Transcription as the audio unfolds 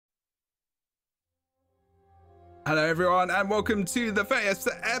Hello, everyone, and welcome to the first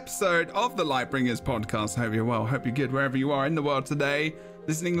episode of the Lightbringers podcast. Hope you're well, hope you're good wherever you are in the world today.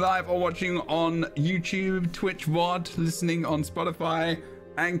 Listening live or watching on YouTube, Twitch, VOD, listening on Spotify,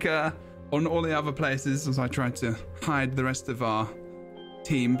 Anchor, on all the other places, as I try to hide the rest of our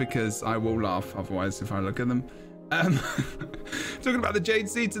team because I will laugh otherwise if I look at them. Talking about the Jade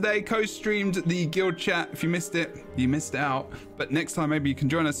seed today, co-streamed the guild chat. If you missed it, you missed out. But next time maybe you can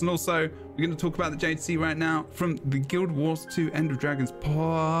join us. And also, we're going to talk about the Jade seed right now from the Guild Wars 2 End of Dragons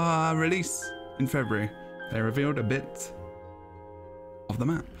release in February. They revealed a bit of the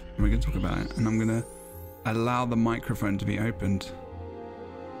map, and we're going to talk about it. And I'm going to allow the microphone to be opened.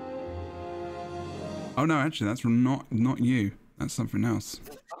 Oh no, actually, that's not you. That's something else.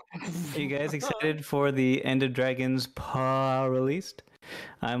 Are you guys excited for the End of Dragons released?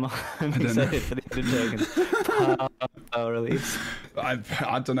 I'm excited for the End of Dragons release.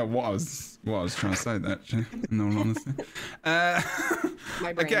 I don't know what I was trying to say there, actually, in all honesty. My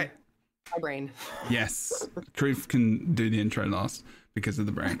brain. Okay. My brain. Yes. Truth can do the intro last because of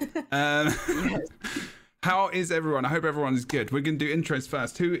the brain. Yes. How is everyone? I hope everyone is good. We're going to do intros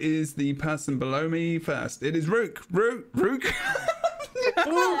first. Who is the person below me first? It is Rook. Rook.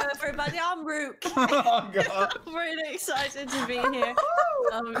 Hello everybody, I'm Rook. Oh god. I'm really excited to be here.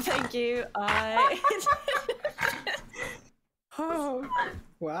 Thank you. Oh,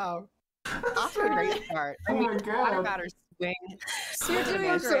 wow. Off to a great start. I mean, water batter swing. You're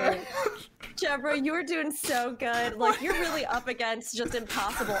doing great. Jebra, you're doing so good. Like, you're really up against just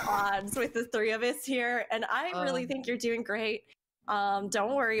impossible odds with the three of us here, and I really think you're doing great.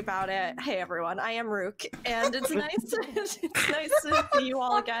 Don't worry about it. Hey everyone, I am Rook, and it's nice to see you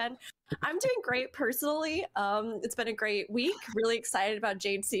all again. I'm doing great personally. It's been a great week. Really excited about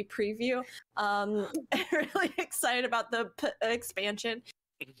Jade C preview. Really excited about the expansion.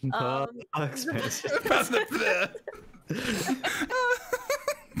 Expansion.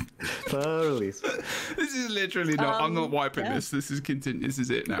 Release. This is literally not. I'm not wiping this. This is continue. This is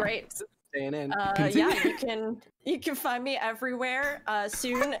it now. Great. Staying in. Yeah, you can find me everywhere.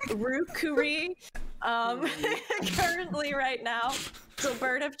 Soon, Rukuri. Currently, right now, so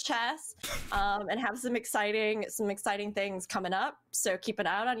Bird of Chess, and have some exciting things coming up. So keep an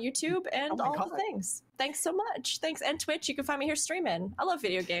eye out on YouTube and all the things. Thanks so much. Thanks, and Twitch. You can find me here streaming. I love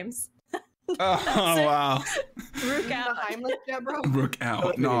video games. Oh wow. Rook out. Heimlich, Jebra? Rook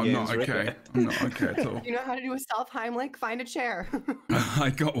out. No, I'm not okay. I'm not okay at all. You know how to do a self Heimlich? Find a chair. I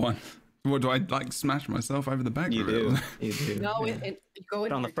got one. What do I like? Smash myself over the back? You do. You do. No, yeah. you go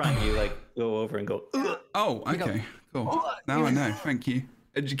in on the front. You like go over and go. Ugh. Oh, okay, cool. Now I know. Thank you.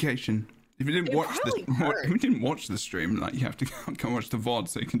 Education. If you didn't watch the stream, like you have to go watch the VOD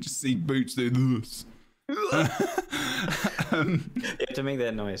so you can just see Boots do this. You have to make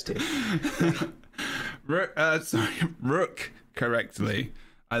that noise too. Rook correctly,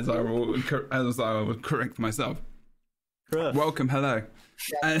 as I will correct myself. Gruff. Welcome, hello.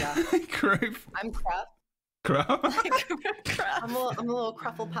 Yeah. Gruff. I'm Cruff. Gruff. I'm a little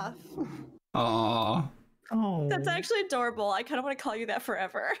Cruffle Puff. Aww. Oh. That's actually adorable. I kind of want to call you that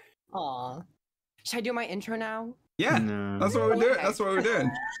forever. Aw. Should I do my intro now? Yeah, No. that's what we're doing. Okay. That's what we're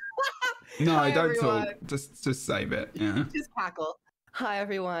doing. No, Hi, don't everyone. talk. Just save it. Yeah. Just cackle. Hi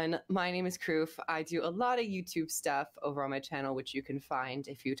everyone, my name is Kroof. I do a lot of YouTube stuff over on my channel, which you can find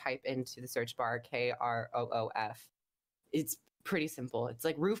if you type into the search bar KROOF. It's pretty simple. It's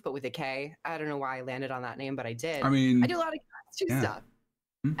like roof, but with a K. I don't know why I landed on that name, but I did. I mean, I do a lot of stuff.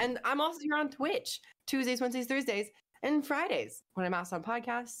 Hmm. And I'm also here on Twitch Tuesdays, Wednesdays, Thursdays, and Fridays when I'm asked on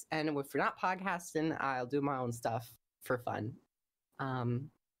podcasts. And if we're not podcasting, I'll do my own stuff for fun.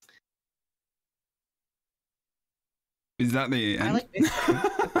 is that the end? I like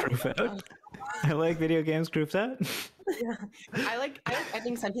Groove out. I like video games. Groove out. I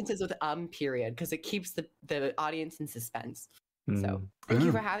think sentences with period because it keeps the audience in suspense. So thank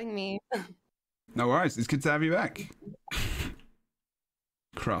you for having me. No worries. It's good to have you back.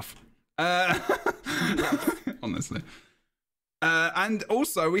 Cruff. Honestly. And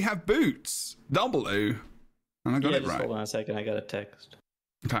also we have Boots. Double O. And I got it just right. hold on a second. I got a text.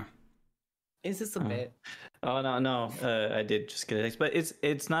 Okay. Is this a bit? Oh no. I did just get a text, but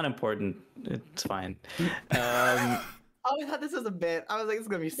it's not important. It's fine. Oh, I thought this was a bit. I was like, it's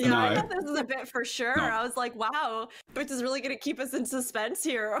gonna be so. Yeah, No. I thought this was a bit for sure. No. I was like, wow, Boots is really going to keep us in suspense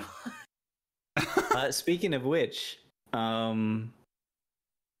here. Speaking of which, You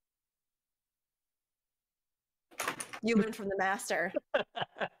learned from the master.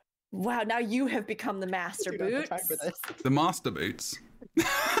 Wow, now you have become the master, Dude, I have Boots. time for this. The Master Boots.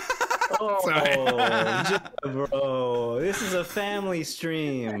 Bro, this is a family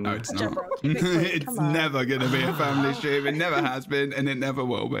stream. No, it's not. Jabro, keep it clean. It's Come on. never going to be a family stream. It never has been, and it never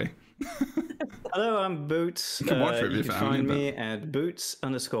will be. Hello, I'm Boots. You can watch it with you your can family, find but- me at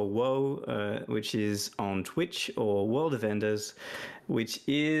Boots_Woe, which is on Twitch, or World of Enders, which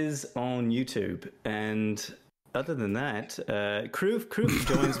is on YouTube. And other than that, Kroof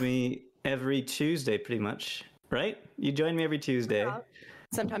joins me every Tuesday, pretty much. Right? You join me every Tuesday.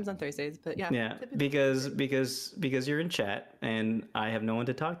 Sometimes on Thursdays, but yeah. Yeah, because you're in chat and I have no one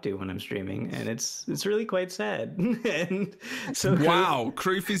to talk to when I'm streaming, and it's really quite sad. And so Wow,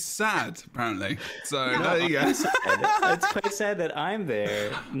 Kroof is sad, apparently. So there you go. it's quite sad that I'm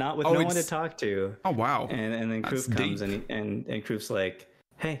there, not with no one to it's- talk to. Oh, wow. And then That's Kroof comes deep. and Kroof's like,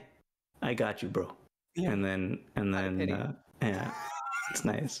 "Hey, I got you, bro." Yeah. And then pity. yeah, it's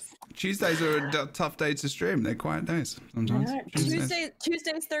nice. Tuesdays are a tough day to stream. They're quiet days sometimes. Tuesdays,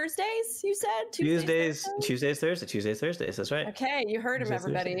 Thursdays, you said? Tuesdays, Thursdays? Thursdays. That's right. Okay, you heard him, Tuesdays,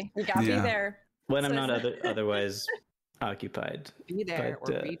 everybody. You got to Yeah. be there. When I'm So- not otherwise occupied. Be there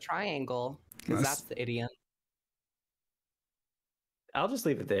But, or be triangle, because That's- that's the idiom. I'll just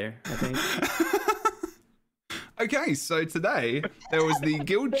leave it there, I think. Okay, so today there was the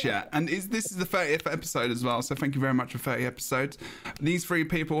guild chat, and this is the 30th episode as well, so thank you very much for 30 episodes. These three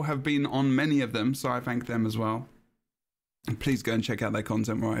people have been on many of them, so I thank them as well. And please go and check out their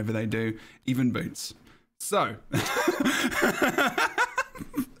content wherever they do, even Boots. So,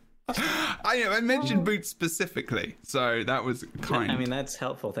 I mentioned Boots specifically, so that was kind. I mean, that's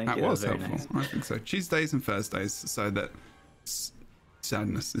helpful. Thank that you. was very helpful. nice. I think so. Tuesdays and Thursdays, so that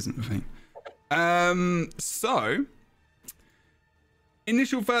sadness isn't a thing. So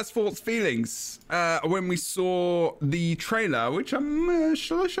initial first thoughts, feelings when we saw the trailer, which shall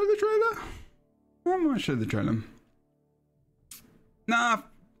I show the trailer? I might show the trailer. Nah,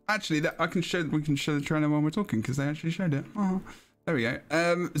 actually, we can show the trailer while we're talking because they actually showed it. Oh, there we go.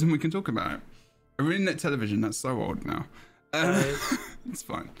 Then we can talk about it. Internet television, that's so old now. It's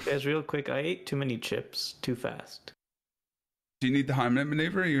fine. Guys, real quick, I ate too many chips too fast. Do you need the Heimlich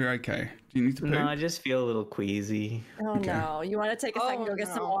maneuver? Or are you okay? Do you need to poop? No, I just feel a little queasy. Oh Okay. no. You want to take a second, Oh, go get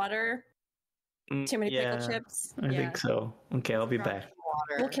some no. water? Too many Yeah, pickle chips? I think so. Okay, I'll be Grab back. some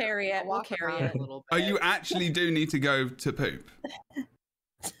water. We'll carry it. I'll We'll walk carry around it. a little Oh, bit. you actually do need to go to poop.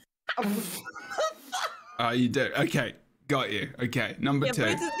 Oh, you do. Okay, got you. Okay, number Yeah, two.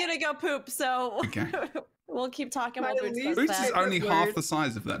 Boots is gonna go poop, so Okay. we'll keep talking while My Boots least does Boots is that. only Favorite half word. the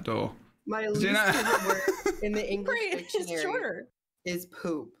size of that door. My Do least you know- favorite word in the English Great, it's just dictionary shorter. is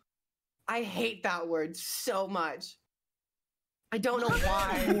poop. I hate that word so much. I don't know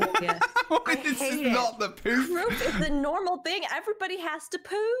why. Yeah. This is hate it. not the poop. Poop is the normal thing. Everybody has to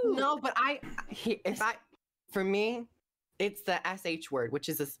poo. No, but for me, it's the sh word, which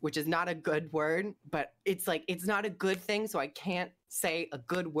is not a good word, but it's not a good thing, so I can't say a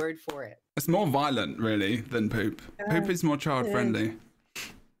good word for it. It's more violent, really, than poop. Poop is more child friendly.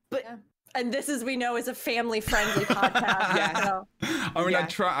 But And this, as we know, is a family-friendly podcast. Yeah. So. I mean, Yeah. I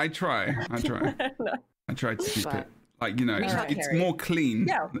try to keep But it like, you know, we shall it's carry it. more clean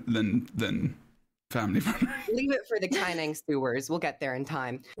Yeah. than family friendly. leave it for the Kainang Sewers. We'll get there in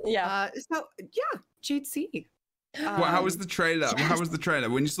time. Yeah. So yeah, Jade C. Well, how was the trailer? How was the trailer?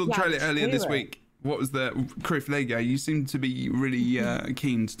 When you saw the Yeah, trailer earlier this trailer. week, what was the Kroof Lego? You seem to be really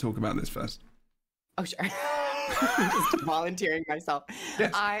keen to talk about this first. Oh, sure. Just volunteering myself.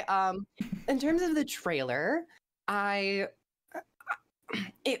 Yes. In terms of the trailer,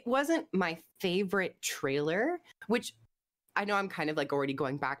 it wasn't my favorite trailer, which I know I'm kind of like already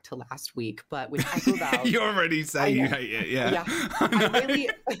going back to last week, but with Echo Valve, You already say you know. hate it, yeah. Yeah. I know. I really,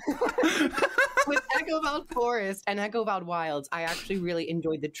 with Echo Valve Forest and Echo Valve Wilds, I actually really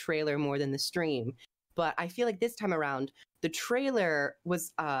enjoyed the trailer more than the stream. But I feel like this time around, the trailer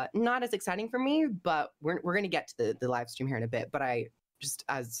was not as exciting for me, but we're going to get to the live stream here in a bit. But I just,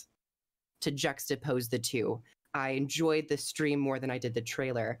 as to juxtapose the two, I enjoyed the stream more than I did the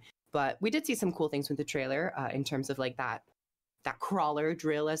trailer. But we did see some cool things with the trailer in terms of like that crawler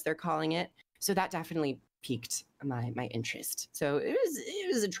drill, as they're calling it. So that definitely piqued my interest. So it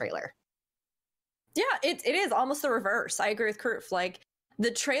was a trailer. Yeah, it is almost the reverse. I agree with Kurf. Like, the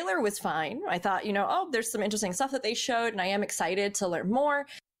trailer was fine. I thought, there's some interesting stuff that they showed, and I am excited to learn more.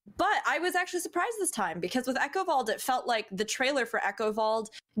 But I was actually surprised this time because with Echo Vault, it felt like the trailer for Echo Vault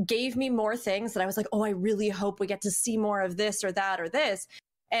gave me more things that I was like, oh, I really hope we get to see more of this or that or this.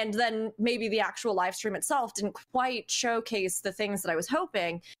 And then maybe the actual live stream itself didn't quite showcase the things that I was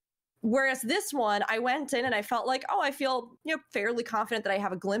hoping. Whereas this one, I went in and I felt like, oh, I feel, fairly confident that I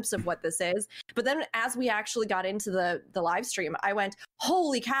have a glimpse of what this is. But then as we actually got into the live stream, I went,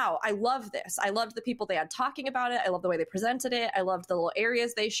 holy cow, I love this. I loved the people they had talking about it. I love the way they presented it. I loved the little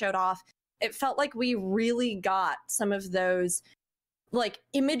areas they showed off. It felt like we really got some of those like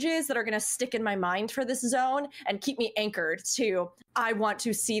images that are going to stick in my mind for this zone and keep me anchored to, I want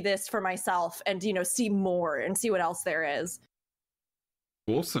to see this for myself and, see more and see what else there is.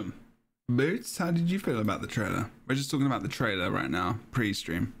 Awesome. Boots, how did you feel about the trailer? We're just talking about the trailer right now,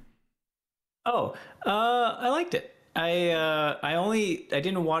 pre-stream. Oh, I liked it. I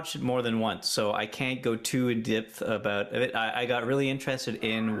didn't watch it more than once, so I can't go too in depth about it. I got really interested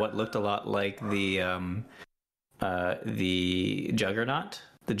in what looked a lot like the Juggernaut.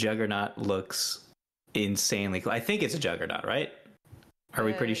 The Juggernaut looks insanely cool. I think it's a Juggernaut, right? Are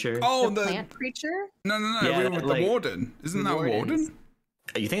we pretty sure? Oh, the plant creature? No. Yeah, we were with the Warden. Isn't that Warden?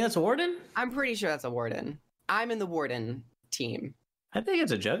 You think that's a Warden? I'm pretty sure that's a Warden. I'm in the Warden team. I think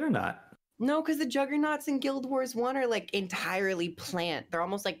it's a Juggernaut. No, because the Juggernauts in Guild Wars 1 are like entirely plant. They're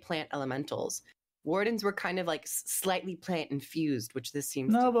almost like plant elementals. Wardens were kind of like slightly plant infused, which this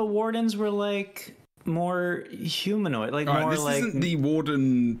seems No, but Wardens were like more humanoid. Like more this like... isn't the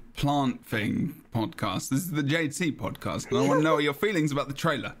Warden plant thing podcast. This is the Jade C podcast. And I want to know your feelings about the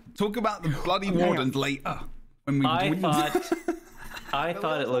trailer. Talk about the bloody Wardens later. When I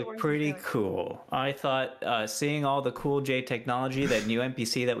thought it looked pretty cool. I thought seeing all the cool Jade technology, that new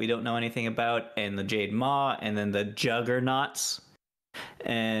NPC that we don't know anything about, and the Jade Maw, and then the Juggernauts,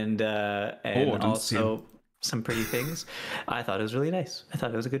 and also some pretty things. I thought it was really nice. I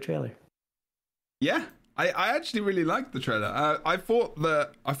thought it was a good trailer. Yeah, I actually really liked the trailer. I thought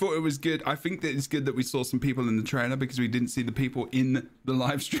it was good. I think that it's good that we saw some people in the trailer because we didn't see the people in the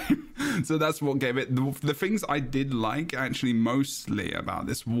live stream. So that's what gave it. The things I did like actually mostly about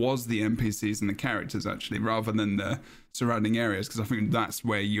this was the NPCs and the characters actually, rather than the surrounding areas, because I think that's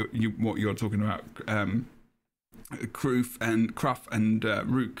where what you're talking about, Kruf and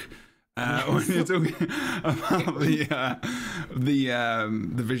Rook. When you're talking about the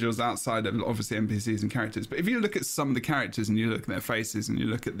visuals outside of obviously NPCs and characters, but if you look at some of the characters and you look at their faces and you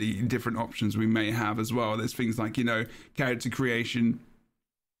look at the different options we may have as well, there's things like character creation,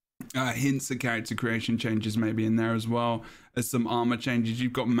 hints of character creation changes maybe in there as well. There's some armor changes.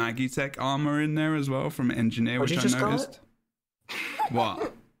 You've got Maggie Tech armor in there as well from Engineer, which I noticed.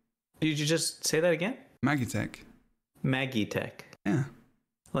 What? Did you just say that again? Maggie Tech. Maggie Tech. Yeah.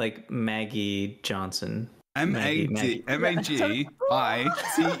 Like Maggie Johnson. Magitech. Why?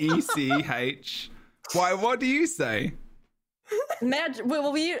 What do you say?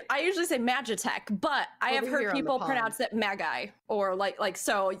 I usually say Magitech, but I have heard people pronounce it Magi or like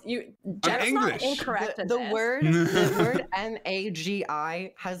so. Jeff's not incorrect. The word Magi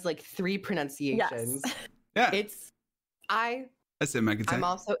has like 3 pronunciations. Yes. Yeah, I say Magitech. I'm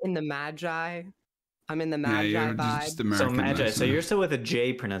also in the Magi. I'm in the Magi vibe. So Magi. So you're still with a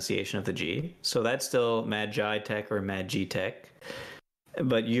J pronunciation of the G. So that's still Magi Tech or Magi Tech.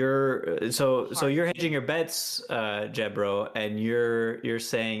 But you're hedging your bets, Jebro, and you're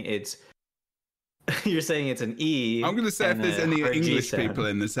saying it's an E. I'm going to say if there's any English people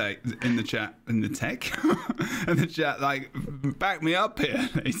in the chat, like back me up here,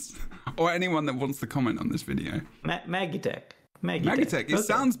 please. Or anyone that wants to comment on this video. Maggie Tech. It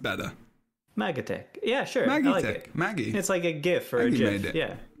sounds better. Magitech. Yeah, sure. Maggie I like Tech. it. Maggie. It's like a GIF or Maggie a GIF. made it.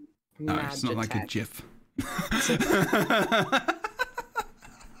 Yeah. No, it's not like a GIF.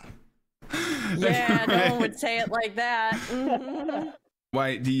 Yeah, no one would say it like that. Mm-hmm.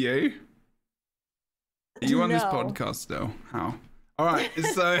 Wait, do you? Are you on this podcast still? How? All right,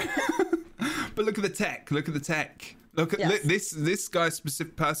 so... But look at the tech. Look this guy's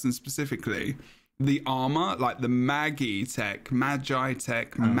person specifically. The armor, like the Maggie Tech, Magi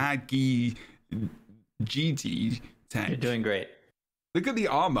Tech, Maggie GD Tech. You're doing great. Look at the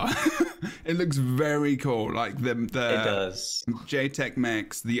armor. It looks very cool. Like it does. J-Tech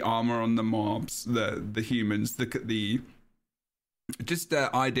mechs, the armor on the mobs, the humans. Look at the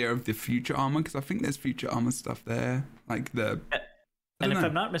idea of the future armor, because I think there's future armor stuff there. Like and if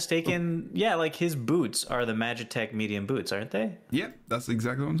I'm not mistaken, like his boots are the Magitech medium boots, aren't they? Yep, that's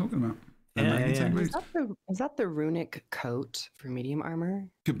exactly what I'm talking about. Yeah. Is that the runic coat for medium armor?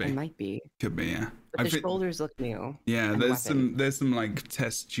 Could be. It might be. Could be, yeah. But the shoulders look new. Yeah, there's some like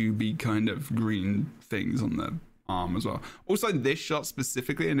test tubey kind of green things on the arm as well. Also, this shot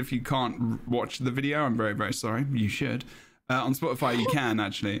specifically, and if you can't watch the video, I'm very, very sorry. You should. On Spotify, you can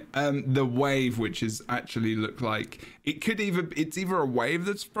actually. The wave, which is actually look like it's either a wave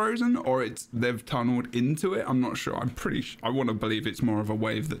that's frozen or they've tunneled into it. I'm not sure. I want to believe it's more of a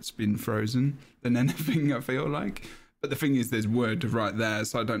wave that's been frozen than anything. I feel like. But the thing is, there's wood right there,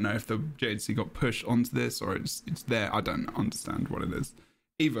 so I don't know if the Jade Sea got pushed onto this or it's there. I don't understand what it is.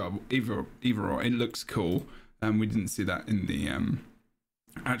 Either or, it looks cool. We didn't see that in the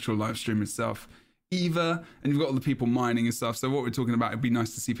actual live stream itself. And you've got all the people mining and stuff. So what we're talking about, it'd be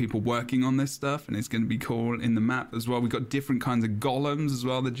nice to see people working on this stuff, and it's going to be cool in the map as well. We've got different kinds of golems as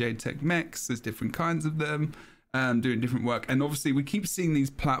well, the Jade Tech mechs. There's different kinds of them doing different work. And obviously we keep seeing these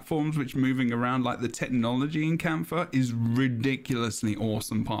platforms which moving around, like the technology in Camphor is ridiculously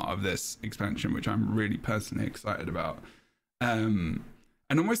awesome part of this expansion, which I'm really personally excited about. And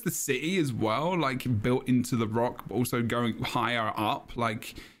almost the city as well, like built into the rock, but also going higher up,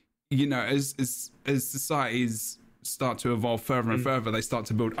 like, you know, as societies start to evolve further and further, they start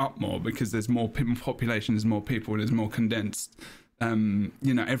to build up more because there's more population, there's more people, there's more condensed. You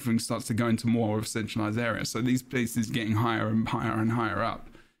know, everything starts to go into more of a centralized area. So these places getting higher and higher and higher up,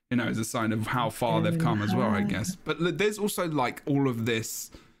 you know, is a sign of how far they've come as well, I guess. But look, there's also like all of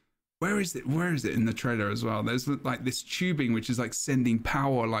this. Where is it in the trailer as well? There's like this tubing which is like sending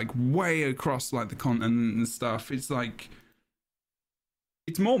power like way across like the continent and stuff. It's like,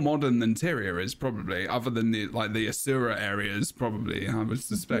 it's more modern than Tyria is probably, other than the Asura areas probably, I would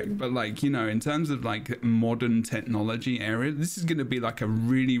suspect. But like, you know, in terms of like modern technology area, this is going to be like a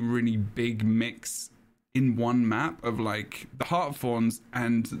really, really big mix in one map of like the Heart of Thorns,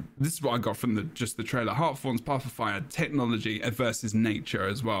 and this is what I got from the trailer. Heart of Thorns, Path of Fire, technology versus nature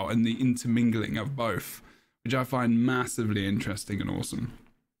as well, and the intermingling of both, which I find massively interesting and awesome.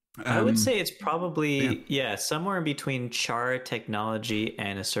 I would say it's probably somewhere in between Char technology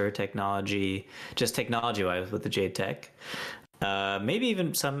and Asura technology, just technology-wise with the Jade Tech. Maybe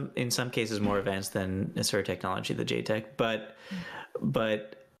even in some cases more advanced than Asura technology, the Jade Tech. But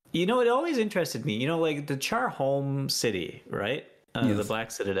you know, it always interested me. You know, like the Char home city, right? Yes. The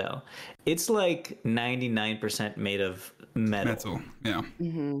Black Citadel. It's like 99% made of metal. Yeah.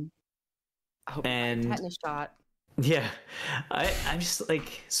 Mm-hmm. And tetanus shot. Yeah, I'm just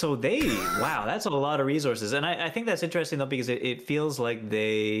like, so wow, that's a lot of resources. And I think that's interesting though, because it feels like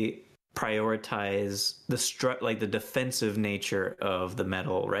they prioritize the defensive nature of the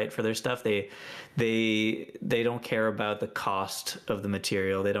metal, right? For their stuff, they don't care about the cost of the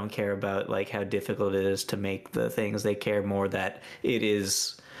material. They don't care about like how difficult it is to make the things. They care more that it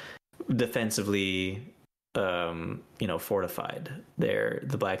is defensively fortified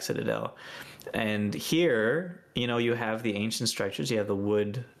the Black Citadel. And here, you know, you have the ancient structures, you have the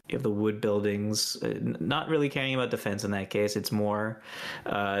wood buildings, not really caring about defense in that case. It's more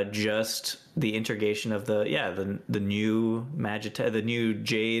just the integration of the new the new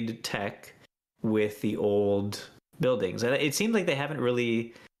Jade Tech with the old buildings. And it seems like they haven't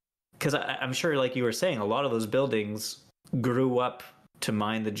really, because I'm sure, like you were saying, a lot of those buildings grew up to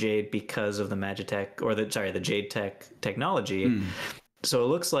mine the Jade because of the Magitech, or the Jade Tech technology. So it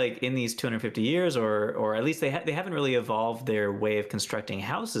looks like in these 250 years, or at least they haven't really evolved their way of constructing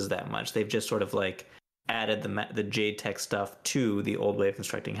houses that much. They've just sort of like added the Jade Tech stuff to the old way of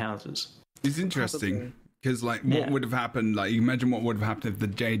constructing houses. It's interesting because like what would have happened? Like, you imagine what would have happened if the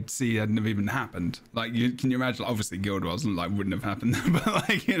Jade Sea hadn't have even happened. Like, can you imagine? Obviously, Guild Wars wouldn't have happened, but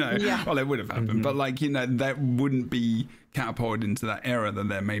like, you know, well, it would have happened, but like, you know, that wouldn't be catapulted into that era that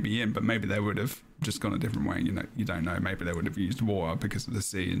they're maybe in. But maybe they would have just gone a different way. You know, you don't know. Maybe they would have used water because of the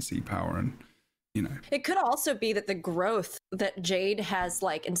sea and sea power, and you know. It could also be that the growth that Jade has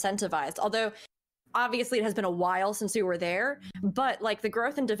like incentivized, although obviously it has been a while since we were there, but like the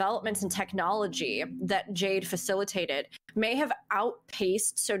growth and developments in technology that Jade facilitated may have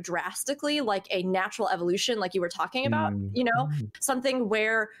outpaced so drastically like a natural evolution like you were talking about, you know, something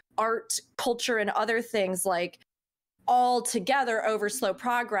where art, culture, and other things like all together over slow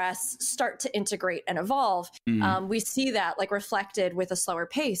progress start to integrate and evolve. We see that like reflected with a slower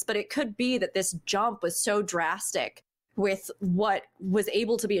pace, but it could be that this jump was so drastic with what was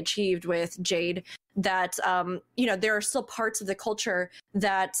able to be achieved with Jade that, you know, there are still parts of the culture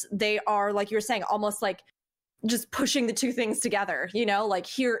that they are, like you were saying, almost like just pushing the two things together, you know, like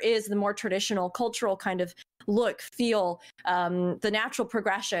here is the more traditional cultural kind of look, feel, the natural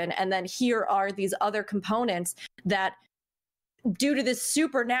progression. And then here are these other components that, due to this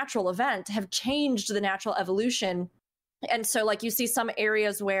supernatural event, have changed the natural evolution. And so like you see some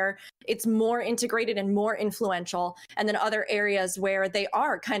areas where it's more integrated and more influential, and then other areas where they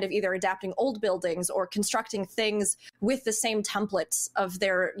are kind of either adapting old buildings or constructing things with the same templates of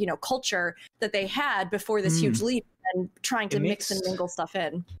their, you know, culture that they had before this huge leap. and trying to mix and mingle stuff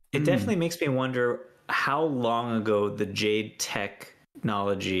in. It definitely makes me wonder how long ago the Jade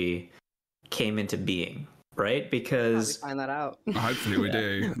technology came into being, right? Because find that out. Hopefully we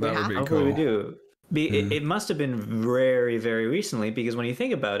do. That would be hopefully cool. we do. It must have been very, very recently, because when you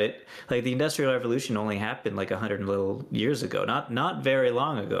think about it, like the Industrial Revolution only happened like 100 little years ago, not very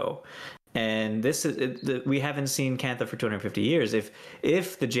long ago. And this is we haven't seen Cantha for 250 years.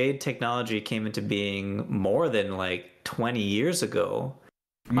 If the Jade technology came into being more than like 20 years ago,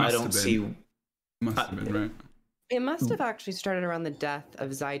 Must have been, right? It must have actually started around the death of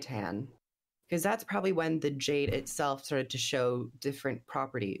Zaitan, because that's probably when the Jade itself started to show different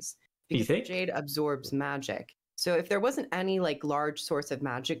properties. Because the Jade absorbs magic. So if there wasn't any like large source of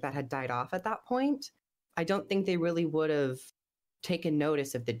magic that had died off at that point, I don't think they really would have taken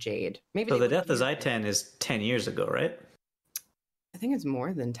notice of the Jade. Maybe so the death of Zaitan is 10 years ago, right? I think it's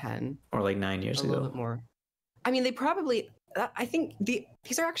more than 10. Or like 9 years ago. A little bit more. I mean, they probably... I think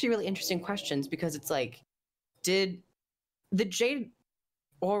these are actually really interesting questions, because it's like, did the Jade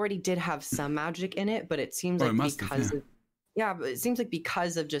already did have some magic in it, but it seems like but it seems like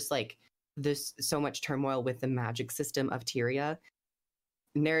because of just like this so much turmoil with the magic system of Tyria,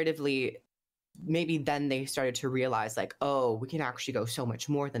 narratively, maybe then they started to realize like, oh, we can actually go so much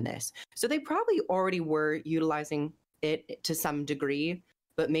more than this. So they probably already were utilizing it to some degree,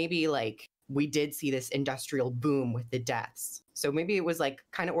 but maybe like we did see this industrial boom with the deaths. So maybe it was like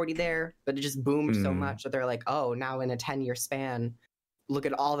kind of already there, but it just boomed so much that they're like, oh, now in a 10-year span, look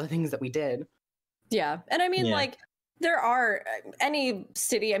at all the things that we did. Yeah. And I mean, like, there are any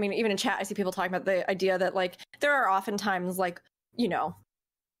city, I mean, even in chat, I see people talking about the idea that like there are oftentimes like, you know,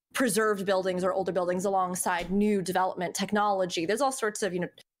 preserved buildings or older buildings alongside new development technology. There's all sorts of, you know,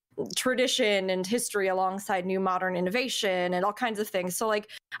 tradition and history alongside new modern innovation and all kinds of things. So like,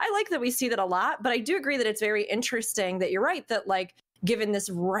 I like that we see that a lot, but I do agree that it's very interesting that you're right, that like, given this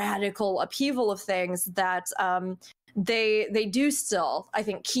radical upheaval of things, that they do still, I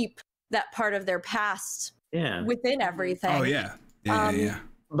think, keep that part of their past within everything. Oh yeah. Yeah.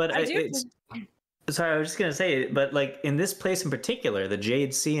 But sorry, I was just gonna say, but like in this place in particular, the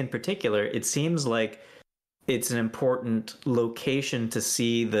Jade Sea in particular, it seems like it's an important location to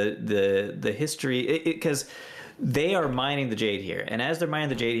see the history, because they are mining the Jade here, and as they're mining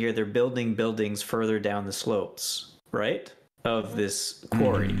the Jade here, they're building buildings further down the slopes, right, of this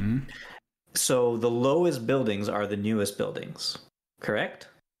quarry. Mm-hmm. So the lowest buildings are the newest buildings, correct?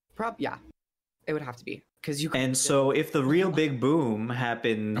 Yeah, it would have to be. And so if the real big boom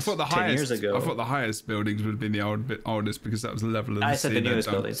happened 10 years ago... I thought the highest buildings would have been the oldest, because that was the level of the I said the newest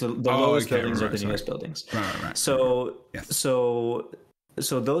buildings. So the lowest buildings are the newest buildings. Right. So, so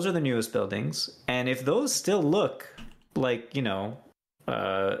those are the newest buildings. And if those still look like, you know,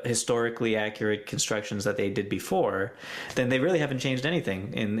 historically accurate constructions that they did before, then they really haven't changed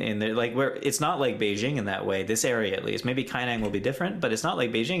anything in their, like, where it's not like Beijing in that way, this area at least. Maybe Kainang will be different, but it's not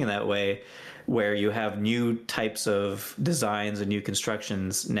like Beijing in that way, where you have new types of designs and new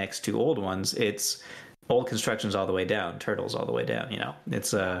constructions next to old ones. It's old constructions all the way down, turtles all the way down, you know.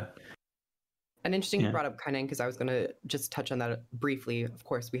 It's an interesting you brought up Kainang, because I was going to just touch on that briefly. Of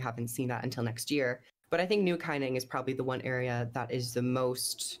course, we haven't seen that until next year, but I think New Kainang is probably the one area that is the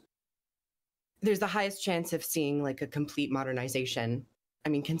most, there's the highest chance of seeing like a complete modernization. I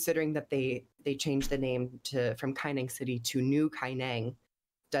mean, considering that they changed the name from Kainang City to New Kainang,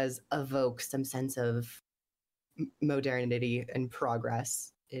 does evoke some sense of modernity and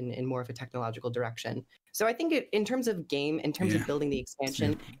progress in more of a technological direction. So I think in terms of game, in terms of building the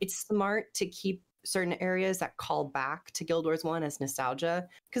expansion, it's smart to keep certain areas that call back to Guild Wars 1 as nostalgia,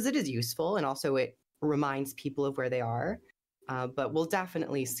 because it is useful, and also it reminds people of where they are. But we'll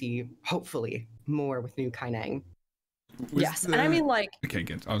definitely see, hopefully, more with New Kainang. Yes, and I mean, like... Okay,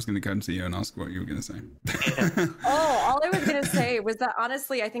 good. I was going to come to you and ask what you were going to say. All I was going to say was that,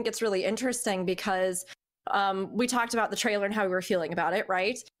 honestly, I think it's really interesting because we talked about the trailer and how we were feeling about it,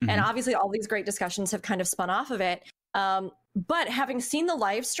 right? Mm-hmm. And obviously all these great discussions have kind of spun off of it. But having seen the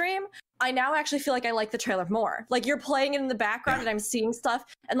live stream, I now actually feel like I like the trailer more. Like, you're playing it in the background and I'm seeing stuff.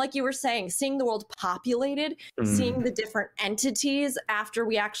 And like you were saying, seeing the world populated, seeing the different entities after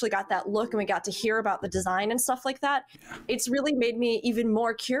we actually got that look and we got to hear about the design and stuff like that, it's really made me even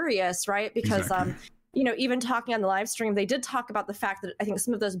more curious, right? Because, you know, even talking on the live stream, they did talk about the fact that I think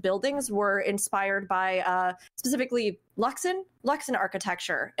some of those buildings were inspired by specifically Luxon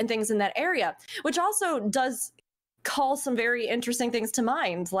architecture and things in that area, which also does call some very interesting things to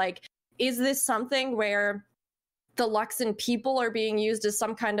mind. Like, is this something where the Luxon people are being used as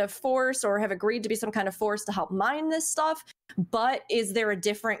some kind of force or have agreed to be some kind of force to help mine this stuff. But is there a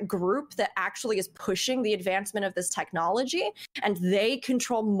different group that actually is pushing the advancement of this technology and they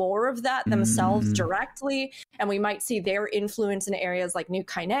control more of that themselves directly? And we might see their influence in areas like New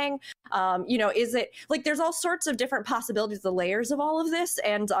Kaineng. Is it like there's all sorts of different possibilities, the layers of all of this,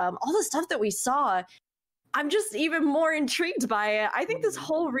 and all the stuff that we saw. I'm just even more intrigued by it. I think this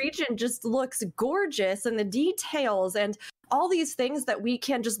whole region just looks gorgeous, and the details and all these things that we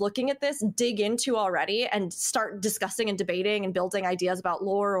can, just looking at this, dig into already and start discussing and debating and building ideas about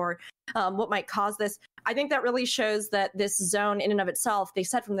lore or what might cause this. I think that really shows that this zone in and of itself, they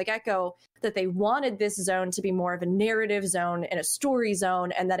said from the get-go that they wanted this zone to be more of a narrative zone and a story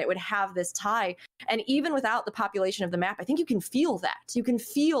zone, and that it would have this tie. And even without the population of the map, I think you can feel that. You can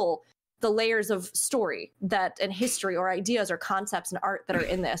feel the layers of story that and history or ideas or concepts and art that are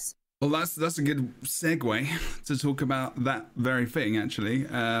in this. Well, that's a good segue to talk about that very thing, actually.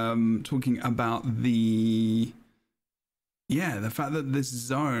 Talking about the fact that this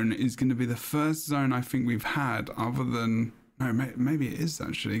zone is going to be the first zone I think we've had other than... No, maybe it is,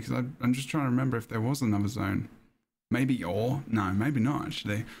 actually, because I'm just trying to remember if there was another zone. Maybe maybe not,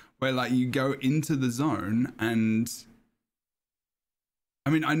 actually. Where, like, you go into the zone and... I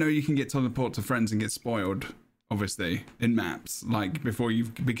mean, I know you can get teleport to friends and get spoiled, obviously, in maps, like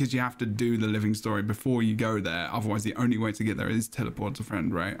because you have to do the living story before you go there. Otherwise, the only way to get there is teleport to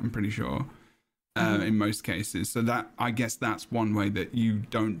friend, right? I'm pretty sure, in most cases. So that, I guess that's one way that you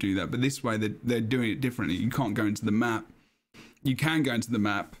don't do that. But this way, they're doing it differently. You can't go into the map. You can go into the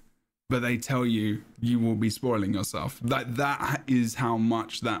map, but they tell you will be spoiling yourself. That is how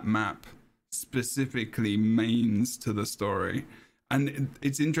much that map specifically means to the story. And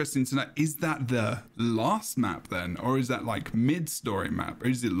it's interesting to know, is that the last map then? Or is that like mid-story map? Or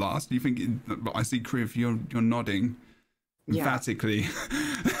is it last? Do you think, I see Kriv, you're nodding emphatically.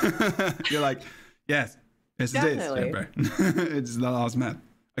 You're like, yes, it is. Yeah, bro. It's the last map.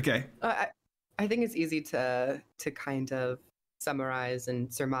 Okay. I think it's easy to kind of summarize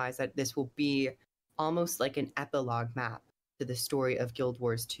and surmise that this will be almost like an epilogue map to the story of Guild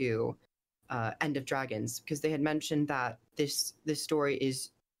Wars 2. End of Dragons, because they had mentioned that this story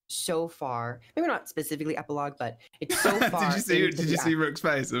is so far, maybe not specifically epilogue, but it's so far. Did you see Rook's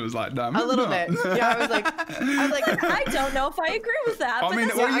face? It was like, no, a little bit. Yeah, I was like, I don't know if I agree with that. I mean,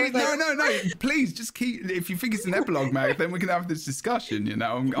 no. Please just keep. If you think it's an epilogue, Meg, then we can have this discussion. You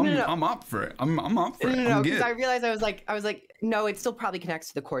know, I'm up for it. I'm up for it. No, because I realized I was like, no, it still probably connects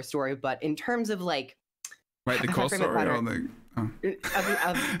to the core story, but in terms of like, wait, the core story or the. Oh.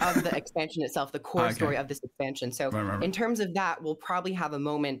 Of the expansion itself, the core story of this expansion. So right. In terms of that, we'll probably have a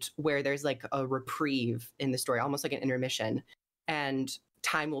moment where there's like a reprieve in the story, almost like an intermission, and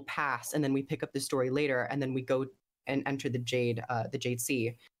time will pass, and then we pick up the story later, and then we go and enter the Jade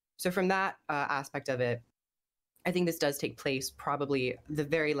Sea. So from that aspect of it, I think this does take place probably the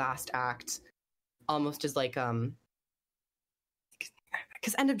very last act, almost as like because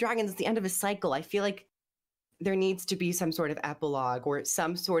End of Dragons is the end of a cycle. I feel like there needs to be some sort of epilogue or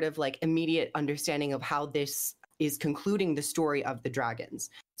some sort of like immediate understanding of how this is concluding the story of the dragons.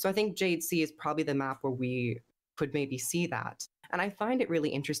 So I think Jade Sea is probably the map where we could maybe see that. And I find it really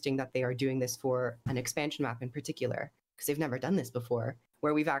interesting that they are doing this for an expansion map in particular, because they've never done this before,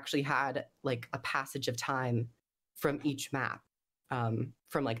 where we've actually had like a passage of time from each map,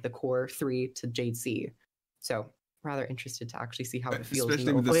 from like the core 3 to Jade Sea. So rather interested to actually see how it feels.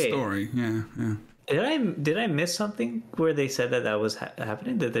 Especially with the story. Yeah. Did I miss something where they said that was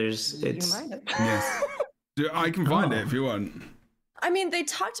happening? That it's You might have. Yes. I can find it if you want. I mean, they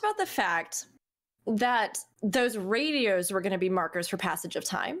talked about the fact that those radios were going to be markers for passage of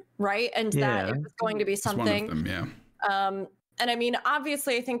time, right? And that it was going to be something. It's one of them, yeah. And I mean,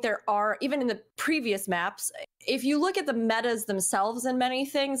 obviously, I think there are, even in the previous maps, if you look at the metas themselves in many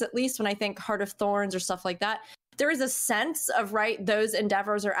things, at least when I think Heart of Thorns or stuff like that, there is a sense of, right, those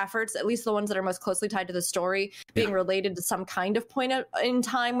endeavors or efforts, at least the ones that are most closely tied to the story, being related to some kind of point in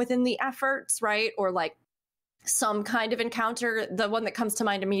time within the efforts, right? Or like some kind of encounter. The one that comes to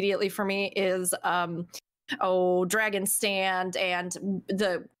mind immediately for me is Dragon Stand and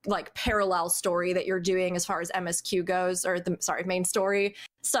the like parallel story that you're doing as far as MSQ goes, or the main story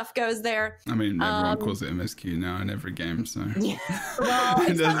stuff goes there. I mean, everyone calls it MSQ now in every game, so yeah. Well,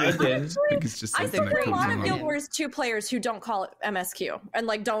 I think it's just I something think that there are a comes lot of along. Guild Wars 2 players who don't call it MSQ and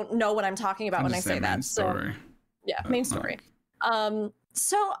like don't know what I'm talking about when I say that. Story. So yeah, main story.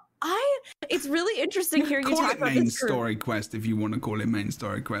 So it's really interesting hearing you Call talk it about main this group. story quest if you want to call it main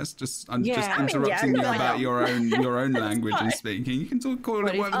story quest. I'm Yeah. just I mean, interrupting you no, about your own language and fine. speaking. You can call But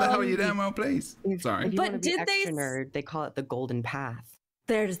it if, whatever the hell you damn well please. Sorry. If you But want to be did they extra nerd, they call it the golden path.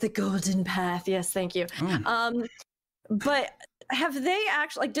 There's the golden path. Yes, thank you. Oh. But have they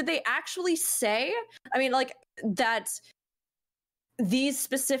actually, like, did they actually say, I mean, like, that these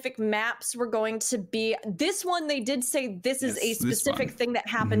specific maps were going to be, this one they did say this is Yes, a this specific one. thing that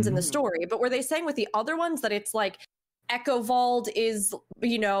happens in the story, but were they saying with the other ones that it's like Echovald is,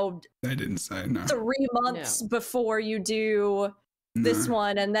 you know, They didn't say no. 3 months before you do this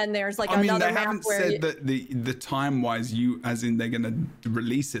one, and then there's like I mean, another they map haven't where said that the time wise, as in they're gonna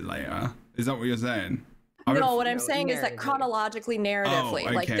release it later. Is that what you're saying? No, what I'm saying is that narratively. chronologically, narratively,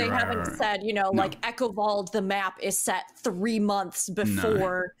 Oh, like okay, they right, haven't right. said, you know, like Echovald, the map is set 3 months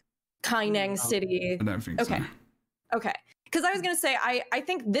before Kaineng City. I don't think Okay. so. Okay. Because I was going to say, I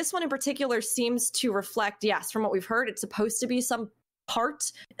think this one in particular seems to reflect, yes, from what we've heard, it's supposed to be some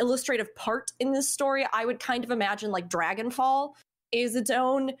illustrative part in this story. I would kind of imagine like Dragonfall is its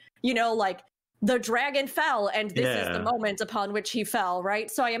own, you know, like the dragon fell and this is the moment upon which he fell,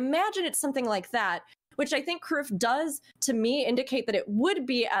 right? So I imagine it's something like that, which I think Karuf does, to me, indicate that it would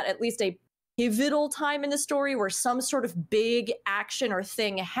be at least a pivotal time in the story where some sort of big action or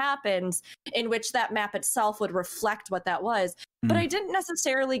thing happens in which that map itself would reflect what that was. But I didn't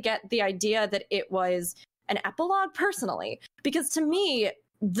necessarily get the idea that it was an epilogue personally, because to me,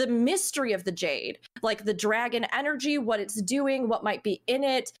 the mystery of the Jade, like the dragon energy, what it's doing, what might be in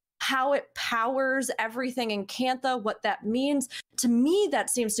it, how it powers everything in Cantha, what that means. To me, that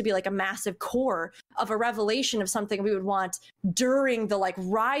seems to be like a massive core of a revelation of something we would want during the like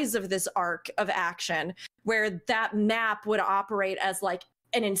rise of this arc of action, where that map would operate as like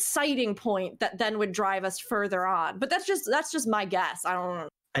an inciting point that then would drive us further on. But that's just my guess. I don't know.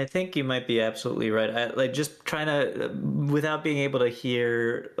 I think you might be absolutely right. Like just trying to, without being able to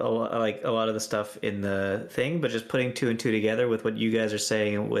hear a lot of the stuff in the thing, but just putting 2 and 2 together with what you guys are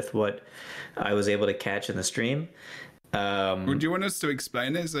saying and with what I was able to catch in the stream. Would you want us to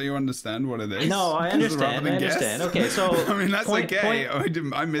explain it so you understand what it is? No, I understand. Okay, so I mean that's okay.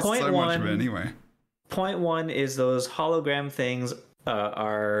 I missed so much of it anyway. Point 1 is those hologram things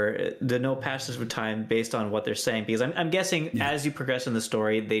are the no passage of time based on what they're saying, because I'm guessing as you progress in the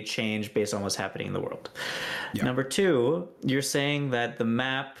story they change based on what's happening in the world. Number 2, you're saying that the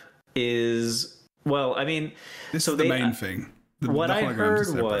map is, well, I mean, this is the main thing. What I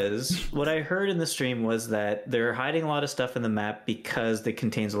heard in the stream was that they're hiding a lot of stuff in the map because it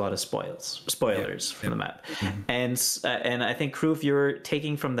contains a lot of spoilers from the map. And I think, Kroof, you're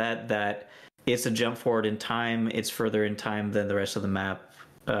taking from that it's a jump forward in time. It's further in time than the rest of the map,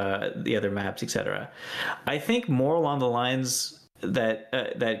 the other maps, etc. I think more along the lines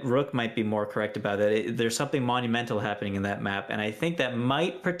that Rook might be more correct about that. There's something monumental happening in that map, and I think that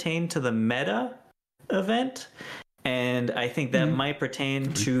might pertain to the meta event, and I think that might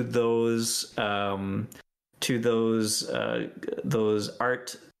pertain to those art.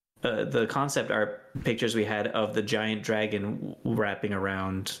 The concept art pictures we had of the giant dragon wrapping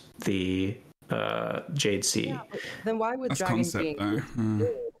around the Jade Sea. Yeah, then why would dragons be?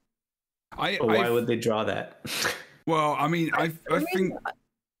 Why would they draw that? Well, I mean, I think.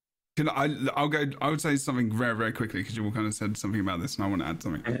 I'll go. I would say something very, very quickly because you all kind of said something about this, and I want to add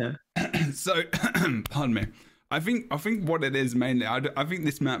something. So, pardon me. I think what it is mainly. I think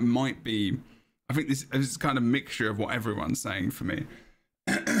this map might be. I think this is kind of mixture of what everyone's saying for me.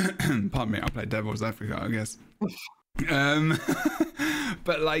 Pardon me. I'll play devil's advocate, I guess.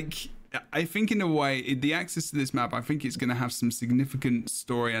 But like, I think in a way, the access to this map, I think it's going to have some significant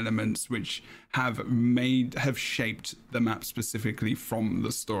story elements which have shaped the map specifically from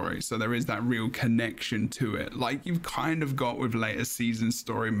the story. So there is that real connection to it. Like you've kind of got with later season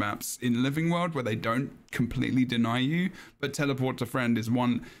story maps in Living World where they don't completely deny you, but Teleport to Friend is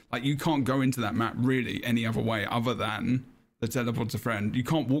one, like you can't go into that map really any other way other than the Teleport to Friend. You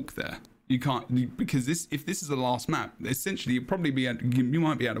can't walk there. You can't, because if this is the last map, essentially you might be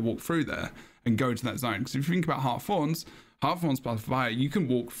able to walk through there and go to that zone. Because if you think about Heartthorns plus Fire, you can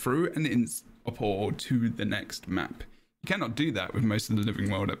walk through and a portal to the next map. You cannot do that with most of the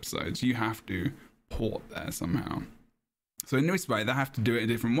Living World episodes. You have to port there somehow. So in this way, they have to do it a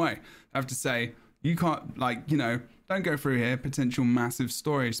different way. They have to say, you can't, don't go through here, potential massive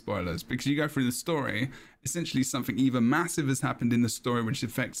story spoilers, because you go through the story, essentially something either massive has happened in the story which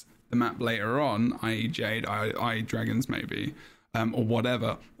affects the map later on, i.e. Jade, i.e. dragons maybe, or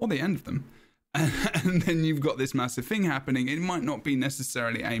whatever, or the end of them. And then you've got this massive thing happening. It might not be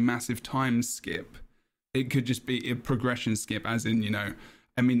necessarily a massive time skip. It could just be a progression skip, as in,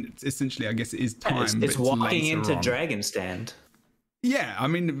 I mean, essentially, I guess it is time. It's but walking into on. Dragonstand. Yeah, I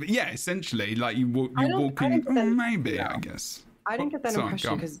mean, yeah, essentially, like you walking. Maybe, I guess. I didn't get that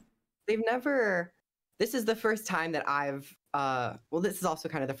impression because they've never. This is the first time that I've. Well, this is also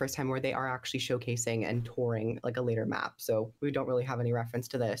kind of the first time where they are actually showcasing and touring like a later map. So we don't really have any reference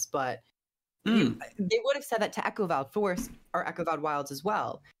to this, but they would have said that to Echo Valley Forest or Echo Valley Wilds as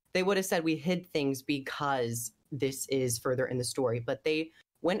well. They would have said we hid things because this is further in the story, but they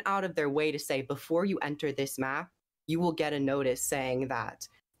went out of their way to say before you enter this map, you will get a notice saying that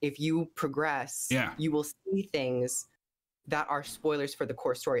if you progress, you will see things that are spoilers for the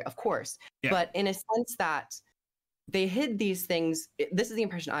core story, of course. Yeah. But in a sense that they hid these things, this is the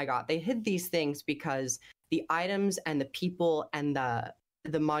impression I got. They hid these things because the items and the people and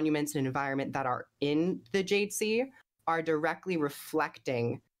the monuments and environment that are in the Jade Sea are directly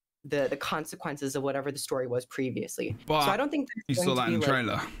reflecting the consequences of whatever the story was previously. But so I don't think you saw that in the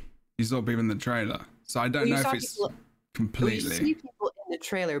trailer. You saw people in the trailer. So I don't know if it's completely. You see people in the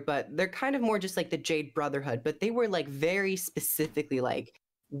trailer, but they're kind of more just like the Jade Brotherhood. But they were like very specifically like,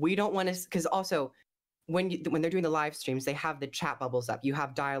 we don't want to, because also when they're doing the live streams, they have the chat bubbles up. You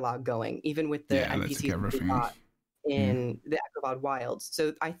have dialogue going, even with the NPCs we got in the Echo Valley Wilds.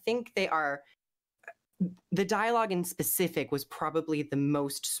 So I think they are. The dialogue in specific was probably the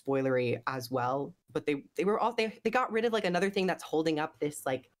most spoilery as well, but they got rid of like another thing that's holding up this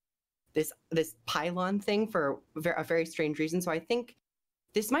like this pylon thing for a very strange reason. So I think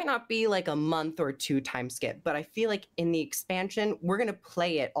this might not be like a month or two time skip, but I feel like in the expansion we're gonna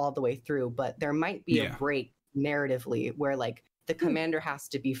play it all the way through, but there might be a break narratively where like the commander has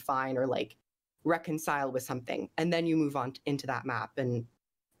to be fine or like reconcile with something, and then you move on into that map and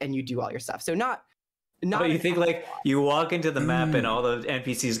you do all your stuff. So not you think like you walk into the map and all the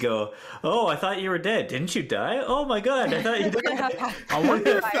NPCs go, "Oh, I thought you were dead. Didn't you die? Oh my god, I thought you died."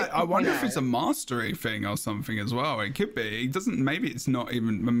 I wonder if it's a mastery thing or something as well. It could be. It doesn't. Maybe it's not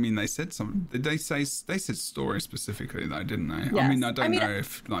even. I mean, they said something. Did they said story specifically though, didn't they? Yes. I mean, I don't know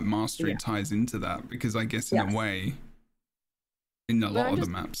if like mastery ties into that, because I guess in a way, in a lot of the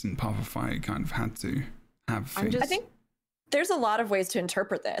maps in Path of Fire, you kind of had to have things. I think there's a lot of ways to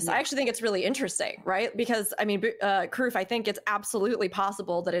interpret this. I actually think it's really interesting, right? Because, I mean, Kroof, I think it's absolutely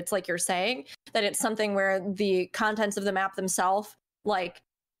possible that it's like you're saying, that it's something where the contents of the map themselves, like,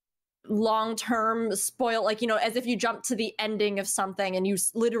 long-term spoil, like, you know, as if you jump to the ending of something and you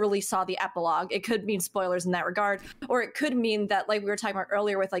literally saw the epilogue. It could mean spoilers in that regard, or it could mean that, like we were talking about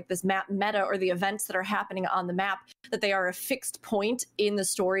earlier with like this map meta or the events that are happening on the map, that they are a fixed point in the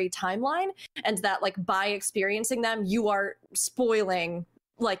story timeline, and that like by experiencing them you are spoiling,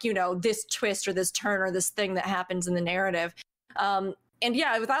 like, you know, this twist or this turn or this thing that happens in the narrative. And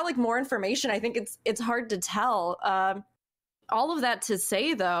yeah, without like more information, I think it's hard to tell. All of that to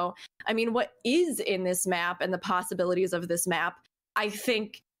say, though, I mean, what is in this map and the possibilities of this map, I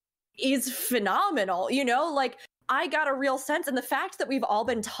think, is phenomenal. You know, like, I got a real sense. And the fact that we've all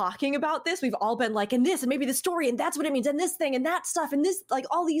been talking about this, we've all been like, and this, and maybe the story, and that's what it means, and this thing, and that stuff, and this, like,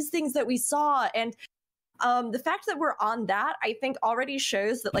 all these things that we saw. And the fact that we're on that, I think, already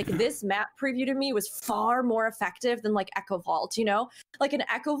shows that, like, this map preview to me was far more effective than, like, Echo Vault, you know? Like, in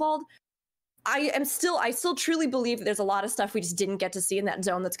Echo Vault, I still truly believe that there's a lot of stuff we just didn't get to see in that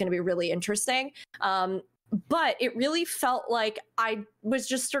zone that's going to be really interesting. But it really felt like I was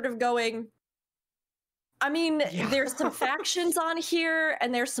just sort of going, I mean, there's some factions on here,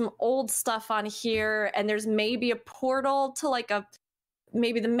 and there's some old stuff on here, and there's maybe a portal to like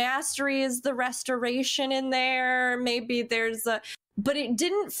maybe the mastery is the restoration in there. Maybe there's but it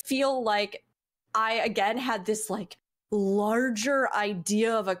didn't feel like I, again, had this like larger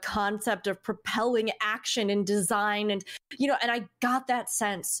idea of a concept of propelling action and design, and you know, and I got that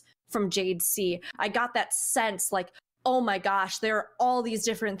sense from Jade Sea. I got that sense like, oh my gosh, there are all these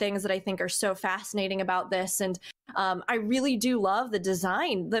different things that I think are so fascinating about this. And I really do love the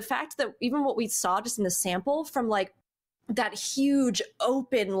design, the fact that even what we saw just in the sample, from like that huge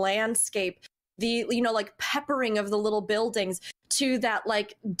open landscape, the, you know, like peppering of the little buildings, to that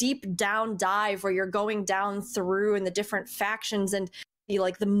like deep down dive where you're going down through and the different factions, and the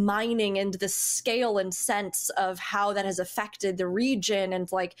like the mining and the scale and sense of how that has affected the region,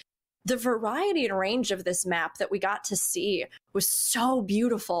 and like the variety and range of this map that we got to see was so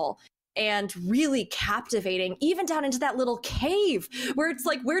beautiful and really captivating, even down into that little cave where it's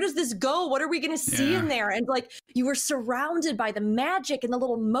like, where does this go? What are we going to see in there? And like, you were surrounded by the magic and the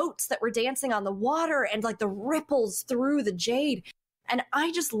little moats that were dancing on the water, and like the ripples through the jade. And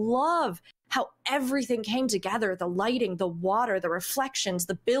I just love how everything came together, the lighting, the water, the reflections,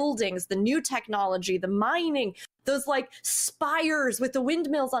 the buildings, the new technology, the mining, those like spires with the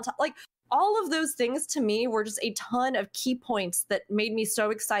windmills on top, like all of those things to me were just a ton of key points that made me so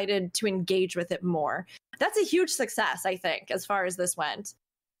excited to engage with it more. That's a huge success, I think, as far as this went.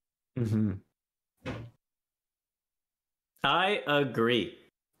 Mm-hmm. I agree.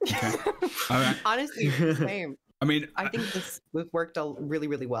 Okay. All right. Honestly, same. I mean, I think this worked really,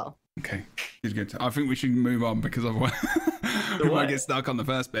 really well. Okay, good. I think we should move on because otherwise we might get stuck on the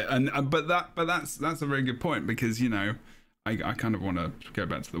first bit. And but that's a very good point, because you know I kind of want to go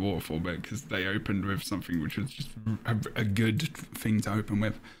back to the waterfall bit because they opened with something which was just a good thing to open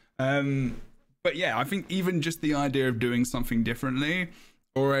with. But yeah, I think even just the idea of doing something differently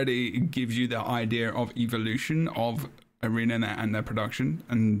already gives you the idea of evolution of Arena and their production,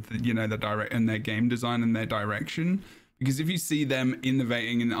 and you know their game design and their direction. Because if you see them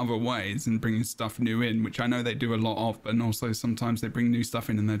innovating in other ways and bringing stuff new in, which I know they do a lot of, but also sometimes they bring new stuff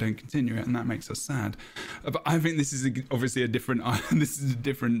in and they don't continue it, and that makes us sad. But I think this is obviously a different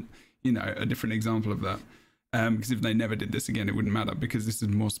example of that. Because if they never did this again, it wouldn't matter, because this is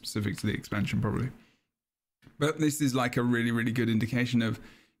more specific to the expansion probably. But this is like a really, really good indication of,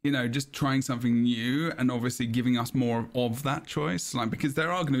 you know, just trying something new and obviously giving us more of that choice. Like, because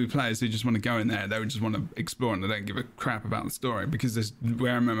there are going to be players who just want to go in there, they would just want to explore and they don't give a crap about the story. Because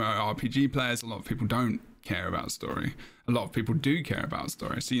where MMORPG players, a lot of people don't care about story. A lot of people do care about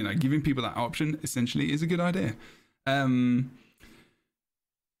story. So, you know, giving people that option essentially is a good idea.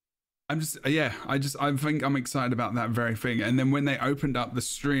 I think I'm excited about that very thing. And then when they opened up the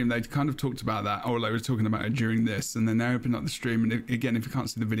stream, they kind of talked about that, or they were talking about it during this, and then they opened up the stream, and again, if you can't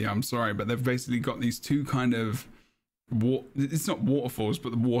see the video, I'm sorry, but they've basically got these two kind of it's not waterfalls,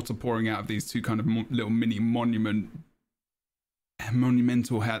 but the water pouring out of these two kind of little mini monumental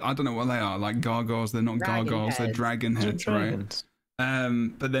head. I don't know what they are, like gargoyles. They're not gargoyles, they're dragon heads, right?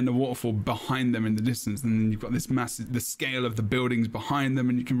 But then the waterfall behind them in the distance, and then you've got this massive, the scale of the buildings behind them,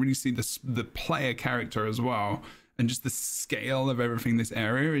 and you can really see the player character as well, and just the scale of everything. This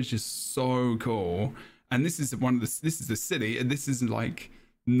area is just so cool. And this is this is a city, and this is like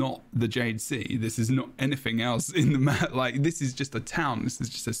not the Jade City. This is not anything else in the map. Like, this is just a town. This is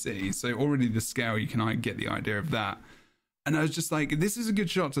just a city. So already the scale, you can get the idea of that. And I was just like, this is a good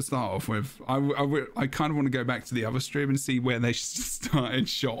shot to start off with. I kind of want to go back to the other stream and see where they started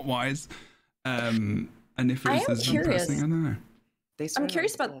shot-wise. And if it's as impressive, I don't know. I'm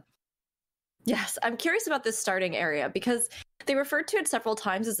curious about... Yes, I'm curious about this starting area, because they referred to it several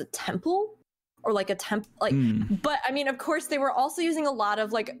times as a temple, or like a but I mean, of course, they were also using a lot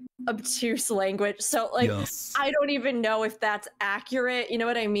of like obtuse language. So like, yes. I don't even know if that's accurate. You know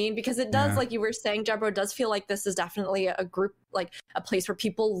what I mean? Because it does, like you were saying, Jebro, does feel like this is definitely a group, like a place where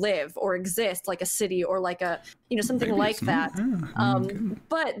people live or exist, like a city or like a, you know, something like that.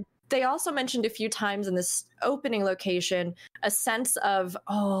 But they also mentioned a few times in this opening location a sense of,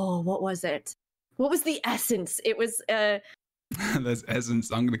 what was it? What was the essence? It was there's essence.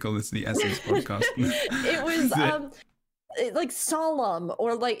 I'm going to call this the Essence podcast. It was like solemn,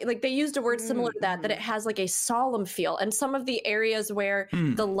 or like they used a word similar to that it has like a solemn feel, and some of the areas where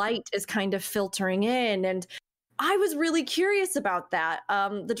the light is kind of filtering in, and I was really curious about that.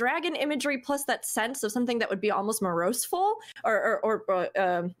 The dragon imagery plus that sense of something that would be almost moroseful or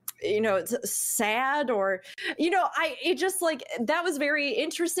you know, sad, or, you know, it just like, that was very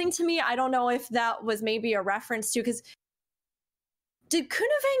interesting to me. I don't know if that was maybe a reference to, because did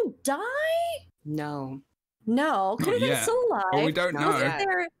Kunavang die? No. Kunavang's still alive. Well, we don't know.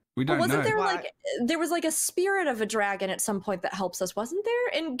 Wasn't there like, there was like a spirit of a dragon at some point that helps us, wasn't there,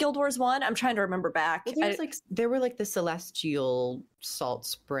 in Guild Wars 1? I'm trying to remember back. There were like the celestial salt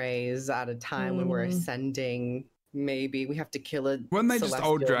sprays at a time when we're ascending. Maybe we have to kill a Weren't they just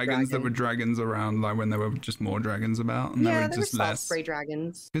old dragons that were dragons around, like when there were just more dragons about? And there were just less spray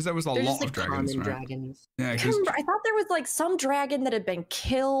dragons. Because there was a lot of dragons, right? Dragons. Yeah, I thought there was like some dragon that had been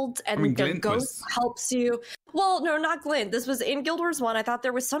killed, and the ghost helps you. Well, no, not Glint. This was in Guild Wars 1. I thought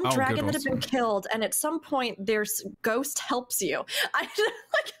there was some dragon that had been killed, and at some point, there's ghost helps you. I'm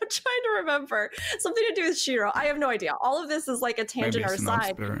trying to remember something to do with Shiro. I have no idea. All of this is like a tangent or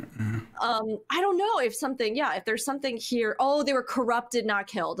aside. I don't know if something. Yeah, if there's something here. Oh, they were corrupted, not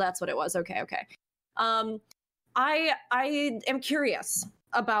killed. That's what it was. Okay. I am curious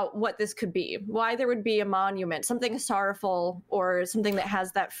about what this could be, why there would be a monument, something sorrowful, or something that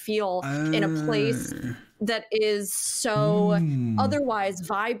has that feel in a place that is so otherwise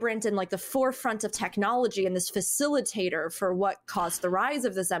vibrant and like the forefront of technology and this facilitator for what caused the rise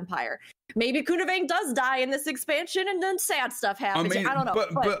of this empire. maybe Kunavang does die in this expansion and then sad stuff happens. I don't know.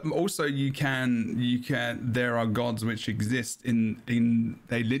 But also you can there are gods which exist in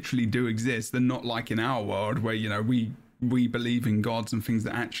they literally do exist. They're not like in our world where, you know, we believe in gods and things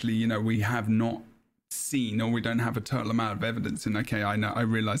that actually, you know, we have not seen, or we don't have a total amount of evidence in. Okay, I know, I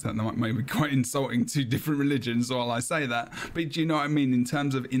realize that might be quite insulting to different religions while I say that, but do you know what I mean in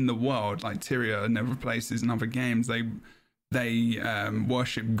terms of in the world, like Tyria and other places and other games, they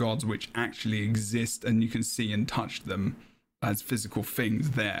worship gods which actually exist and you can see and touch them as physical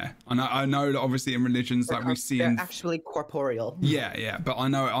things there. And I know that obviously in religions like we see they're actually corporeal. Yeah, but I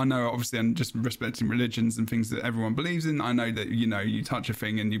know obviously, I'm just respecting religions and things that everyone believes in. I know that, you know, you touch a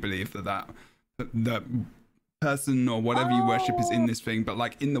thing and you believe that the person or whatever you worship is in this thing, but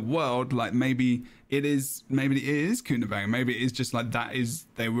like in the world, like maybe it is Kunavang, maybe it is just like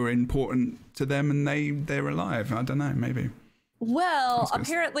they were important to them and they're alive. I don't know, maybe. Well,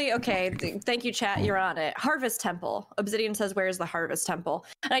 apparently, okay, thank you, chat, you're on it. Harvest Temple. Obsidian says, where's the Harvest Temple?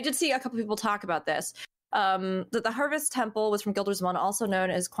 And I did see a couple people talk about this. That the Harvest Temple was from Guild Wars 1, also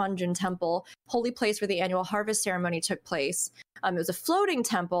known as Kwanjun Temple, holy place where the annual harvest ceremony took place. It was a floating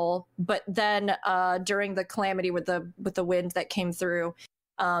temple, but then during the calamity with the wind that came through,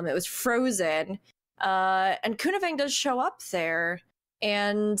 it was frozen. And Kunavang does show up there,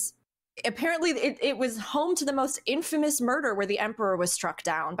 and apparently it was home to the most infamous murder where the emperor was struck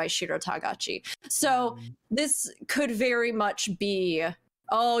down by Shiro Tagachi. So this could very much be...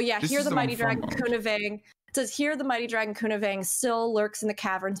 Oh yeah, here the mighty dragon Kunavang. It says here the mighty dragon Kunavang still lurks in the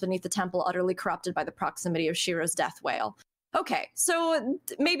caverns beneath the temple, utterly corrupted by the proximity of Shiro's death wail. Okay, so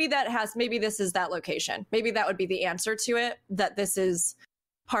maybe this is that location. Maybe that would be the answer to it, that this is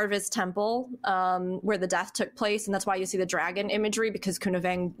Harvest Temple, where the death took place, and that's why you see the dragon imagery, because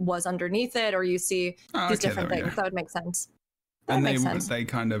Kunavang was underneath it, or you see these different things. That would make sense. And they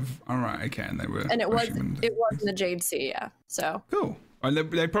kind of, all right, okay, and they were... And it was in the Jade Sea, yeah, so... Cool. And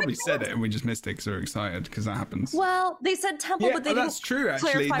they probably said it and we just missed it because we were excited, because that happens. Well, they said temple, but they didn't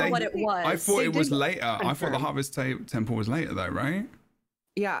clarify what it was. I thought it was later. I thought the Harvest Temple was later though, right?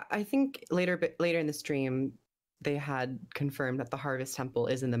 Yeah, I think later in the stream, they had confirmed that the Harvest Temple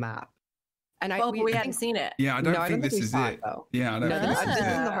is in the map. And we hadn't seen it. Yeah, I don't think this is it. Yeah, I don't think this is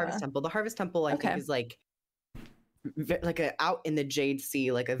the Harvest Temple. The Harvest Temple, I think, is like out in the Jade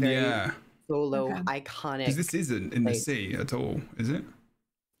Sea, like a very... solo iconic, because this isn't in the sea at all, is it?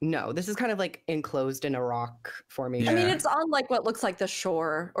 No, this is kind of like enclosed in a rock formation. I mean, it's on like what looks like the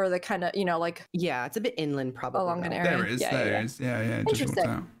shore, or the kind of, you know, like, yeah, it's a bit inland probably along an area. There is. Yeah,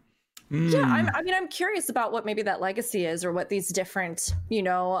 interesting. Yeah, I'm curious about what maybe that legacy is, or what these different, you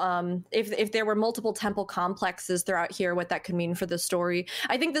know, if there were multiple temple complexes throughout here, what that could mean for the story.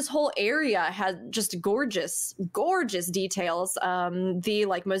 I think this whole area had just gorgeous details. The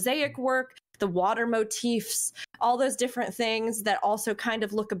like mosaic work, the water motifs, all those different things that also kind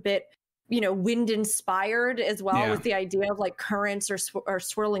of look a bit, you know, wind inspired as well, with the idea of like currents or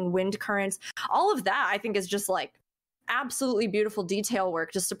swirling wind currents. All of that I think is just like absolutely beautiful detail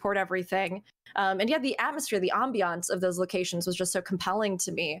work to support everything. And yeah, the atmosphere, the ambiance of those locations was just so compelling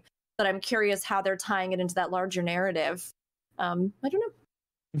to me that I'm curious how they're tying it into that larger narrative. I don't know.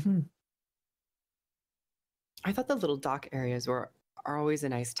 Mm-hmm. I thought the little dock areas are always a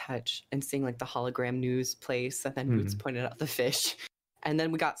nice touch, and seeing like the hologram news place, and then Boots pointed out the fish. And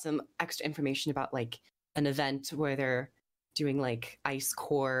then we got some extra information about like an event where they're doing like ice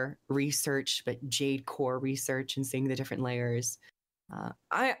core research, but jade core research, and seeing the different layers.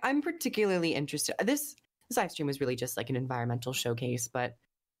 I'm particularly interested. This live stream was really just like an environmental showcase, but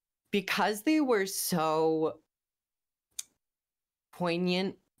because they were so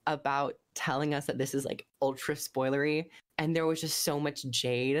poignant about telling us that this is like ultra spoilery, and there was just so much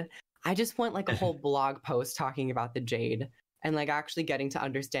jade, I just want like a whole blog post talking about the jade, and like actually getting to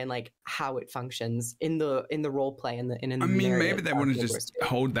understand like how it functions in the role play and in the maybe they want to just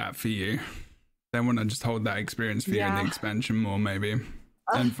hold that for you. They want to just hold that experience for you in the expansion more, maybe,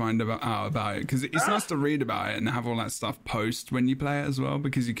 and find out about it, because it's nice to read about it and have all that stuff post when you play it as well,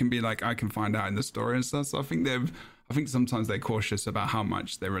 because you can be like, I can find out in the story and stuff. So I think sometimes they're cautious about how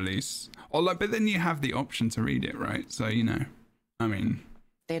much they release, or like, but then you have the option to read it, right? So, you know, I mean,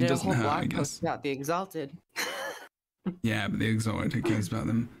 they did a whole blog post about the Exalted. Yeah, but the Exalted, who cares about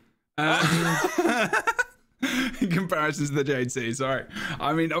them? In comparison to the Jade Sea, sorry.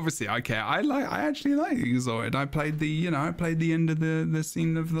 I mean, obviously I care. I actually like the Exalted. I played the end of the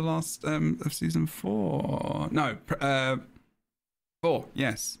scene of the last of season 4. No, 4.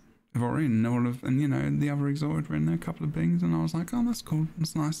 Yes, I've already all of, and you know, the other Exalted were in there, a couple of things, and I was like, oh, that's cool.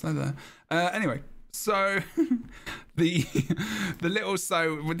 That's nice. They're there. Anyway, So the little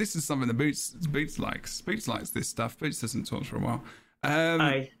well, this is something that Boots likes. Boots likes this stuff. Boots hasn't talked for a while.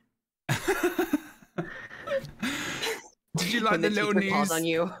 Did you like the little news? On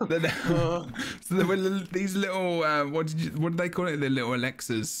you. So there were these little what did they call it? The little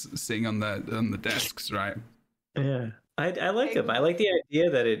Alexas sitting on the desks, right? Yeah. I like them. I like the idea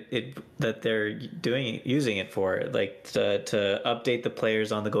that that they're using it for, like, to update the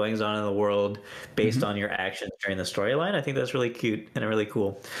players on the goings on in the world based on your actions during the storyline. I think that's really cute and really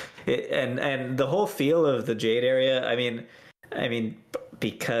cool. And the whole feel of the Jade area. I mean,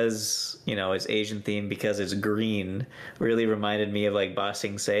 because it's Asian themed, because it's green, really reminded me of like Ba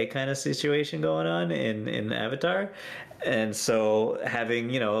Sing Se kind of situation going on in Avatar, and so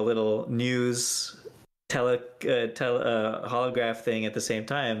having a little news holograph thing at the same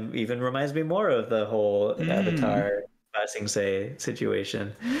time even reminds me more of the whole Avatar Ba Sing Se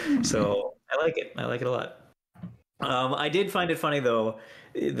situation. So I like it a lot. I did find it funny though,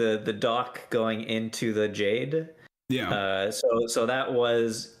 the dock going into the Jade. Yeah. So that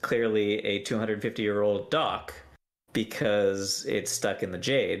was clearly a 250-year-old dock because it's stuck in the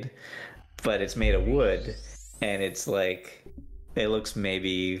Jade, but it's made of wood, and it's like it looks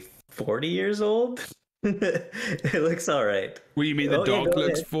maybe 40 years old. It looks all right. Well, you mean the dog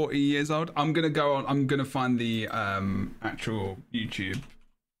looks 40 years old? I'm gonna find the actual YouTube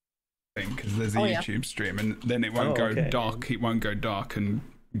thing, because there's a YouTube stream, and then it won't go dark. It won't go dark and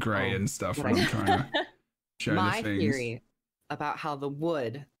grey and stuff when I'm trying to show my the things. theory about how the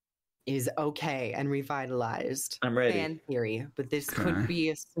wood is okay and revitalized. I'm ready. Fan theory, but this could be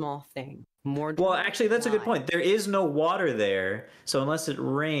a small thing. Well, actually, that's a good point. There is no water there, so unless it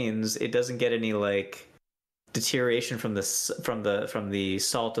rains, it doesn't get any like deterioration from the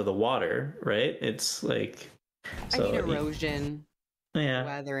salt of the water, right? It's like erosion,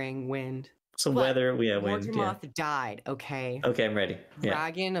 weathering, wind. So weather, wind. Mortamoth died. Okay, I'm ready.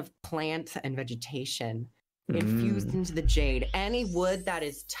 Dragon of plant and vegetation infused into the Jade. Any wood that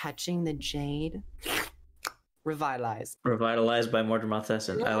is touching the Jade, revitalized by Mortamoth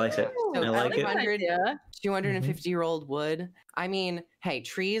essence. I like it. So I like it. 250-year-old wood. I mean, hey,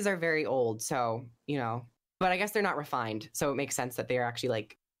 trees are very old, so but I guess they're not refined, so it makes sense that they're actually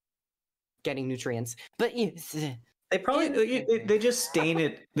like getting nutrients. But they probably they just stain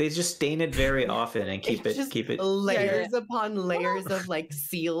it. They just stain it very often and keep it layers upon layers of like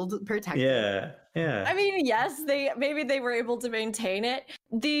sealed protection. Yeah. I mean, yes, maybe they were able to maintain it.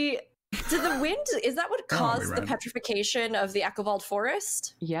 Did the wind, is that what caused the petrification of the Echovald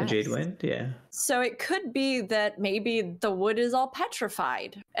forest? Yeah. Jade wind, yeah. So it could be that maybe the wood is all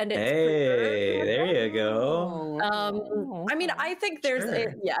petrified and it's there you go. I mean, I think there's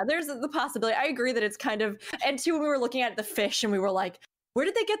there's the possibility. I agree that it's kind of, and too, when we were looking at the fish and we were like, where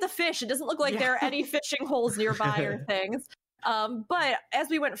did they get the fish? It doesn't look like there are any fishing holes nearby or things. But as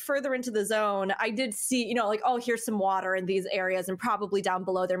we went further into the zone, I did see, here's some water in these areas, and probably down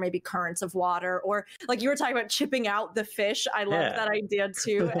below there may be currents of water, or like you were talking about chipping out the fish. I love that idea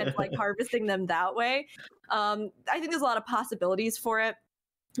too, and like harvesting them that way. I think there's a lot of possibilities for it,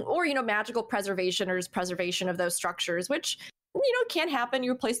 or magical preservation or just preservation of those structures, which can happen.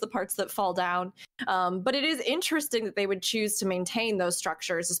 You replace the parts that fall down. But it is interesting that they would choose to maintain those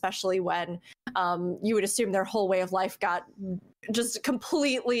structures, especially when you would assume their whole way of life got just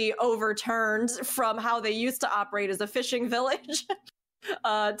completely overturned from how they used to operate as a fishing village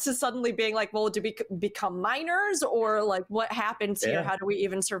to suddenly being like, well, do we become miners, or like what happens here? How do we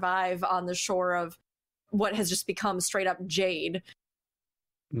even survive on the shore of what has just become straight up Jade?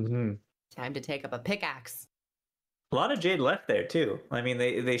 Time to take up a pickaxe. A lot of Jade left there too. I mean,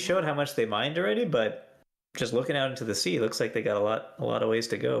 they showed how much they mined already, but just looking out into the sea, it looks like they got a lot of ways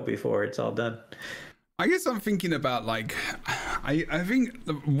to go before it's all done. I guess I'm thinking about like, I think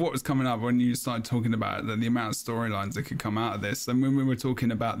what was coming up when you started talking about the amount of storylines that could come out of this, and when we were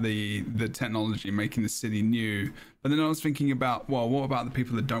talking about the technology making the city new, but then I was thinking about, well, what about the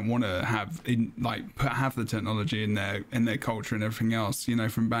people that don't want to have the technology in their culture and everything else,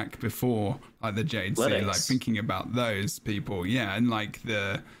 from back before, like the Jade City, like thinking about those people, and like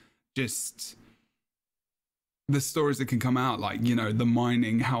the stories that can come out, like, the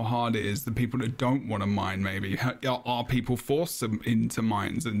mining, how hard it is, the people that don't want to mine, maybe are people forced into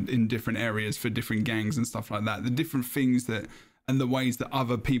mines and in different areas for different gangs and stuff like that, the different things that, and the ways that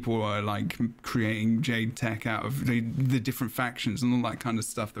other people are like creating Jade tech out of the different factions and all that kind of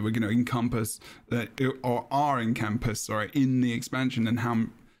stuff that we're going to encompass or are in campus or in the expansion, and how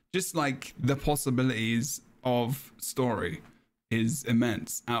just like the possibilities of story is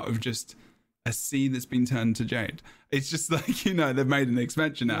immense out of just a sea that's been turned to jade. It's just like, you know, they've made an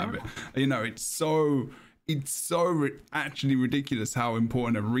expansion out of it. You know, it's so actually ridiculous how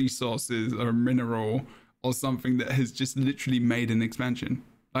important a resource is, or a mineral, or something that has just literally made an expansion.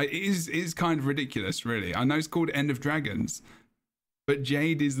 Like, it is kind of ridiculous, really. I know it's called End of Dragons, but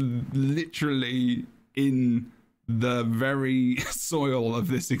jade is literally in the very soil of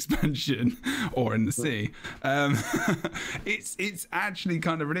this expansion, or in the sea. It's actually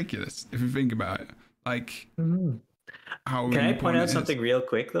kind of ridiculous if you think about it. Like, how Can I point out important it something is. real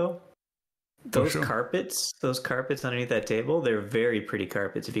quick though? Those sure. carpets underneath that table, they're very pretty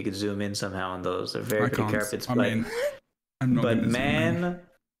carpets. If you could zoom in somehow on those, they're very I pretty can't. carpets. I but mean, I'm not but gonna zoom in. man,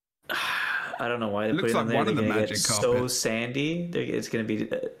 I don't know why they It put looks it like on there. one of They're the gonna magic get so carpets. sandy. It's gonna be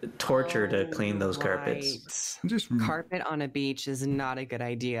torture to clean those carpets. Right. Just Carpet on a beach is not a good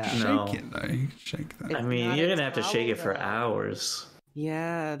idea. No. shake it though. Shake that. It's I mean, not you're a gonna have to shake it for towel, though. hours.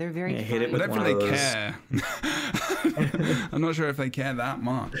 Yeah, they're very Yeah, hit it fine. I with don't one think of they those. care. I'm not sure if they care that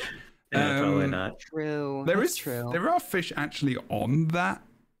much. Probably not. True. There That's is true. There are fish actually on that,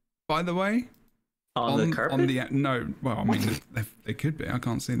 by the way. On the carpet? No, well, I mean, they could be. I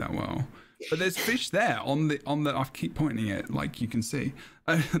can't see that well, but there's fish there on the. I keep pointing it, like you can see.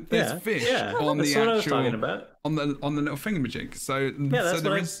 There's fish on that's the what actual I was talking about. on the little thingamajig. So Yeah, that's so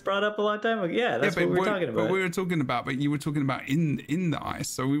there what is. I brought up a long time ago. Yeah, that's what we were talking about. But we were talking about, but you were talking about in the ice.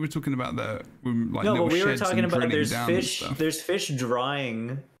 So we were talking about the like no, little but we were sheds talking and about drilling there's down and fish. stuff. There's fish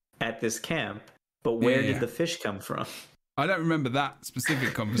drying at this camp, but where Yeah. did the fish come from? I don't remember that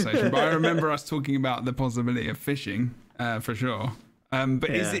specific conversation, but I remember us talking about the possibility of fishing, for sure. But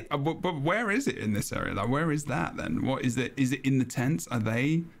is Yeah. it? But where is it in this area? Like, where is that then? What is it? Is it in the tents? Are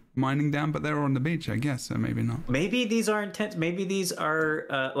they mining down? But they're on the beach, I guess. So maybe not. Maybe these aren't tents. Maybe these are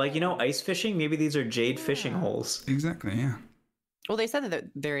like, you know, ice fishing. Maybe these are jade fishing holes. Exactly. Yeah. Well, they said that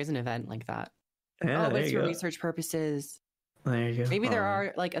there is an event like that. Yeah, But there it's you for go. research purposes. There you go. Maybe there Alright.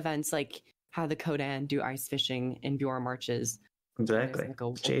 are like events like how the Kodan do ice fishing in Bjorn marches. Exactly. There's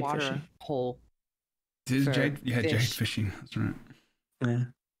like It's a jade water fishing. hole. Did For jade? Yeah, jade fish. fishing. That's right. Yeah.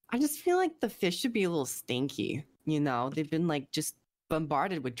 I just feel like the fish should be a little stinky. You know, they've been like just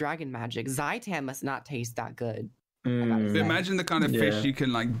bombarded with dragon magic. Zaitan must not taste that good. Mm. But imagine the kind of Yeah. fish you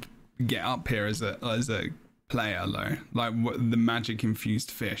can like get up here as a player though, like the magic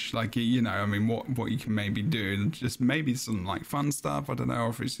infused fish, like, you know, I mean, what you can maybe do, just maybe some like fun stuff. I don't know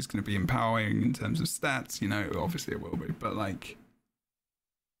if it's just going to be empowering in terms of stats, you know, obviously it will be, but like,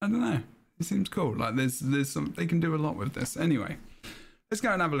 I don't know, it seems cool. Like there's some, they can do a lot with this. Anyway, let's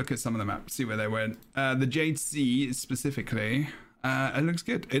go and have a look at some of the maps, see where they went. The Jade Sea specifically, it looks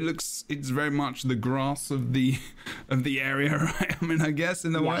good. It's very much the grass of the area, right? I mean, I guess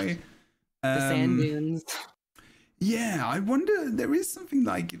in a way. The sand dunes. Yeah, I wonder, there is something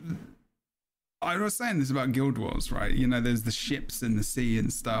like, I was saying this about Guild Wars, right? You know, there's the ships in the sea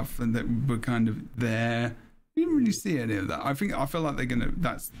and stuff, and that were kind of there. You didn't really see any of that. I feel like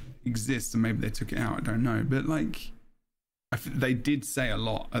that exists, and maybe they took it out, I don't know. But like, they did say a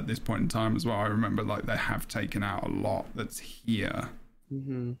lot at this point in time as well. I remember like they have taken out a lot that's here.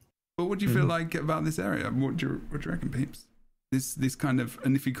 Mm-hmm. But what do you feel like about this area? What do you reckon, peeps? This kind of,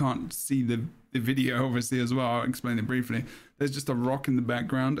 and if you can't see the video obviously as well, I'll explain it briefly. There's just a rock in the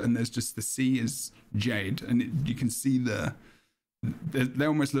background, and there's just the sea is jade, and you can see they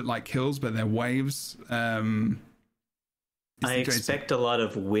almost look like hills, but they're waves. I expect a lot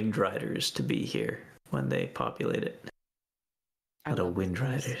of wind riders to be here when they populate it. A lot of wind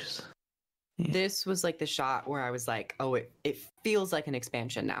riders. Yeah. This was like the shot where I was like, oh, it feels like an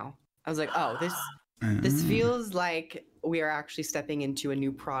expansion now. I was like, oh, this feels like we are actually stepping into a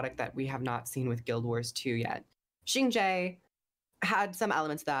new product that we have not seen with Guild Wars 2 yet. Xingje had some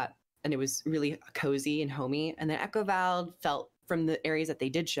elements of that, and it was really cozy and homey. And then Echo Vald felt, from the areas that they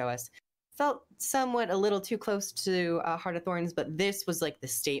did show us, felt somewhat a little too close to Heart of Thorns, but this was like the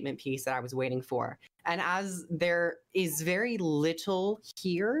statement piece that I was waiting for. And as there is very little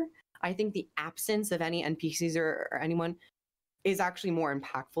here, I think the absence of any NPCs or anyone is actually more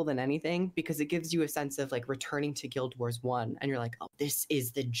impactful than anything, because it gives you a sense of like returning to Guild Wars 1, and you're like, oh, this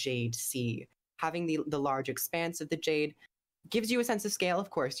is the Jade Sea. Having the large expanse of the Jade gives you a sense of scale. Of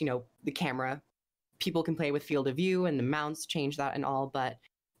course, you know, the camera, people can play with field of view and the mounts change that and all, but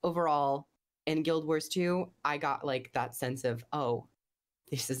overall in Guild Wars 2, I got like that sense of, oh,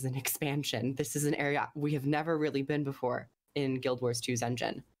 this is an expansion. This is an area we have never really been before in Guild Wars 2's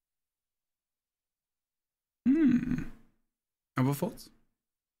engine. Other thoughts?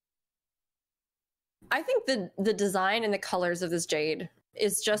 I think the design and the colors of this jade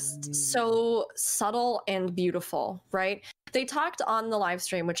is just so subtle and beautiful, right? They talked on the live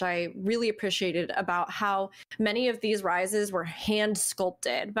stream, which I really appreciated, about how many of these rises were hand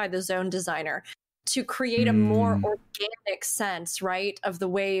sculpted by the zone designer to create a more organic sense, right, of the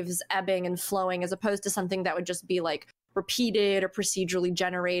waves ebbing and flowing, as opposed to something that would just be like repeated or procedurally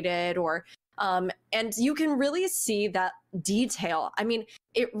generated, or and you can really see that detail. I mean,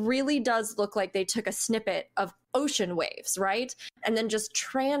 it really does look like they took a snippet of ocean waves, right, and then just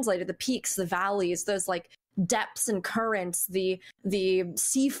translated the peaks, the valleys, those like depths and currents, the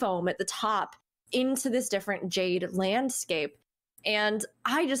sea foam at the top, into this different jade landscape. And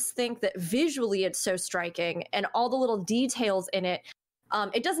I just think that visually it's so striking, and all the little details in it.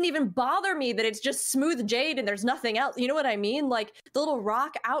 It doesn't even bother me that it's just smooth jade and there's nothing else. You know what I mean? Like the little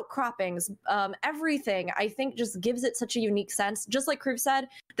rock outcroppings, everything, I think just gives it such a unique sense. Just like Kroof said,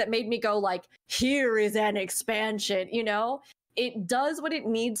 that made me go like, here is an expansion, you know? It does what it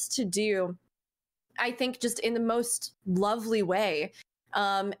needs to do, I think, just in the most lovely way.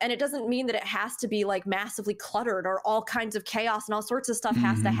 And it doesn't mean that it has to be like massively cluttered or all kinds of chaos and all sorts of stuff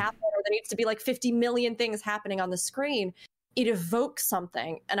has to happen, or there needs to be like 50 million things happening on the screen. It evokes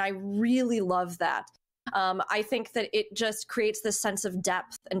something, and I really love that. I think that it just creates this sense of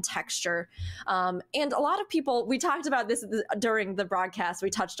depth and texture. And a lot of people, we talked about this during the broadcast, we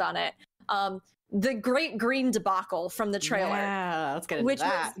touched on it. The great green debacle from the trailer. Yeah, let's get into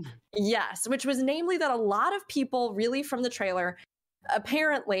that. Which was namely that a lot of people really from the trailer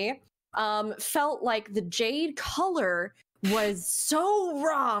apparently felt like the jade color was so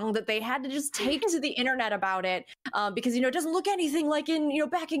wrong that they had to just take to the internet about it, because, you know, it doesn't look anything like in, you know,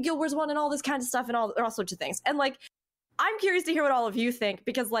 back in Guild Wars 1 and all this kind of stuff and all sorts of things. And like, I'm curious to hear what all of you think,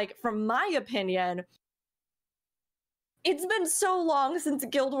 because like, from my opinion, it's been so long since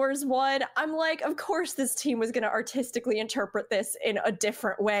Guild Wars 1. I'm like, of course this team was going to artistically interpret this in a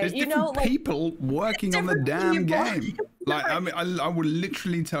different way. There's you different know, people working on the damn game. Like, Right. I mean, I will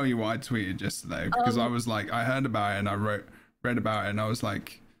literally tell you what I tweeted yesterday, because I was like, I heard about it and I read about it, and I was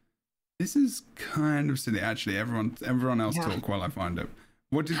like, this is kind of silly. Actually, everyone else talk while I find it.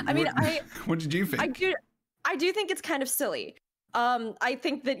 What did you think? I do think it's kind of silly. I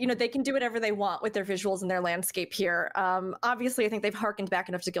think that, you know, they can do whatever they want with their visuals and their landscape here. Obviously, I think they've harkened back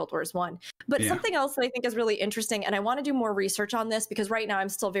enough to Guild Wars 1. But something else that I think is really interesting, and I want to do more research on this because right now I'm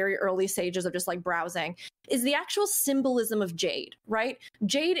still very early stages of just like browsing, is the actual symbolism of jade, right?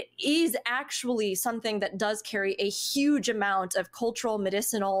 Jade is actually something that does carry a huge amount of cultural,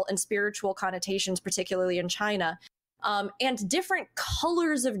 medicinal, and spiritual connotations, particularly in China. And different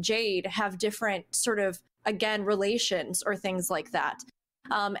colors of jade have different sort of, again, relations or things like that.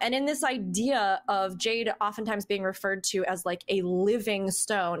 And in this idea of jade oftentimes being referred to as like a living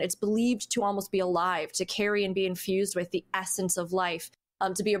stone, it's believed to almost be alive, to carry and be infused with the essence of life,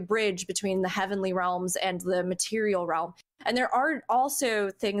 to be a bridge between the heavenly realms and the material realm. And there are also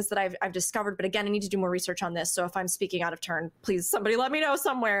things that I've discovered, but again, I need to do more research on this. So if I'm speaking out of turn, please somebody let me know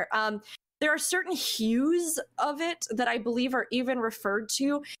somewhere. There are certain hues of it that I believe are even referred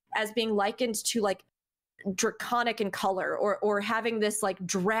to as being likened to like draconic in color, or having this like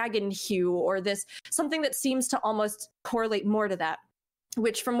dragon hue, or this something that seems to almost correlate more to that,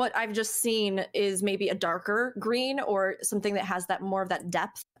 which from what I've just seen is maybe a darker green, or something that has that more of that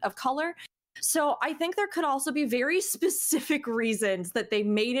depth of color. So I think there could also be very specific reasons that they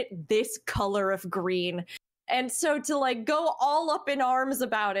made it this color of green. And so to like go all up in arms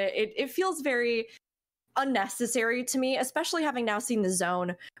about it feels very unnecessary to me, especially having now seen the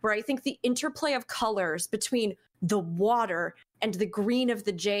zone, where I think the interplay of colors between the water and the green of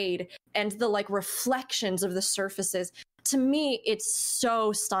the jade and the like reflections of the surfaces, to me, it's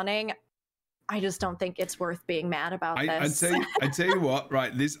so stunning. I just don't think it's worth being mad about this. I'd tell you what,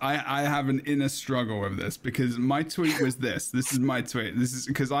 right? I have an inner struggle with this, because my tweet was this. This is my tweet. This is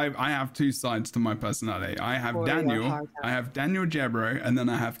because I have two sides to my personality. I have Daniel Jebro, and then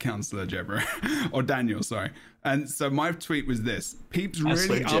I have Counselor Jebro, or Daniel, sorry. And so my tweet was this: Peeps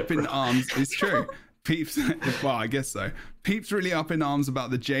really up in arms. It's true. Peeps, well, I guess so. Peeps really up in arms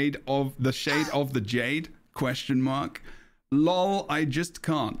about the shade of the jade ? Lol, I just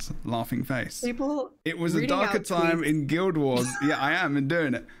can't. Laughing face. It was a darker time in Guild Wars. Yeah, I am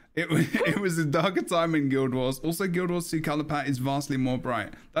doing it. It was a darker time in Guild Wars. Also, Guild Wars 2 color palette is vastly more bright.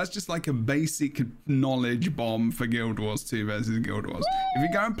 That's just like a basic knowledge bomb for Guild Wars 2 versus Guild Wars. If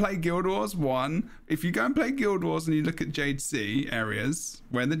you go and play Guild Wars 1, if you go and play Guild Wars and you look at Jade Sea areas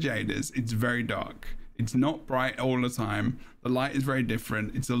where the Jade is, it's very dark. It's not bright all the time. The light is very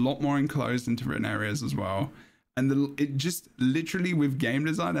different. It's a lot more enclosed into different areas as well. And it just literally with game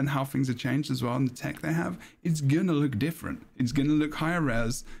design and how things have changed as well and the tech they have, it's gonna look different. It's gonna look higher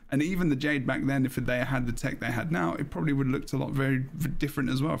res. And even the Jade back then, if they had the tech they had now, it probably would have looked a lot very different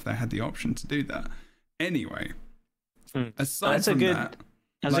as well if they had the option to do that. Anyway, aside from that,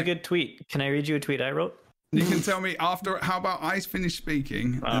 that's a good tweet. Can I read you a tweet I wrote? You can tell me after. How about I finish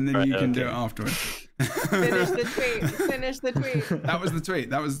speaking and then you can do it afterwards? Finish the tweet. Finish the tweet. That was the tweet.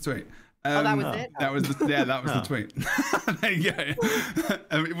 That was the tweet. That was it. That was the tweet. There you go.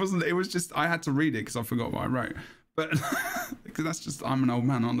 It wasn't. It was just I had to read it because I forgot what I wrote. But because that's just I'm an old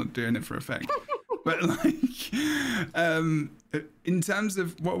man. I'm not doing it for effect. But like, in terms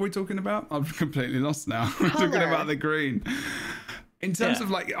of what we're talking about, I've completely lost now. We're talking about the green. In terms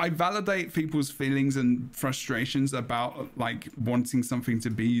of like, I validate people's feelings and frustrations about like wanting something to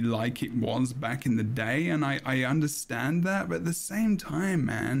be like it was back in the day, and I understand that. But at the same time,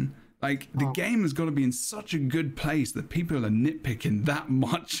 man. Like, the game has got to be in such a good place that people are nitpicking that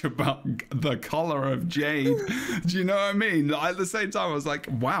much about the color of Jade. Do you know what I mean? Like, at the same time, I was like,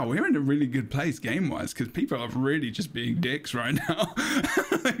 wow, we're in a really good place game-wise because people are really just being dicks right now.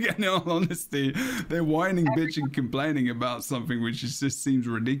 In all honesty, they're whining, bitching, complaining about something which just seems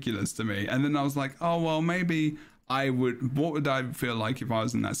ridiculous to me. And then I was like, oh, well, maybe what would I feel like if I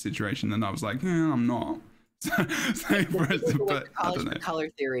was in that situation? And I was like, yeah, I'm not. But I don't know. Color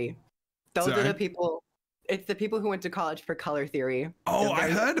theory. Those are the people. It's the people who went to college for color theory. Oh, I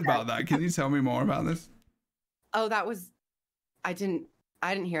heard about that. Can you tell me more about this? Oh, that was. I didn't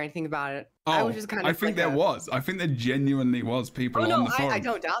hear anything about it. Oh, I was just kind of. I think there was. I think there genuinely was people on the forum. I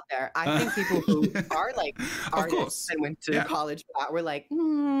don't doubt there. I think people who are like artists and went to college for that were like,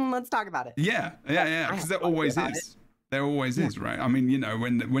 let's talk about it. Yeah. Because there always is. There always is, right? I mean, you know,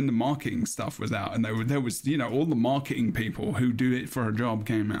 when the marketing stuff was out, and there was, you know, all the marketing people who do it for a job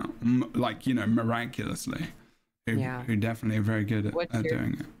came out, like, you know, miraculously, who definitely are very good at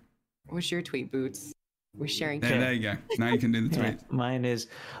doing it. What's your tweet, Boots? We're sharing. There you go. Now you can do the tweet. Mine is,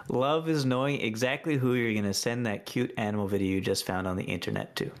 love is knowing exactly who you're going to send that cute animal video you just found on the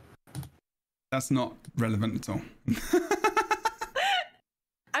internet to. That's not relevant at all.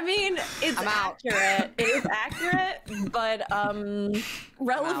 I mean, it's accurate. It is accurate, but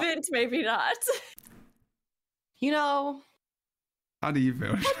relevant, maybe not. You know, how do you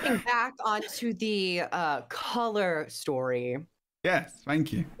feel? Looking back onto the color story. Yes,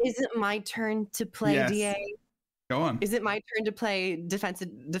 thank you. Is it my turn to play DA? Go on. Is it my turn to play defense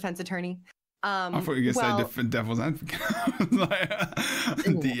attorney? I thought you were going to say devil's advocate. Like,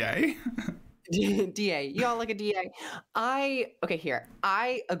 DA? DA, y'all like a DA. I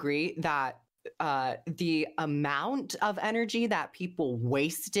agree that the amount of energy that people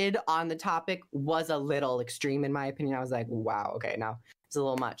wasted on the topic was a little extreme in my opinion. I was like, wow, okay, now it's a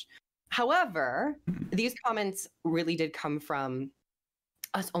little much. However, these comments really did come from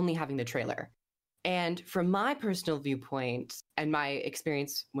us only having the trailer. And from my personal viewpoint and my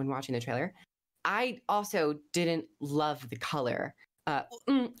experience when watching the trailer, I also didn't love the color.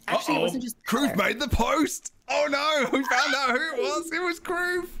 Actually, it wasn't just Kroof made the post. Oh no, we found out who it was. It was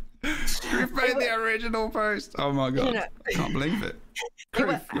Kroof. Kroof made the original post. Oh my god, I can't believe it.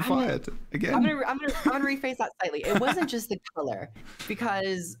 Kroof, you're fired again. I'm gonna rephrase that slightly. It wasn't just the color,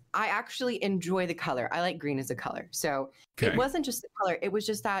 because I actually enjoy the color. I like green as a color, so it wasn't just the color. It was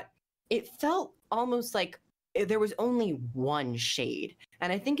just that it felt almost like there was only one shade,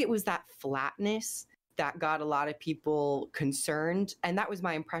 and I think it was that flatness that got a lot of people concerned, and that was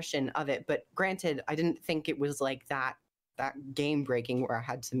my impression of it. But granted, I didn't think it was like that game breaking where I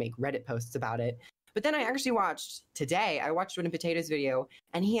had to make Reddit posts about it. But then I actually watched Wooden Potatoes video,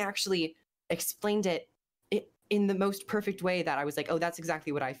 and he actually explained it in the most perfect way that I was like, oh, that's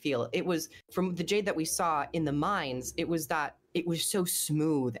exactly what I feel. It was from the Jade that we saw in the mines. It was that it was so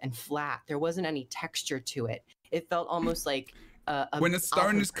smooth and flat. There wasn't any texture to it. It felt almost like when a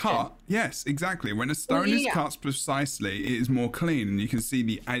stone is cut, yes, exactly. When a stone is cut precisely, it is more clean, and you can see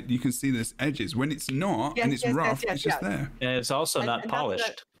this edges. When it's not, and it's rough, it's just there. And it's also not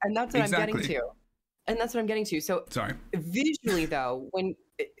polished. And that's what I'm getting to. And that's what I'm getting to. So, sorry. Visually, though, when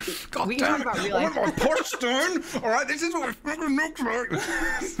we talk about real life, poor stone. All right, this is what it fucking looks like.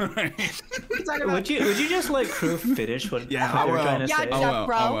 Sorry. Would you just let Kroof finish what you're trying to say?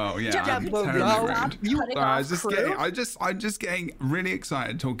 I'm just getting really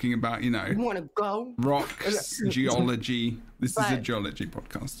excited talking about, you want to go rocks, geology. This is a geology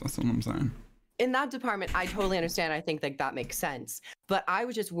podcast. That's all I'm saying. In that department, I totally understand. I think like that makes sense. But I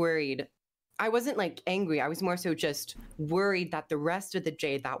was just worried. I wasn't like angry. I was more so just worried that the rest of the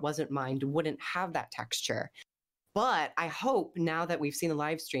Jade that wasn't mined wouldn't have that texture. But I hope now that we've seen the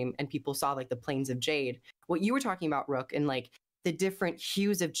live stream and people saw like the planes of jade, what you were talking about, Rook, and like the different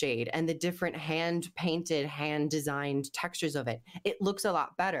hues of jade and the different hand painted, hand designed textures of it, it looks a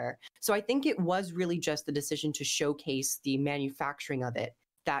lot better. So I think it was really just the decision to showcase the manufacturing of it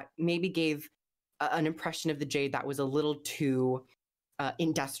that maybe gave an impression of the jade that was a little too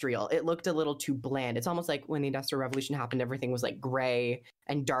industrial. It looked a little too bland. It's almost like when the Industrial Revolution happened, everything was like gray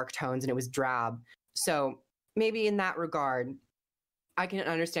and dark tones and it was drab. So maybe in that regard, I can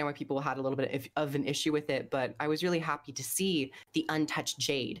understand why people had a little bit of an issue with it, but I was really happy to see the untouched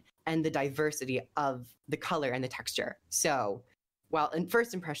jade and the diversity of the color and the texture. So while in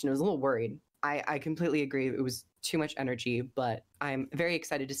first impression, I was a little worried. I completely agree. It was too much energy, but I'm very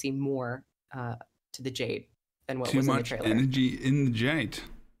excited to see more to the jade than what was in the trailer. Too much energy in the jade.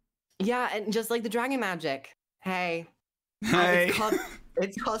 Yeah, and just like the dragon magic. Hey.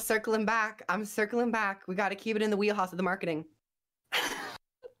 It's called circling back. I'm circling back. We got to keep it in the wheelhouse of the marketing.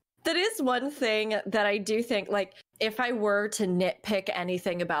 That is one thing that I do think, like, if I were to nitpick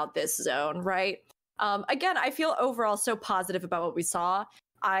anything about this zone, right? Again, I feel overall so positive about what we saw.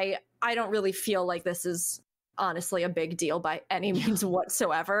 I don't really feel like this is honestly a big deal by any means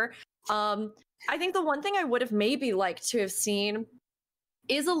whatsoever. I think the one thing I would have maybe liked to have seen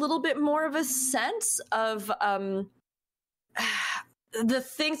is a little bit more of a sense of the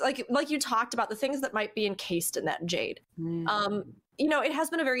things like you talked about, the things that might be encased in that jade. You know, it has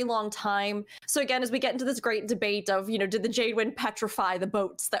been a very long time. So again, as we get into this great debate of, you know, did the jade wind petrify the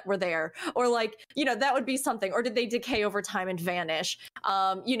boats that were there? Or like, you know, that would be something. Or did they decay over time and vanish?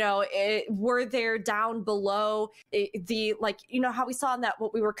 You know, were there down below the, like, you know, how we saw in that,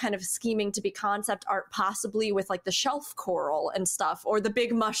 what we were kind of scheming to be concept art, possibly with like the shelf coral and stuff, or the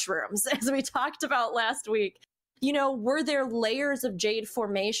big mushrooms, as we talked about last week. You know, were there layers of jade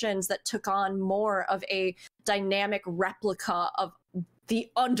formations that took on more of a dynamic replica of the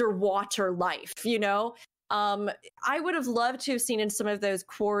underwater life, you know? I would have loved to have seen in some of those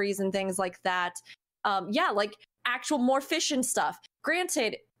quarries and things like that, like actual more fish and stuff.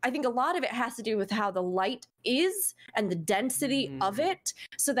 Granted, I think a lot of it has to do with how the light is and the density of it,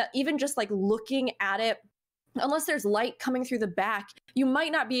 so that even just like looking at it, unless there's light coming through the back, you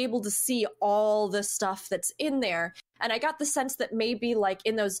might not be able to see all the stuff that's in there. And I got the sense that maybe like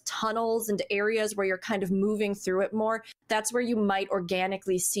in those tunnels and areas where you're kind of moving through it more, that's where you might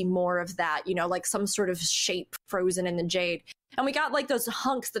organically see more of that, you know, like some sort of shape frozen in the jade. And we got like those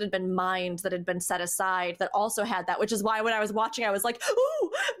hunks that had been mined, that had been set aside, that also had that, which is why when I was watching, I was like,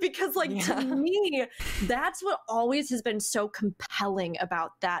 ooh, because like to me, that's what always has been so compelling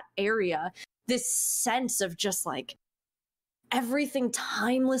about that area. This sense of just like everything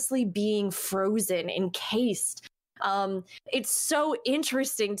timelessly being frozen, encased. It's so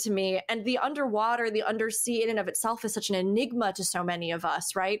interesting to me. And the underwater, the undersea in and of itself is such an enigma to so many of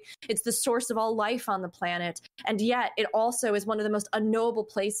us, right? It's the source of all life on the planet. And yet it also is one of the most unknowable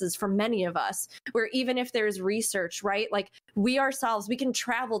places for many of us, where even if there's research, right? Like we ourselves, we can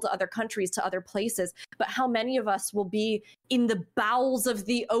travel to other countries, to other places, but how many of us will be in the bowels of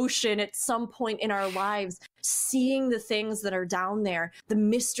the ocean at some point in our lives, seeing the things that are down there, the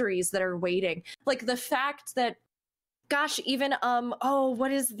mysteries that are waiting? Like the fact that, gosh, even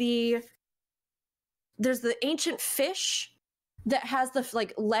there's the ancient fish that has the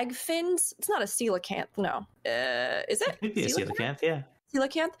like leg fins. It's not a coelacanth, no. Is it? Maybe a coelacanth, yeah.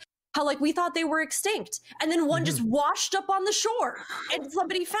 Coelacanth. How like we thought they were extinct, and then one just washed up on the shore, and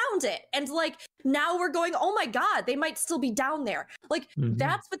somebody found it, and like now we're going, oh my god, they might still be down there. Like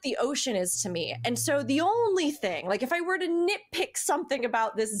that's what the ocean is to me. And so the only thing, like if I were to nitpick something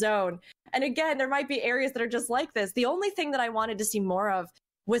about this zone, and again, there might be areas that are just like this, the only thing that I wanted to see more of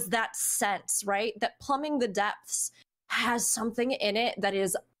was that sense, right? That Plumbing the Depths has something in it that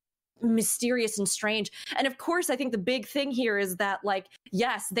is mysterious and strange. And of course, I think the big thing here is that, like,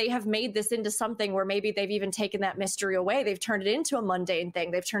 yes, they have made this into something where maybe they've even taken that mystery away. They've turned it into a mundane thing.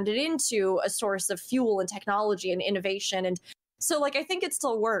 They've turned it into a source of fuel and technology and innovation. And so, like, I think it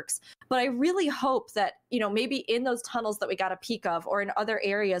still works. But I really hope that, you know, maybe in those tunnels that we got a peek of, or in other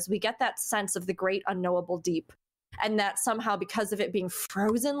areas, we get that sense of the great unknowable deep. And that somehow, because of it being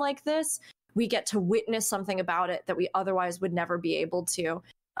frozen like this, we get to witness something about it that we otherwise would never be able to.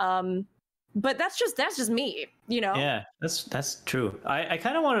 But that's just me, you know? Yeah, that's true. I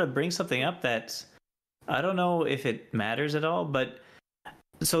kind of wanted to bring something up that I don't know if it matters at all, but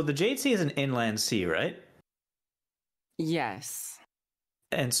so the Jade Sea is an inland sea, right? Yes.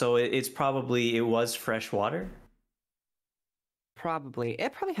 And so it was fresh water? Probably.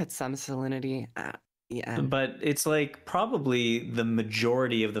 It probably had some salinity. Yeah. But it's like probably the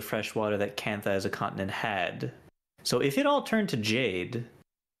majority of the fresh water that Kantha as a continent had So if it all turned to jade,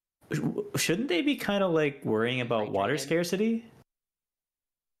 shouldn't they be kind of like worrying about water scarcity?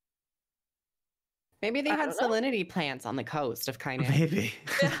 Maybe they had salinity plants on the coast of Kainan. Maybe.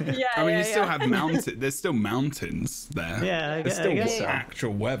 Yeah, I mean, you still have mountains. There's still mountains there. Yeah, I There's guess still so.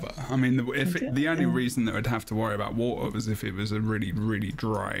 actual weather. I mean, the only reason that would have to worry about water was if it was a really, really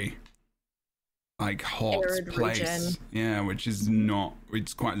dry, like hot Arid place. region. Yeah, which is not.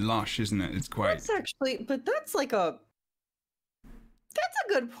 It's quite lush, isn't it? It's quite. That's actually, but that's like a. That's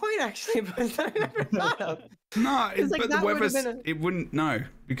a good point, actually, but I never thought of. No, It's like but the that would've weather's. been It wouldn't. No,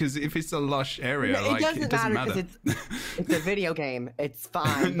 because if it's a lush area, No, like it doesn't matter. because it's a video game. It's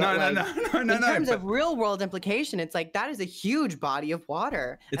fine. No, but, no, like, no. In terms but- of real world implication, it's like that is a huge body of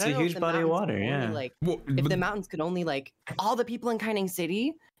water. It's And I a don't know if huge the body of mountains water, could yeah. only, like, Well, if but- the mountains could only like all the people in Kaining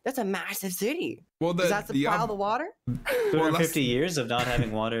City, that's a massive city. well, Does that supply all the water? 250 years of not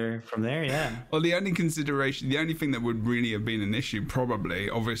having water from there, yeah. Well, the only consideration, the only thing that would really have been an issue, probably,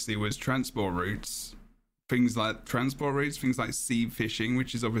 obviously, was transport routes. Things like sea fishing,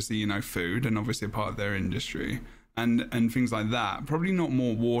 which is obviously, food and obviously a part of their industry, and things like that. Probably not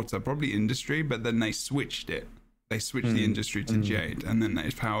more water, probably industry, but then they switched it. They switched the industry to Jade, and then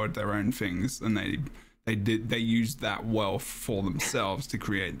they powered their own things, and they used that wealth for themselves to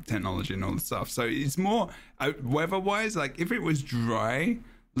create technology and all the stuff. So it's more weather-wise, like if it was dry,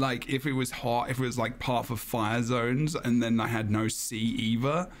 like if it was hot, if it was like part of fire zones, and then I had no sea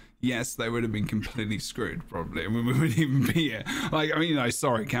either. Yes, they would have been completely screwed, probably. We wouldn't even be here. Like, I mean,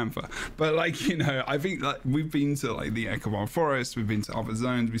 sorry, Camphor. But, like, I think, like, we've been to, like, the Echelon Forest, we've been to other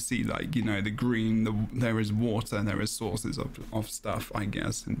zones, we see, like, the green, there is water, and there is sources of stuff, I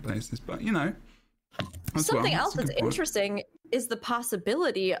guess, in places. But, Something else that's interesting is the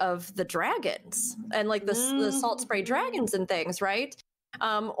possibility of the dragons and, like, the salt spray dragons and things, right?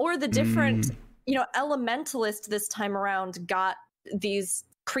 Or the different, elementalists this time around got these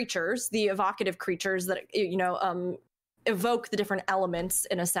creatures, the evocative creatures that evoke the different elements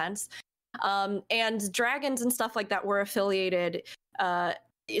in a sense, and dragons and stuff like that were affiliated,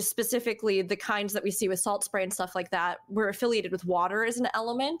 specifically the kinds that we see with salt spray and stuff like that were affiliated with water as an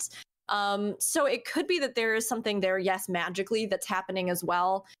element. So it could be that there is something there, yes, magically, that's happening as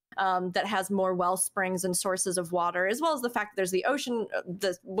well, that has more well springs and sources of water, as well as the fact that there's the ocean,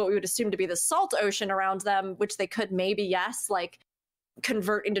 what we would assume to be the salt ocean around them, which they could maybe, yes, like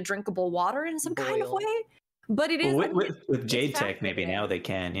convert into drinkable water in some kind of way. But it is with Jade Tech, maybe now they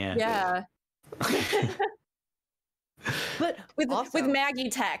can, yeah. But with Maggie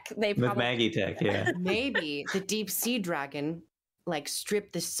Tech, they probably with Maggie Tech, yeah. maybe the deep sea dragon like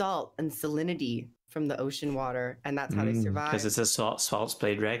stripped the salt and salinity from the ocean water, and that's how they survive. Because it's a salt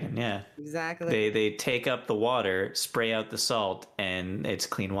spray dragon, yeah. Exactly. They take up the water, spray out the salt, and it's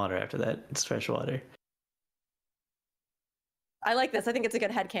clean water after that. It's fresh water. I like this. I think it's a good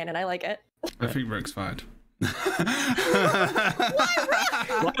headcanon. I like it. I think Rook's fired.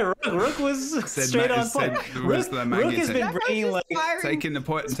 Rook was straight on point. Rook has been bringing like taking the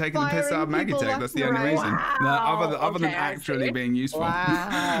piss out of Magitech. That's the only reason. Other than actually being useful.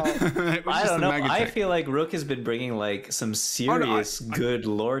 Wow. I don't know. I feel like Rook has been bringing like some serious good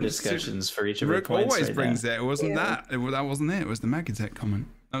lore discussions for each of her points. Rook always right brings now. it. It wasn't that. That wasn't it. It was the Magitech comment.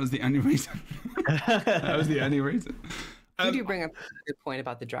 That was the only reason. That was the only reason. You do bring up a good point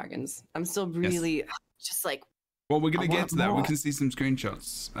about the dragons. I'm still really just like. Well, we're going to get to that. We can see some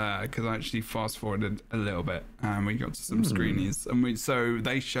screenshots because I actually fast forwarded a little bit and we got to some screenies. And so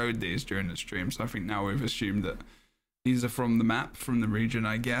they showed these during the stream. So I think now we've assumed that these are from the map, from the region,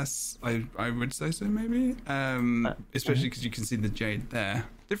 I guess. I would say so, maybe. Especially because you can see the Jade there.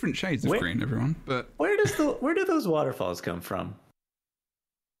 Different shades of green, everyone. But where do those waterfalls come from?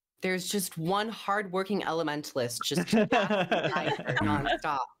 There's just one hardworking elementalist just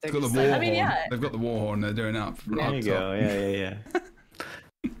nonstop. They've got the war horn. They've got the war horn. They're doing up. There you go. Yeah.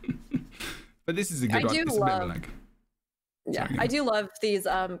 But this is a good one. It's a bit of a lag. Yeah, I do love these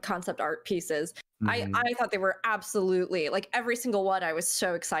concept art pieces. I thought they were absolutely, like, every single one I was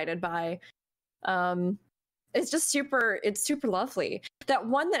so excited by. It's just super lovely. That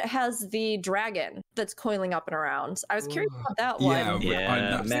one that has the dragon that's coiling up and around. I was curious about that one.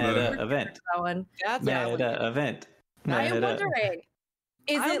 Yeah, meta event. That one. That's meta event. I am wondering,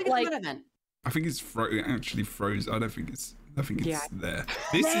 is it like? I think it's actually frozen. I think it's there.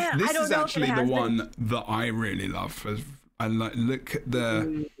 This is actually the one that I really love. I look at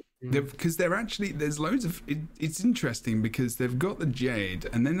the. Because there's loads of it's interesting because they've got the Jade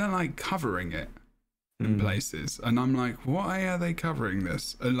and then they're like covering it in places, and I'm like, why are they covering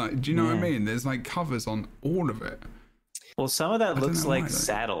this? And like, do you know what I mean? There's like covers on all of it. Well, some of that don't looks know why, like though.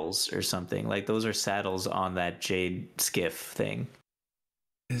 saddles or something. Like those are saddles on that Jade skiff thing.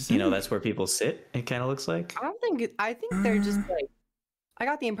 Is You know, it? that's where people sit. It kind of looks like. I don't think I think they're just Uh. like I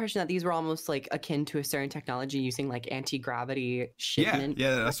got the impression that these were almost like akin to a certain technology using like anti-gravity Yeah, shipment.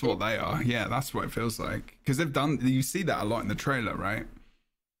 yeah, that's what they are. Yeah, that's what it feels like. Because they've done, you see that a lot in the trailer, right?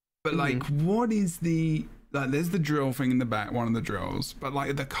 But like, what is the, like, there's the drill thing in the back, one of the drills, but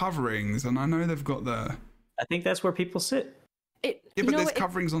like the coverings, and I know they've got the, I think that's where people sit. yeah, but there's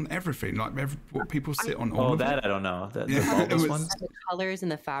coverings on everything, like what people sit on all Oh, of that it. I don't know. The Yeah, bulbous it was- ones. The colors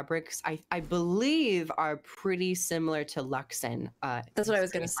and the fabrics, I believe, are pretty similar to Luxon. That's what I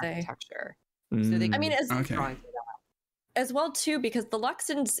was gonna say. Architecture. So they, Mm. I mean, Okay. as well too, because the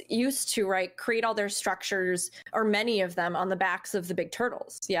Luxons used to create all their structures, or many of them, on the backs of the big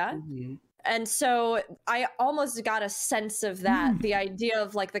turtles. Yeah. Mhm. And so I almost got a sense of that, the idea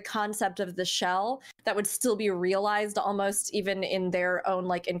of like the concept of the shell that would still be realized almost even in their own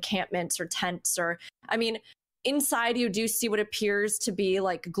like encampments or tents, or I mean, inside you do see what appears to be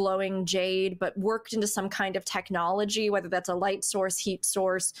like glowing jade, but worked into some kind of technology, whether that's a light source, heat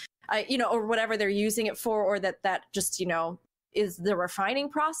source, or whatever they're using it for, or that just, is the refining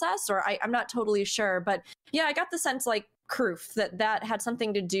process, or I'm not totally sure. But yeah, I got the sense like Kroof that had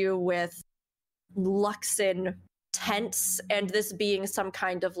something to do with Luxon tents and this being some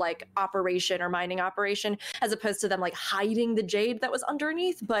kind of like operation or mining operation, as opposed to them like hiding the jade that was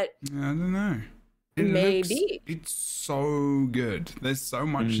underneath. But I don't know. Maybe. It's so good. There's so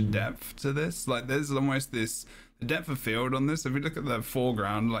much depth to this. Like, there's almost this, the depth of field on this. If you look at the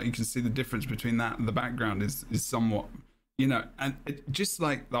foreground, like, you can see the difference between that and the background is somewhat, and it just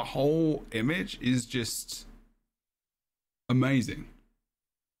like the whole image is just amazing.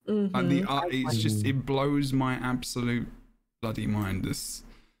 Like the art, it blows my absolute bloody mind. This.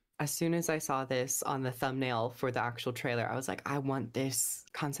 As soon as I saw this on the thumbnail for the actual trailer, I was like, I want this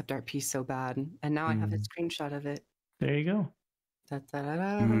concept art piece so bad. And now I have a screenshot of it. There you go.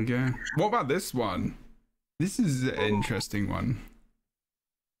 Da-da-da-da. Okay. What about this one? This is an interesting one.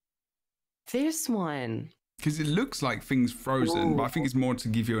 This one. Because it looks like things frozen, but I think it's more to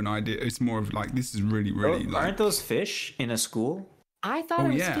give you an idea. It's more of like, this is really, really like... Aren't those fish in a school? I thought Oh,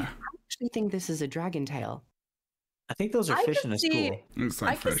 it was yeah. I actually think this is a dragon tail. I think those are I fish could in a see- school. Looks I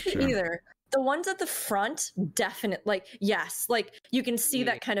like can fish, see yeah. either. The ones at the front, definitely, like, yes, like you can see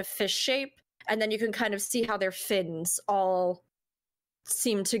that kind of fish shape, and then you can kind of see how their fins all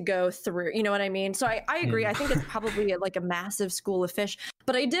seem to go through. You know what I mean? So I agree. I think it's probably like a massive school of fish.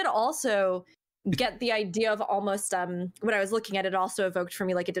 But I did also get the idea of almost when I was looking at it, also evoked for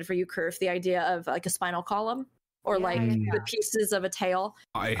me, like it did for you, Kurf, the idea of like a spinal column, or Yeah, like yeah. the pieces of a tail.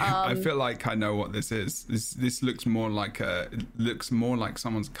 I feel like I know what this is. This looks more like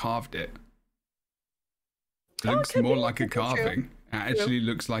someone's carved it. It looks could more be. like a Could be true. carving. It actually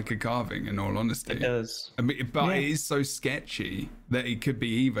looks like a carving, in all honesty. It does. I mean, but it is so sketchy that it could be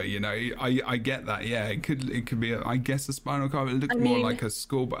either. I get that. Yeah, it could be. I guess a spinal carve. It looks more like a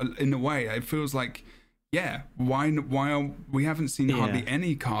skull, but in a way, it feels like. Yeah, why we haven't seen hardly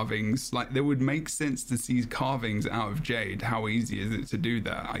any carvings? Like, there would make sense to see carvings out of jade. How easy is it to do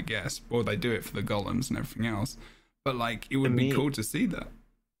that? I guess, or they do it for the golems and everything else. But like, it would be cool to see that.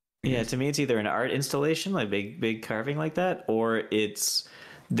 Yeah, to me, it's either an art installation, like big carving like that, or it's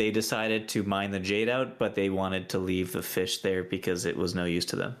they decided to mine the jade out, but they wanted to leave the fish there because it was no use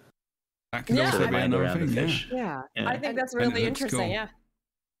to them. That could Yeah. also So they be mined another around the thing. Yeah. fish. Yeah. Yeah. I think that's And it really looks interesting. cool. Yeah.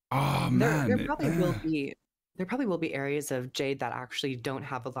 Oh man, There probably will be areas of jade that actually don't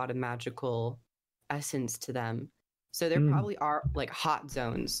have a lot of magical essence to them. So there probably are like hot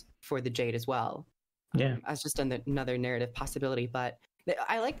zones for the jade as well. Yeah. As just another narrative possibility. But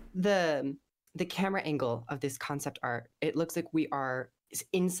I like the camera angle of this concept art. It looks like we are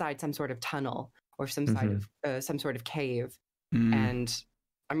inside some sort of tunnel or some sort of cave. And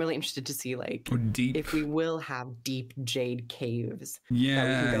I'm really interested to see like Or deep. if we will have deep jade caves. Yeah, that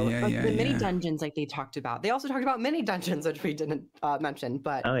we can go. yeah, Like yeah, the mini yeah. dungeons, like they talked about. They also talked about mini dungeons, which we didn't mention.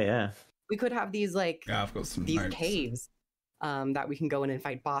 But Oh yeah. we could have these like Yeah, I've got some these notes. caves that we can go in and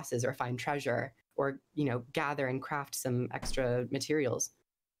fight bosses or find treasure or gather and craft some extra materials.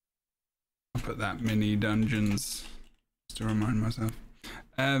 I'll put that mini dungeons just to remind myself.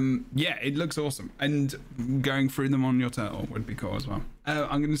 Yeah, it looks awesome, and going through them on your turtle would be cool as well.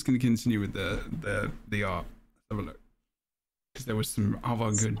 I'm just going to continue with the art. Let's have a look, because there was some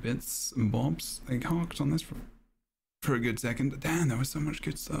other good bits and bobs. They harked on this for a good second. Damn, there was so much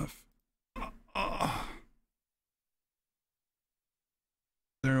good stuff. Oh.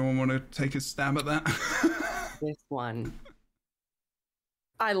 Does anyone want to take a stab at that? This one.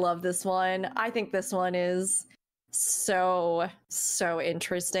 I love this one. I think this one is so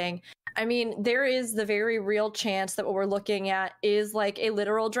interesting. I mean, there is the very real chance that what we're looking at is like a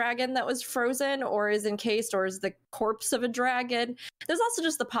literal dragon that was frozen or is encased or is the corpse of a dragon. There's also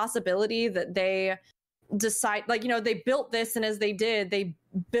just the possibility that they decide, like, you know, they built this, and as they did, they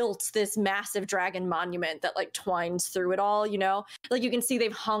built this massive dragon monument that like twines through it all, you know? Like, you can see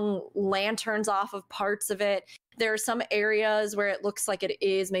they've hung lanterns off of parts of it. There are some areas where it looks like it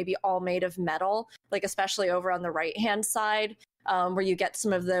is maybe all made of metal, like especially over on the right-hand side, where you get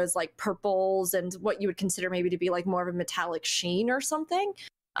some of those like purples and what you would consider maybe to be like more of a metallic sheen or something.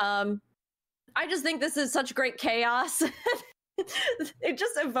 I just think this is such great chaos. It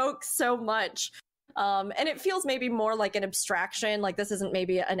just evokes so much. And it feels maybe more like an abstraction, like this isn't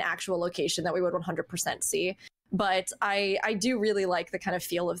maybe an actual location that we would 100% see. But I do really like the kind of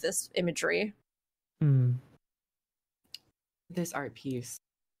feel of this imagery. Mm. This art piece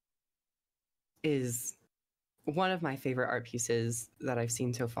is one of my favorite art pieces that I've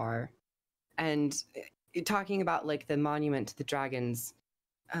seen so far. And talking about like the monument to the dragons,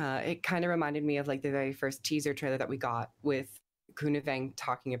 it kind of reminded me of like the very first teaser trailer that we got with Kunaveng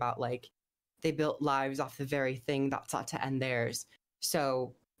talking about like they built lives off the very thing that sought to end theirs.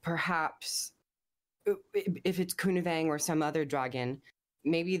 So perhaps if it's Kunaveng or some other dragon,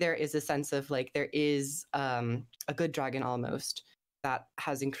 maybe there is a sense of like there is a good dragon almost that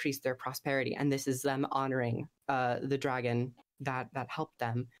has increased their prosperity, and this is them honoring the dragon that helped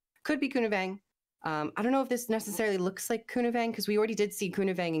them. Could be Kunaveng. I don't know if this necessarily looks like Kunaveng, because we already did see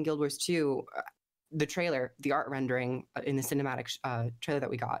Kunaveng in Guild Wars 2, the trailer, the art rendering in the cinematic trailer that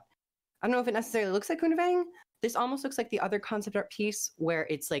we got. I don't know if it necessarily looks like Kunaveng. This almost looks like the other concept art piece where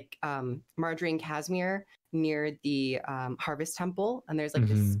it's like Marjorie and Casimir near the Harvest Temple, and there's like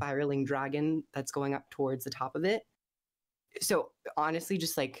this spiraling dragon that's going up towards the top of it. So honestly,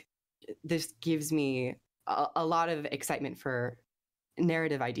 just like this gives me a lot of excitement for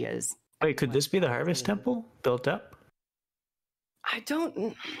narrative ideas. Wait, could this be the Harvest Temple built up?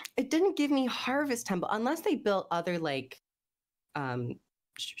 It didn't give me Harvest Temple, unless they built other like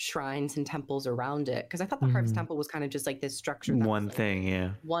shrines and temples around it, because I thought the Harvest Temple was kind of just like this structure. One thing,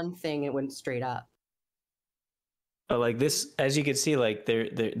 yeah. One thing, it went straight up. Oh, like this, as you can see, like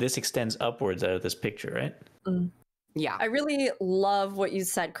this extends upwards out of this picture, right? Yeah. I really love what you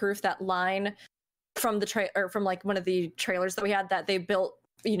said, Karuf, that line from the from like one of the trailers that we had, that they built,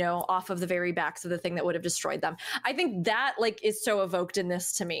 you know, off of the very backs of the thing that would have destroyed them. I think that like is so evoked in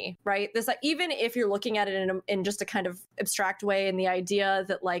this to me, right? This, like, even if you're looking at it in just a kind of abstract way, and the idea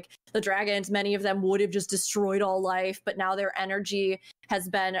that like the dragons, many of them would have just destroyed all life, but now their energy has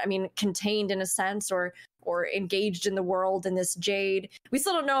been, I mean, contained in a sense, or engaged in the world in this Jade. We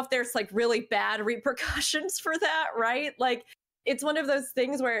still don't know if there's like really bad repercussions for that, right? Like, it's one of those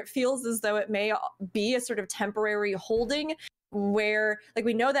things where it feels as though it may be a sort of temporary holding, where like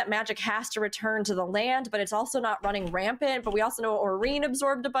we know that magic has to return to the land, but it's also not running rampant. But we also know Aurene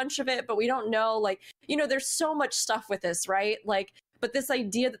absorbed a bunch of it, but we don't know, like, you know, there's so much stuff with this, right? Like, but this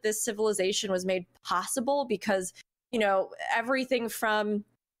idea that this civilization was made possible because, you know, everything from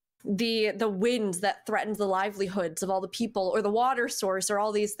the wind that threatens the livelihoods of all the people, or the water source, or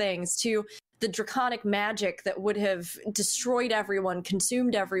all these things, to the draconic magic that would have destroyed everyone,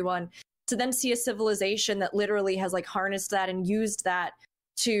 consumed everyone, to then see a civilization that literally has like harnessed that and used that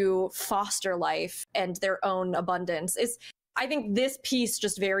to foster life and their own abundance. I think this piece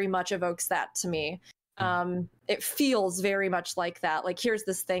just very much evokes that to me. It feels very much like that. Like, here's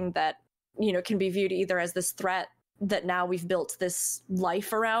this thing that, you know, can be viewed either as this threat that now we've built this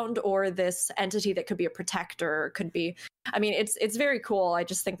life around, or this entity that could be a protector, could be, I mean, it's very cool. I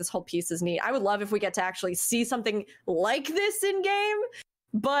just think this whole piece is neat. I would love if we get to actually see something like this in game,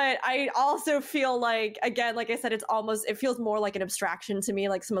 but I also feel like, again, like I said, it feels more like an abstraction to me,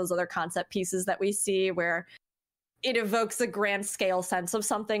 like some of those other concept pieces that we see, where it evokes a grand scale sense of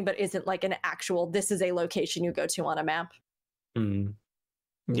something, but isn't like an actual, this is a location you go to on a map.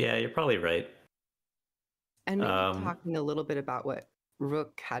 Yeah, you're probably right. And maybe talking a little bit about what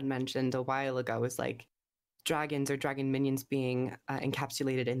Rook had mentioned a while ago, is like dragons or dragon minions being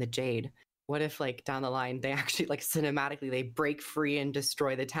encapsulated in the Jade. What if, like, down the line, they actually, like, cinematically, they break free and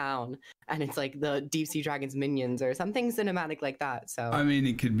destroy the town, and it's like the deep sea dragons minions or something cinematic like that? So I mean,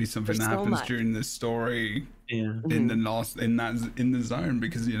 it could be something that happens during the story, in the zone,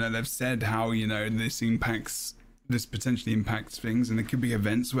 because, you know, they've said how, you know, this potentially impacts things, and it could be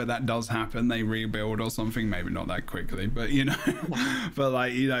events where that does happen, they rebuild or something, maybe not that quickly, but, you know, but,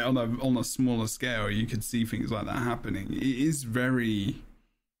 like, you know, on a smaller scale, you could see things like that happening. It is very,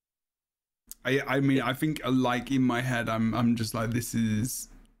 I mean, I think, like, in my head, I'm just like, this is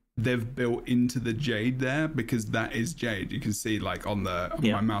they've built into the Jade there, because that is Jade. You can see like on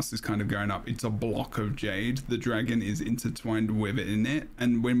my mouse is kind of going up. It's a block of Jade. The dragon is intertwined with it in it.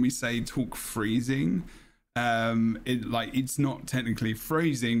 And when we say talk freezing, it's not technically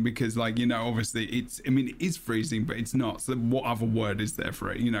freezing, because like, you know, obviously it is freezing, but it's not. So what other word is there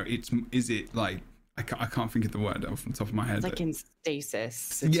for it? You know, is it like, I can't think of the word off the top of my head. It's like in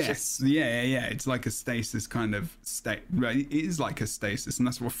stasis. Yeah. It's like a stasis kind of state. Right? It is like a stasis, and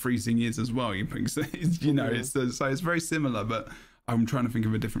that's what freezing is as well. You think, so you know, so it's very similar, but I'm trying to think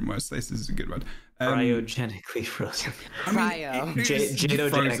of a different word. Stasis is a good word. Cryogenically frozen.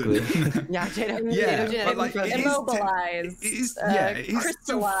 Jadogenically. Yeah, jadogenically frozen. Immobilized. It is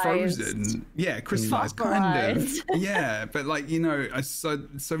still frozen. Yeah, crystallized, kind of. Yeah, but like, you know, so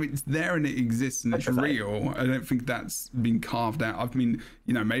it's there and it exists and it's real. I don't think that's been carved out. I mean,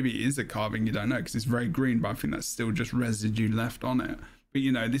 you know, maybe it is a carving, you don't know, because it's very green, but I think that's still just residue left on it. But,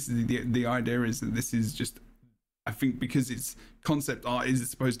 you know, this is the idea is that this is just, I think because it's concept art is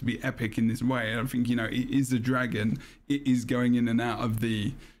supposed to be epic in this way. I think, you know, it is a dragon. It is going in and out of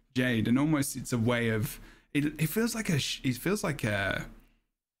the Jade, and almost it's a way of it feels like they're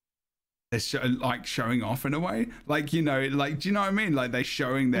like showing off in a way. Like, you know, like, do you know what I mean? Like they're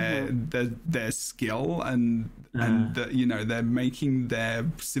showing their skill and you know, they're making their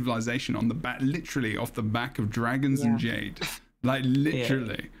civilization on the back, literally off the back of dragons and Jade, like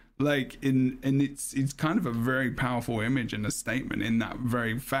literally. Like and it's kind of a very powerful image and a statement in that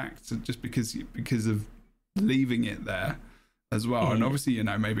very fact, just because of leaving it there as well. And obviously, you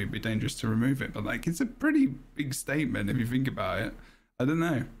know, maybe it'd be dangerous to remove it, but like it's a pretty big statement if you think about it. I don't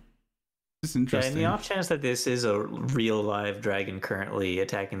know. It's interesting. Yeah, in the off chance that this is a real live dragon currently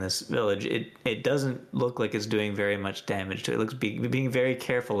attacking this village, it doesn't look like it's doing very much damage to it. It looks being very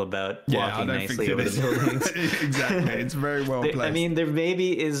careful about walking nicely over the buildings. Exactly, it's very well placed. I mean, there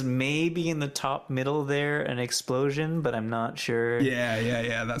maybe in the top middle there an explosion, but I'm not sure.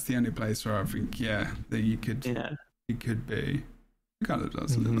 Yeah. That's the only place where I think that you could it could be. It kind of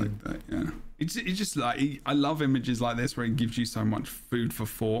does look like that. Yeah, it's just like, I love images like this where it gives you so much food for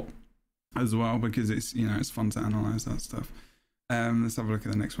thought as well, because it's, you know, it's fun to analyze that stuff. Let's have a look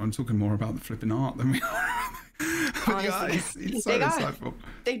at the next one. I'm talking more about the flipping art than we are. It's so insightful.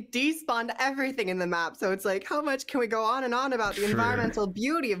 They despawned everything in the map, so it's like, how much can we go on and on about the environmental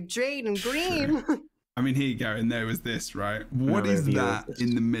beauty of Jade and green? I mean, here you go, and there was this, right? What is that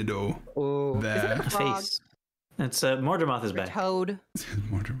in the middle there? Is it a face. It's Mordermoth is back. Toad.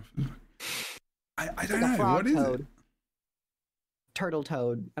 Mordermoth is back. I don't know. What is it? Turtle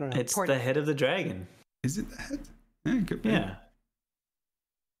toad. I don't know. It's the head of the dragon. Is it the head? Yeah, it could be. Yeah.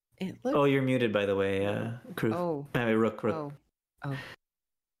 Oh, you're muted, by the way, Crew. Oh. I mean, Rook. Oh.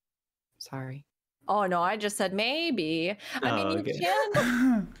 Sorry. Oh no, I just said maybe. I mean,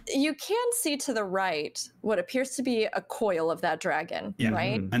 you can see to the right what appears to be a coil of that dragon,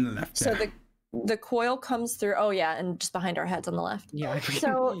 right? And the left. So the coil comes through. Oh yeah, and just behind our heads on the left. Yeah.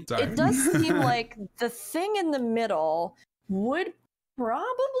 So it does seem like the thing in the middle would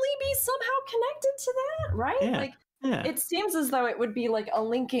probably be somehow connected to that, right? Yeah. It seems as though it would be like a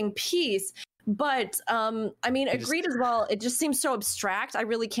linking piece. But I mean, agreed as well. It just seems so abstract. I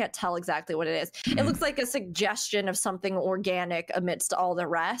really can't tell exactly what it is. It looks like a suggestion of something organic amidst all the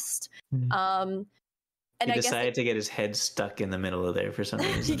rest. And he decided to get his head stuck in the middle of there for some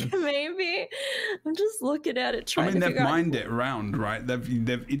reason. Maybe. I'm just looking at it, trying to they've figure out. mined it around, right?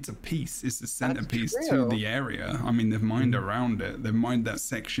 It's a piece. It's the centerpiece to the area. I mean, they've mined around it. They've mined that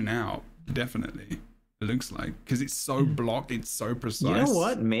section out, definitely. It looks like, because it's so blocked, it's so precise. You know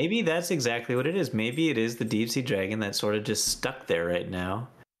what? Maybe that's exactly what it is. Maybe it is the deep sea dragon that's sort of just stuck there right now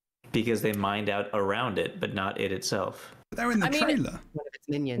because they mined out around it, but not it itself. But they're in the trailer. One of its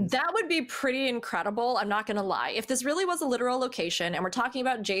minions. That would be pretty incredible. I'm not going to lie. If this really was a literal location and we're talking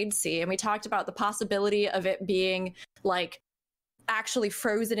about Jade Sea and we talked about the possibility of it being like actually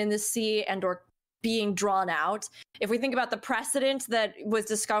frozen in the sea and or being drawn out. If we think about the precedent that was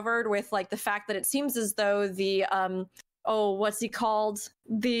discovered with like the fact that it seems as though the what's he called?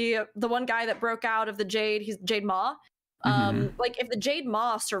 The one guy that broke out of the Jade, he's Jade Maw. Like if the Jade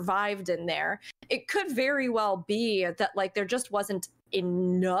Maw survived in there, it could very well be that like there just wasn't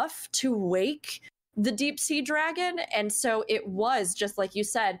enough to wake the deep sea dragon, and so it was just like you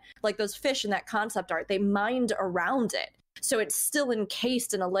said, like those fish in that concept art, they mined around it. So it's still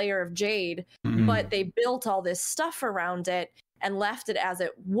encased in a layer of jade, but they built all this stuff around it and left it as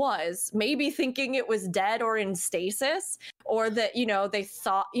it was, maybe thinking it was dead or in stasis, or that, you know, they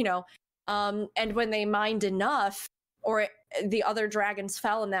thought, you know, and when they mined enough, or the other dragons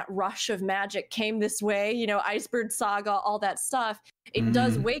fell and that rush of magic came this way, you know, Icebird Saga, all that stuff, it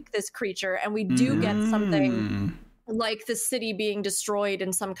does wake this creature, and we do get something like the city being destroyed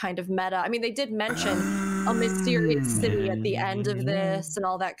in some kind of meta. I mean, they did mention a mysterious city at the end of this and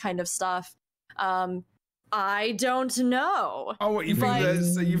all that kind of stuff. I don't know. Oh, what you think?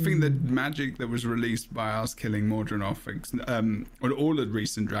 So you think the magic that was released by us killing Mordranov, or all the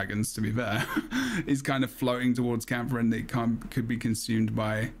recent dragons, to be fair, is kind of floating towards Camphor, and it could be consumed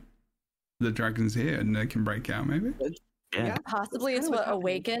by the dragons here, and they can break out, maybe. Yeah, possibly it's what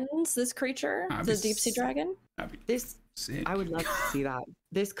awakens this creature, the deep sea dragon. This sick. I would love to see that.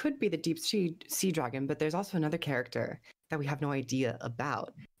 This could be the deep sea dragon, but there's also another character that we have no idea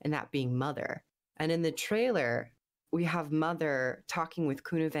about, and that being Mother. And in the trailer, we have Mother talking with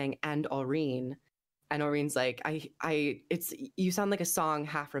Kunavang and Aureen, and Aureen's like, it's you sound like a song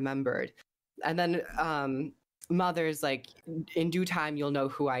half remembered. And then Mother's like, in due time you'll know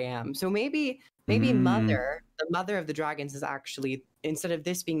who I am. So maybe Mother, the mother of the dragons, is actually, instead of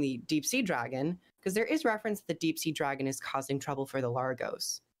this being the deep sea dragon, because there is reference the deep sea dragon is causing trouble for the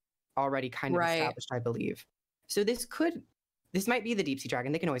Largos, already kind of established, I believe. So this might be the deep sea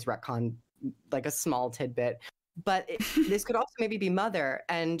dragon. They can always retcon like a small tidbit, but this could also maybe be Mother.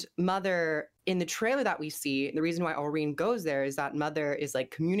 And Mother, in the trailer that we see, the reason why Aureen goes there is that Mother is like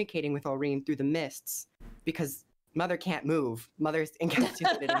communicating with Aureen through the mists, because Mother can't move. Mother's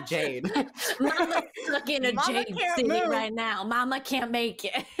encapsulated in Jade. Mama's stuck in a Jade city right now. Mama can't make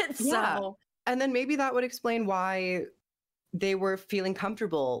it. Yeah. So, and then maybe that would explain why they were feeling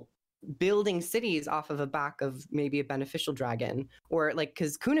comfortable building cities off of a back of maybe a beneficial dragon, or like,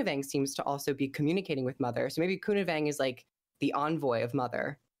 because Kunavang seems to also be communicating with Mother. So maybe Kunavang is like the envoy of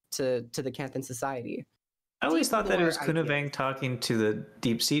Mother to the Canthan society. I always thought that it was Kunavang talking to the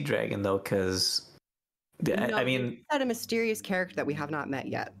deep sea dragon, though, because I mean, had a mysterious character that we have not met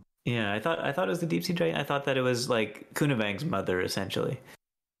yet. Yeah, I thought it was the deep sea dragon. I thought that it was like Kunavang's mother, essentially.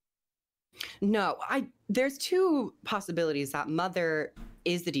 No, there's two possibilities that Mother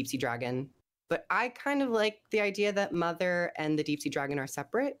is the deep sea dragon, but I kind of like the idea that Mother and the deep sea dragon are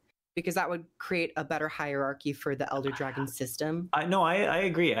separate, because that would create a better hierarchy for the Elder Dragon system. I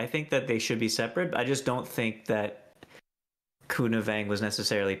agree. I think that they should be separate. I just don't think that Kunavang was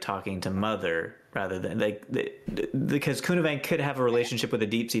necessarily talking to Mother, rather than because Kunavang could have a relationship with a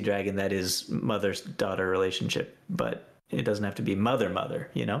deep sea dragon that is mother's daughter relationship, but it doesn't have to be mother,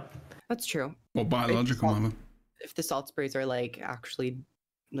 you know? That's true. Or biological mother. If the Saltsburys are like actually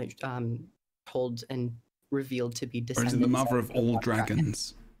like told and revealed to be descendants. Or is it the mother of all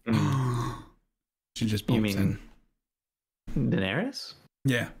dragons? She just pops in. Daenerys?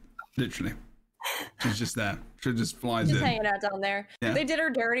 Yeah, literally. She's just there. She just flies in. Just hanging out down there. Yeah. They did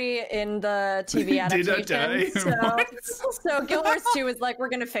her dirty in the TV adaptation. So Guild Wars 2 is like, we're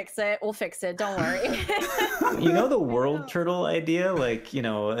going to fix it. We'll fix it. Don't worry. You know the world turtle idea? Like, you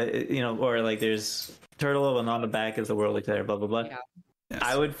know, or like there's turtle and on the back is the world declare, blah, blah, blah. Yeah. Yes.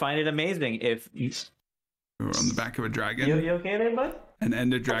 I would find it amazing if... We were on the back of a dragon. You okay there, bud? And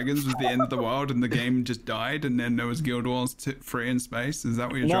End of Dragons was the end of the world, and the game just died, and then there was Guild Wars 3 in space. Is that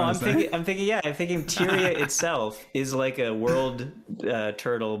what you're trying to say? I'm thinking Tyria itself is like a world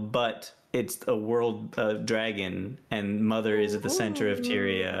turtle, but it's a world dragon, and Mother is at the center of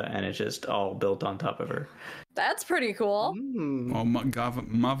Tyria, and it's just all built on top of her. That's pretty cool. Or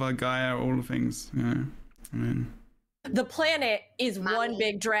Mother, Gaia, all the things. Yeah, I mean, the planet is one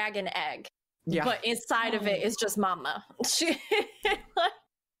big dragon egg. Yeah. But inside of it is just Mama.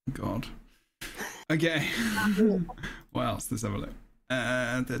 God. Okay. What else? Let's have a look.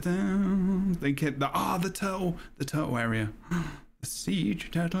 They kept the turtle area. The siege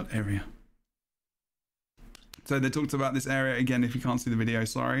turtle area. So they talked about this area again. If you can't see the video,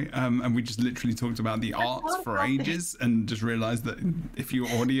 sorry. And we just literally talked about the arts for ages, and just realized that if you're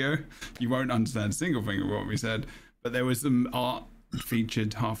audio, you won't understand a single thing of what we said. But there was some art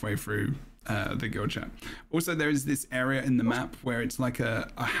featured halfway through the guild chat. Also, there is this area in the map where it's like a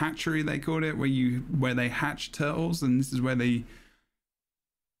hatchery, they called it, where they hatch turtles, and this is where they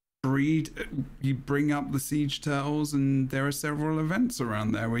breed. You bring up the siege turtles, and there are several events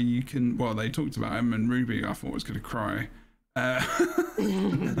around there where you can. Well, they talked about them, and Ruby, I thought, was going to cry.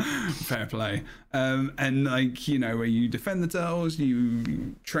 Fair play. And like, you know, where you defend the turtles,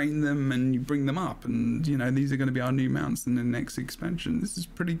 you train them, and you bring them up, and you know, these are going to be our new mounts in the next expansion. This is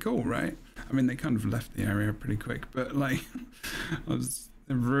pretty cool, right? I mean, they kind of left the area pretty quick, but like, they've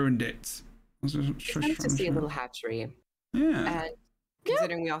ruined it. It's nice to see a little hatchery. Yeah. And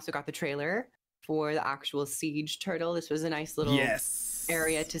considering we also got the trailer for the actual siege turtle, this was a nice little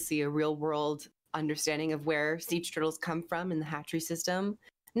area to see a real world understanding of where siege turtles come from in the hatchery system.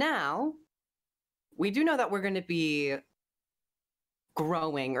 Now, we do know that we're going to be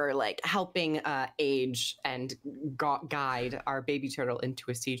growing or like helping age and guide our baby turtle into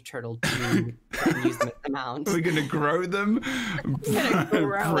a siege turtle to use them as a mount. We're gonna grow them,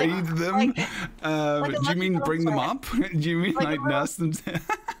 breed them. Like do you mean bring them up? Do you mean like nurse them?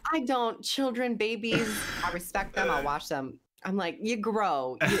 I don't. Children, babies, I respect them. I'll watch them. I'm like, you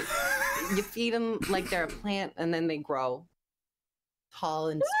grow. You feed them like they're a plant, and then they grow tall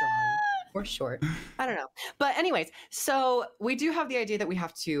and strong. Or short. I don't know. But anyways, so we do have the idea that we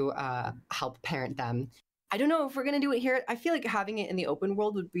have to help parent them. I don't know if we're going to do it here. I feel like having it in the open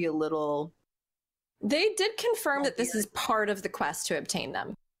world would be a little... They did confirm that this is part of the quest to obtain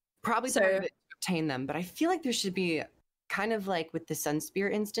them. Probably part of it to obtain them. But I feel like there should be kind of like with the Sun Spear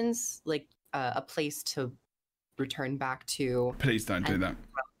instance, like a place to return back to. Please don't do that.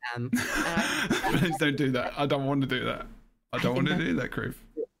 Please don't do that. I don't want to do that. I don't want to do that, Creve.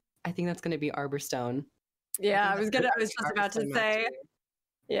 I think that's going to be Arborstone. Yeah, I was just about to say.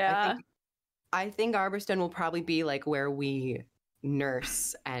 Yeah. I think Arborstone will probably be like where we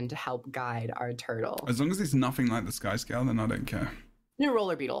nurse and help guide our turtle. As long as it's nothing like the Sky Scale, then I don't care. No,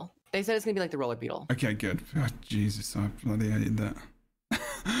 roller beetle. They said it's going to be like the roller beetle. Okay, good. Oh, Jesus, I bloody hated that.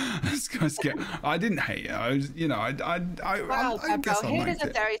 Sky Scale. I didn't hate it. I was, I guess I hate liked is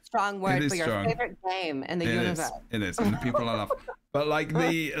a very strong word for your strong. Favorite game in the universe. It is, and the people I love. But I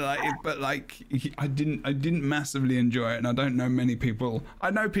didn't massively enjoy it, and I don't know many people.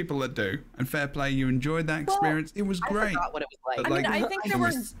 I know people that do, and fair play. You enjoyed that experience. It was great. I forgot what it was like. I mean, I think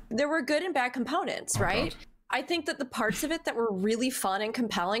there were good and bad components, right? God. I think that the parts of it that were really fun and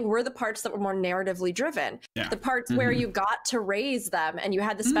compelling were the parts that were more narratively driven. Yeah. The parts where you got to raise them and you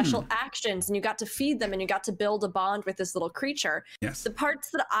had the special actions and you got to feed them and you got to build a bond with this little creature. Yes. The parts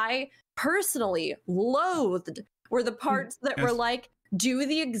that I personally loathed were the parts that were like, do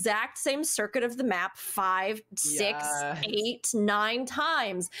the exact same circuit of the map 5, 6, 8, 9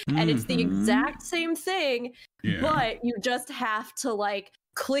 times. And it's the exact same thing, but you just have to like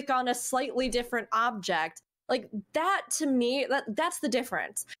click on a slightly different object. Like that to me, that's the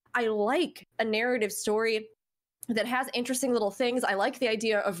difference. I like a narrative story that has interesting little things. I like the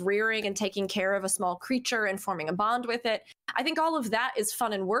idea of rearing and taking care of a small creature and forming a bond with it. I think all of that is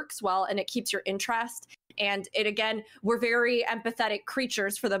fun and works well, and it keeps your interest. And it, again, we're very empathetic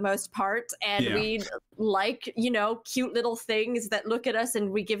creatures for the most part. And we like, cute little things that look at us and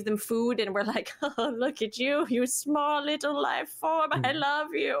we give them food and we're like, oh, look at you, you small little life form. I love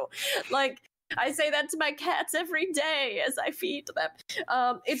you. Like, I say that to my cats every day as I feed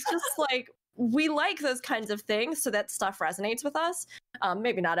them. It's just like, we like those kinds of things. So that stuff resonates with us.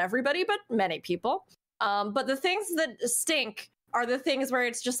 Maybe not everybody, but many people. But the things that stink are the things where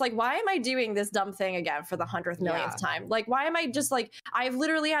it's just like, why am I doing this dumb thing again for the 100th millionth time? Like, why am I just like, I've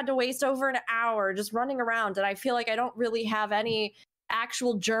literally had to waste over an hour just running around and I feel like I don't really have any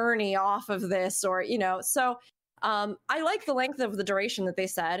actual journey off of this or, so I like the length of the duration that they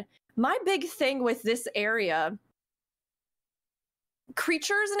said. My big thing with this area,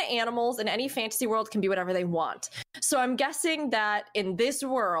 creatures and animals in any fantasy world can be whatever they want. So I'm guessing that in this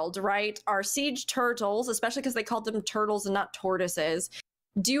world, right, our siege turtles, especially because they called them turtles and not tortoises,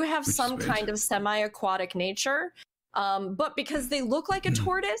 do have some kind of semi-aquatic nature. But because they look like a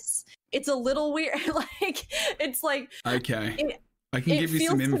tortoise, it's a little weird. It's like... Okay. I can give you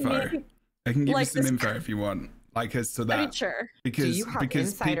some info. I can give you some info if you want. Like as to that, sure. because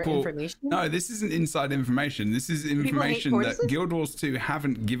people information? No, this isn't inside information. This is information that Guild Wars 2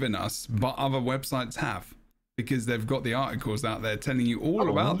 haven't given us, but other websites have, because they've got the articles out there telling you all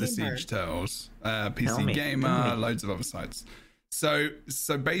about the Siege Turtles, PC Gamer, loads of other sites. So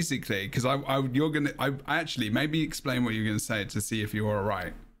basically, because I actually maybe explain what you're going to say to see if you're all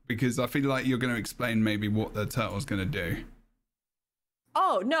right, because I feel like you're going to explain maybe what the turtle's going to do.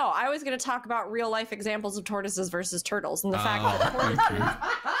 Oh, no, I was going to talk about real life examples of tortoises versus turtles and the fact that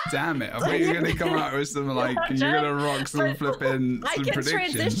tortoises... Damn it. I thought you were going to come out with some, like, you're going to rock some flipping I can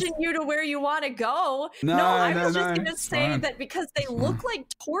transition you to where you want to go. I was just going to say that because they look like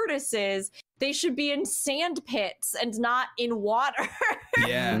tortoises, they should be in sand pits and not in water.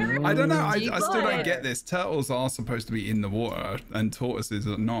 Yeah. I don't know. I still don't get this. Turtles are supposed to be in the water and tortoises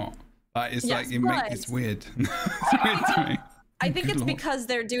are not. It's like, it's weird. It's weird to me. I think it's because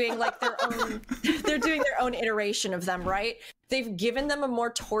they're doing like their own iteration of them, right? They've given them a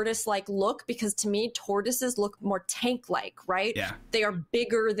more tortoise-like look because to me, tortoises look more tank-like, right? Yeah. They are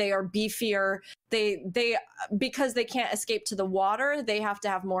bigger, they are beefier. They because they can't escape to the water, they have to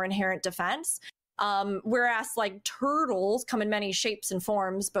have more inherent defense. Whereas like turtles come in many shapes and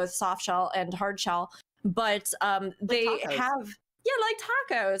forms, both soft shell and hard shell, but they have like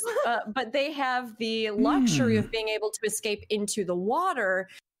tacos, but they have the luxury of being able to escape into the water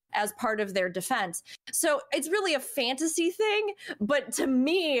as part of their defense. So it's really a fantasy thing, but to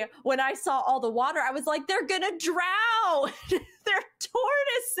me, when I saw all the water, I was like, they're gonna drown. They're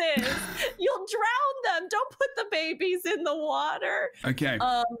tortoises. You'll drown them. Don't put the babies in the water. Okay.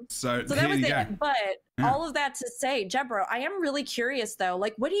 So that was you it. go. But all of that to say, Jebro, I am really curious though.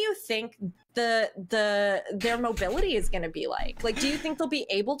 Like, what do you think their mobility is going to be like? Like, do you think they'll be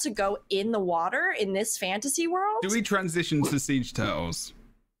able to go in the water in this fantasy world? Do we transition to siege turtles?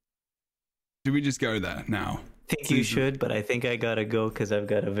 Do we just go there now? I think you should, but I think I gotta go because I've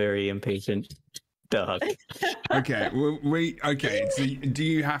got a very impatient dog. Okay. Okay. So do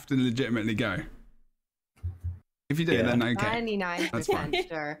you have to legitimately go? If you do, then okay. 99%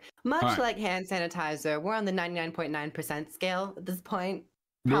 sure. Much like hand sanitizer, we're on the 99.9% scale at this point.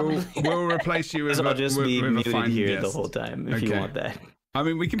 We'll replace you with I'll just be muted here guest. the whole time if you want that. I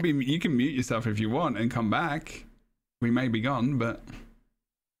mean, you can mute yourself if you want and come back. We may be gone, but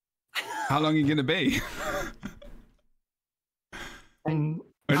how long are you going to be?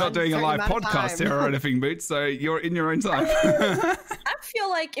 We're not doing a live podcast here or anything, Boots, so you're in your own time. I feel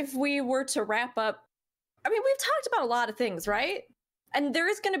like if we were to wrap up, I mean, we've talked about a lot of things, right? And there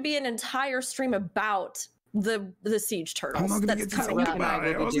is going to be an entire stream about the siege turtles. I'm not going to get to talk about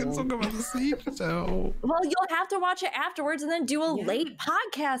it. I was going to talk about the siege turtle. Well, you'll have to watch it afterwards and then do a late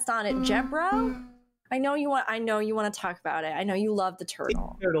podcast on it, Jebro. I know you want to talk about it. I know you love the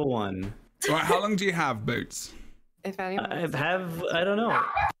turtle. Turtle one. Right, how long do you have, Boots? If anyone, I don't know.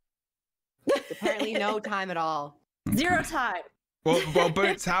 apparently no time at all. 0 time. Well,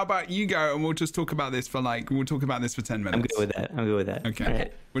 Boots, how about you go and we'll just talk about this for 10 minutes. I'm good with that. Okay.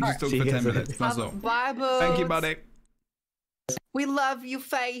 Right. We'll just talk for 10 minutes. That's all. Bye, Boots. Thank you, buddy. We love you,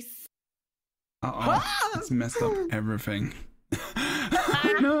 face. It's messed up everything.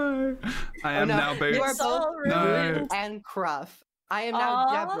 No. I am now Boots. You are both No. and Cruff. I am now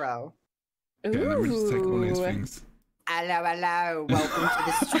Jebro. Okay, let me just take all these things. Hello. Welcome to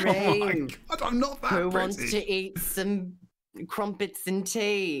the stream. Oh my God, I'm not that Who British. wants to eat some crumpets and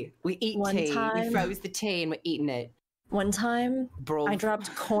tea? We eat tea. We froze the tea and we're eating it. One time, Bro. I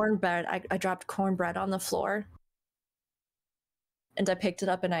dropped cornbread. I dropped cornbread on the floor, and I picked it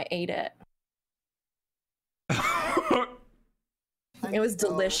up and I ate it. It was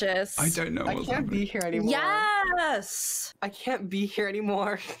delicious. I don't know. I can't be here anymore. Yes. I can't be here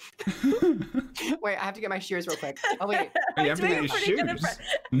anymore. Wait, I have to get my shears real quick. Oh wait, you have to get your shoes.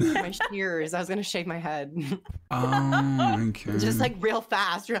 my shears. I was gonna shave my head. Oh, okay. Just like real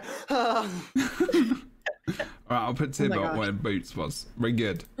fast. All right, I'll put Tibble where Boots was. Very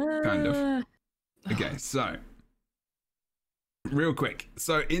good, kind of. Okay, so real quick.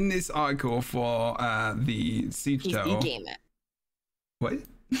 So in this article for the Siege Turtle. PC Gamer. What?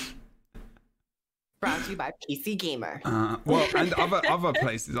 Brought to you by PC Gamer. Well, and other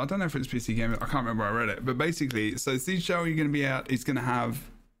places. I don't know if it's PC Gamer. I can't remember where I read it. But basically, so Siege Turtle you're going to be out. It's going to have,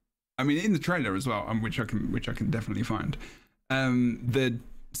 I mean, in the trailer as well, which I can definitely find. The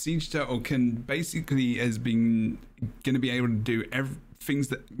Siege Turtle can basically has been going to be able to do things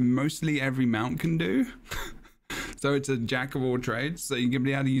that mostly every mount can do. So it's a jack of all trades. So you're going to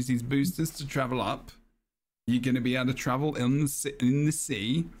be able to use these boosters to travel up. You're going to be able to travel in the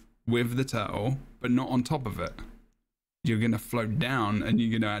sea with the turtle, but not on top of it. You're going to float down and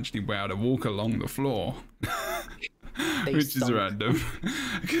you're going to actually be able to walk along the floor. Which is random.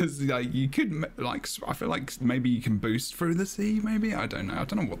 Because like you could I feel like maybe you can boost through the sea, maybe. I don't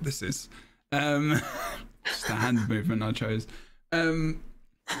know what this is. Just a hand movement I chose. And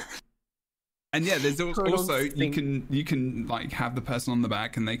yeah, there's also you can like have the person on the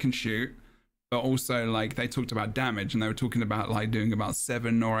back and they can shoot. But also, like, they talked about damage, and they were talking about, like, doing about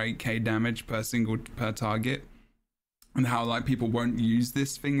 7 or 8k damage per target. And how, like, people won't use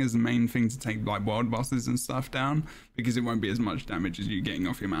this thing as the main thing to take, like, world bosses and stuff down, because it won't be as much damage as you getting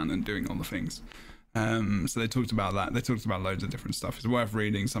off your man and doing all the things. So they talked about that. They talked about loads of different stuff. It's worth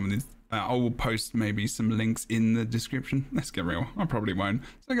reading some of these. I will post maybe some links in the description. Let's get real. I probably won't.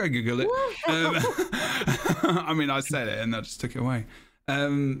 So go Google it. I mean, I said it, and I just took it away.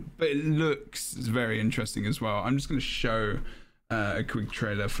 But it looks very interesting as well. I'm just going to show a quick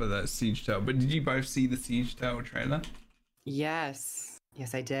trailer for the Siege Turtle. But did you both see the Siege Turtle trailer? Yes,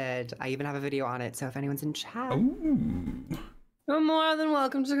 I did. I even have a video on it. So if anyone's in chat, you're more than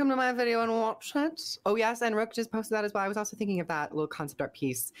welcome to come to my video and watch it. Oh yes, and Rook just posted that as well. I was also thinking of that little concept art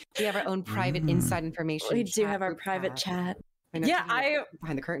piece. We have our own private inside information. We do have our private chat. Yeah,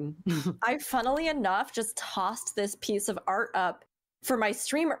 behind the curtain. I funnily enough just tossed this piece of art up for my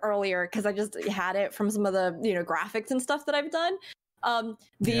stream earlier because I just had it from some of the graphics and stuff that I've done.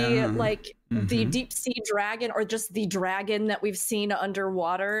 The deep sea dragon, or just the dragon that we've seen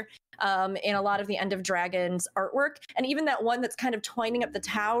underwater in a lot of the End of Dragons artwork, and even that one that's kind of twining up the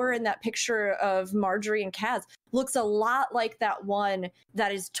tower in that picture of Marjorie and Kaz looks a lot like that one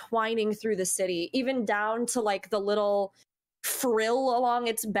that is twining through the city, even down to like the little frill along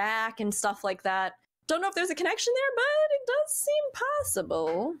its back and stuff like that. Don't know if there's a connection there, but it does seem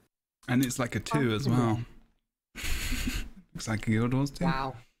possible. And it's like a 2 as well. Looks like a Guild Wars 2.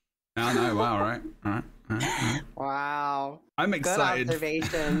 Wow. Oh, no, wow, right. All right. Wow. I'm excited. Good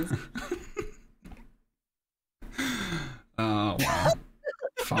observations. Oh, wow.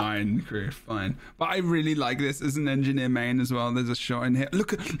 Fine, Griff, fine. But I really like this as an engineer main as well. There's a shot in here.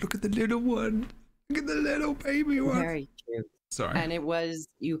 Look at the little one. Look at the little baby one. Very cute. Sorry. And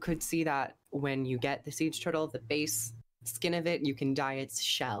you could see that when you get the siege turtle, the base skin of it, you can dye its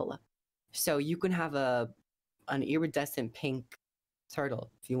shell. So you can have an iridescent pink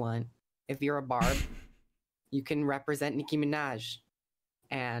turtle if you want. If you're a barb, you can represent Nicki Minaj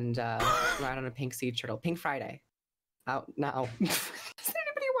and ride on a pink siege turtle. Pink Friday. Out now. Does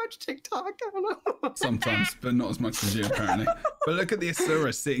anybody watch TikTok? I don't know. Sometimes, but not as much as you apparently. But look at the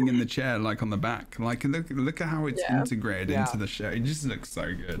Asura sitting in the chair, like on the back. Like look at how it's integrated into the show. It just looks so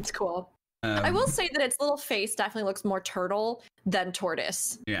good. It's cool. I will say that its little face definitely looks more turtle than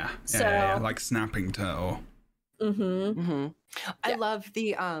tortoise. Yeah. So like snapping turtle. I love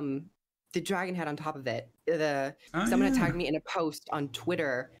the dragon head on top of it. Someone tagged me in a post on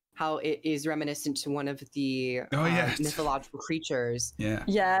Twitter how it is reminiscent to one of the mythological creatures. Yeah.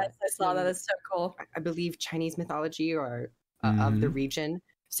 Yes, I saw that. It's so cool. I believe Chinese mythology or of the region.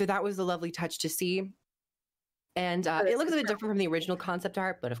 So that was a lovely touch to see. And it looks a bit different from the original concept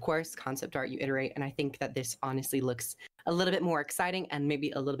art, but of course, concept art, you iterate. And I think that this honestly looks a little bit more exciting and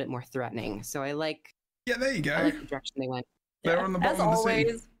maybe a little bit more threatening. So I like... Yeah, there you go. I like the direction they went. They're on the bottom of the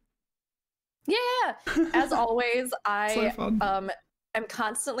sea. Yeah, as always, I am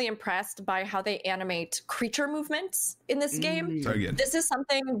constantly impressed by how they animate creature movements in this game. So good. This is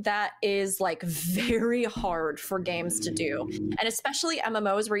something that is like very hard for games to do, and especially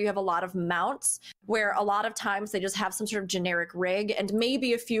MMOs where you have a lot of mounts, where a lot of times they just have some sort of generic rig, and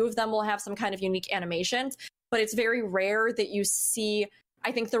maybe a few of them will have some kind of unique animations, but it's very rare that you see,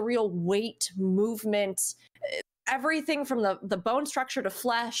 I think, the real weight, movement, everything from the bone structure to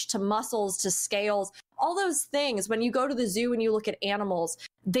flesh to muscles to scales, all those things. When you go to the zoo and you look at animals,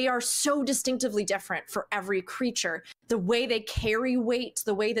 they are so distinctively different for every creature. The way they carry weight,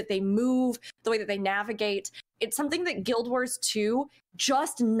 the way that they move, the way that they navigate. It's something that Guild Wars 2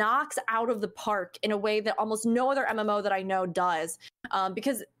 just knocks out of the park in a way that almost no other MMO that I know does,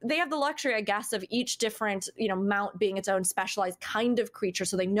 because they have the luxury, I guess, of each different mount being its own specialized kind of creature,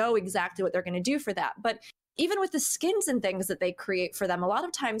 so they know exactly what they're going to do for that. But even with the skins and things that they create for them, a lot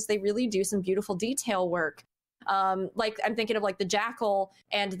of times they really do some beautiful detail work. Like I'm thinking of like the jackal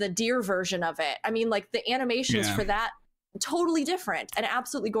and the deer version of it. I mean, like the animations for that, totally different and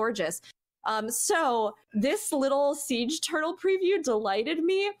absolutely gorgeous. So this little siege turtle preview delighted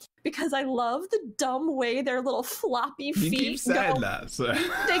me because I love the dumb way their little floppy feet keep saying go. That, so.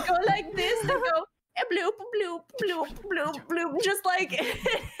 They go like this. They go bloop bloop bloop bloop bloop, just like and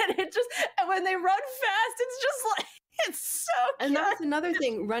when they run fast, it's just like it's so cute. And that's another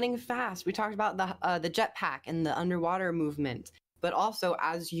thing, running fast. We talked about the jetpack and the underwater movement, but also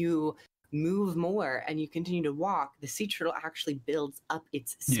as you move more and you continue to walk, the sea turtle actually builds up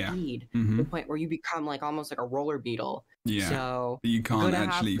its speed to the point where you become like almost like a roller beetle. Yeah. So you can't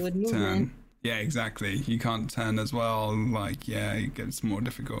actually turn. Yeah, exactly. You can't turn as well. Like, it gets more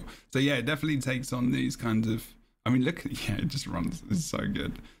difficult. So yeah, it definitely takes on these kinds of. I mean, look, it just runs. It's so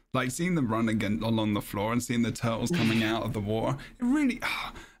good. Like seeing them run again along the floor and seeing the turtles coming out of the water. It really.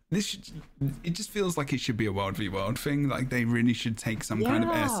 It just feels like it should be a World v World thing. Like they really should take some kind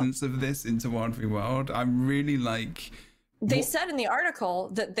of essence of this into World v World. I really like. They said in the article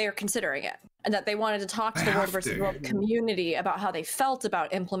that they're considering it and that they wanted to talk to the World versus World community about how they felt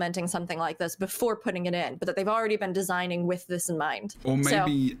about implementing something like this before putting it in, but that they've already been designing with this in mind. Or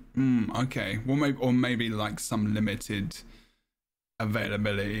maybe, okay. Well, maybe like some limited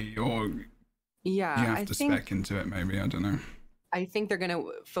availability, or you have to spec into it. Maybe, I don't know. I think they're going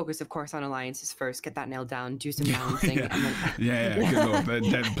to focus, of course, on alliances first, get that nailed down, do some balancing. And then, good lord,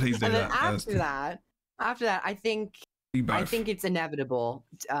 please do and that. Then after that, I think it's inevitable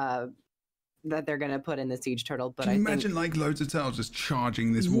that they're going to put in the siege turtle. But can you imagine like loads of turtles just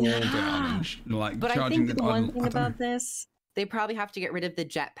charging this wall down, and like but charging I think the one thing about this They probably have to get rid of the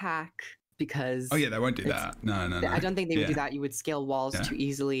jetpack because. Oh yeah, they won't do that. No. I don't think they would do that. You would scale walls Yeah. too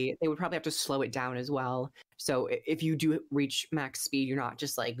easily. They would probably have to slow it down as well. So if you do reach max speed, you're not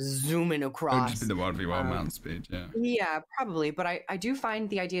just like zooming It would across. just be the 1v1 mount speed. Yeah. Yeah, probably. But I do find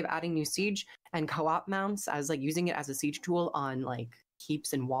the idea of adding new siege and co-op mounts as like using it as a siege tool on like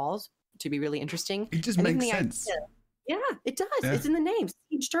keeps and walls to be really interesting. It just And then makes the sense. idea- yeah, it does. Yeah. It's in the name.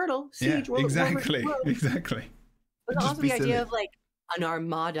 Siege turtle. Siege. Yeah, exactly. World. Exactly. But It'd just also be the idea silly. of like an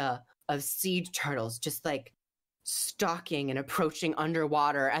armada of siege turtles just like stalking and approaching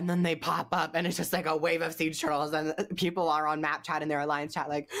underwater, and then they pop up and it's just like a wave of siege turtles, and people are on map chat and their alliance chat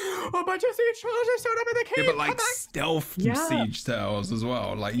like, a bunch of siege turtles just showed up in the cave. Yeah, but like come back." stealth Yeah. siege towers as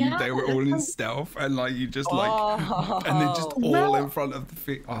well. Like they were Yeah. all in stealth, and like you just like, and they're just all Well- in front of the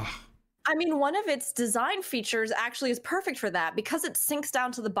feet. Oh, I mean, one of its design features actually is perfect for that because it sinks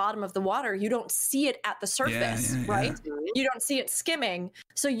down to the bottom of the water. You don't see it at the surface, yeah, right? You don't see it skimming.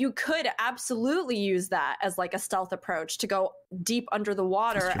 So you could absolutely use that as like a stealth approach to go deep under the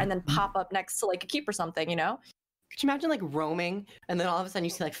water That's true. and then pop up next to like a keep or something, you know? Could you imagine like roaming and then all of a sudden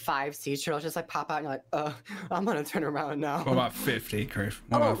you see like 5 siege turtles just like pop out and you're like, I'm gonna turn around now. what about 50, Chris?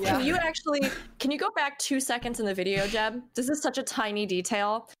 What Oh, about can 50? you actually, can you go back 2 seconds in the video, Jeb? This is such a tiny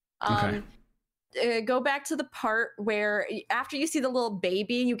detail. Go back to the part where after you see the little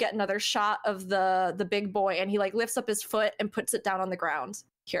baby, you get another shot of the big boy, and he like lifts up his foot and puts it down on the ground.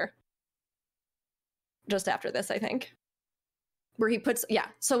 Here, just after this, I think, where he puts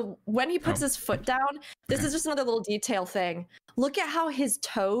So when he puts his foot down, this is just another little detail thing. Look at how his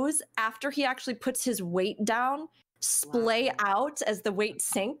toes, after he actually puts his weight down, splay out as the weight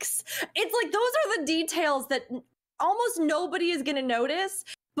sinks. It's like those are the details that almost nobody is going to notice.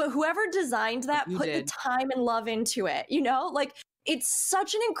 But whoever designed that You put the did. time and love into it, you know? Like, it's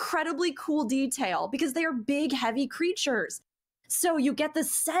such an incredibly cool detail because they are big, heavy creatures. So you get the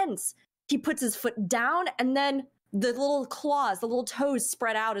sense he puts his foot down and then the little claws, the little toes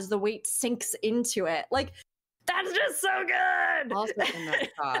spread out as the weight sinks into it. Like, that's just so good! Also in that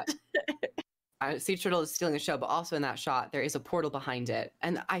shot, Siege Turtle is stealing the show, but also in that shot, there is a portal behind it.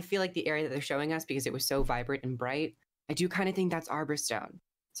 And I feel like the area that they're showing us, because it was so vibrant and bright, I do kind of think that's Arborstone.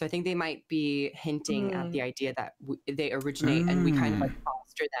 So I think they might be hinting at the idea that they originate and we kind of like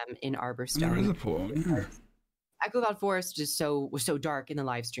foster them in Arborstone. There is a portal. Yeah. Echo Cloud Forest was so dark in the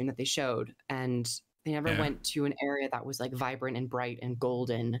live stream that they showed, and they never went to an area that was like vibrant and bright and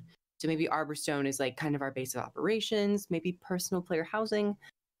golden. So maybe Arborstone is like kind of our base of operations, maybe personal player housing,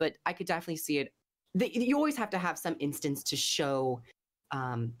 but I could definitely see it. You always have to have some instance to show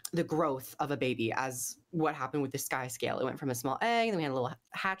the growth of a baby, as what happened with the sky scale. It went from a small egg, and then we had a little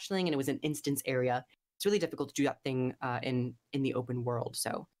hatchling, and it was an instance area. It's really difficult to do that thing in the open world.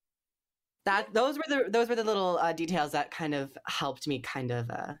 So those were the little details that kind of helped me kind of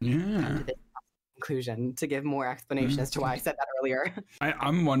come to this conclusion to give more explanation as to why I said that earlier.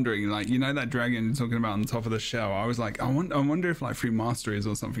 I'm wondering, like, you know that dragon you're talking about on top of the shell? I was like, I wonder if like through masteries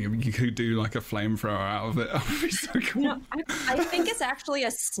or something, if you could do like a flamethrower out of it. That would be so cool. You know, I think it's actually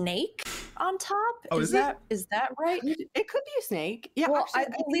a snake on top. Oh, is that right? It could be a snake. Yeah, Well, actually, I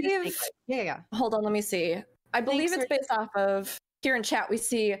think it's believe- snake-like. Yeah. Hold on, let me see. I believe Thanks, it's based off of, here in chat we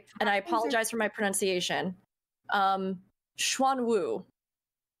see, and I apologize for my pronunciation, Xuan Wu,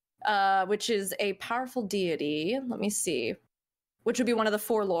 which is a powerful deity. Let me see. Which would be one of the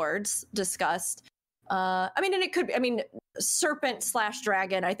 4 lords discussed. And it could be,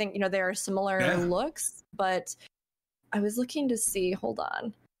 serpent/dragon. I think, there are similar looks, but I was looking to see, hold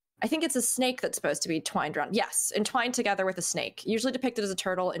on. I think it's a snake that's supposed to be twined around. Yes, entwined together with a snake. Usually depicted as a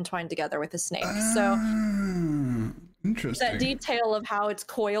turtle entwined together with a snake. So interesting. that detail of how its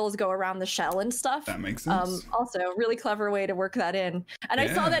coils go around the shell and stuff. That makes sense. Also, really clever way to work that in. And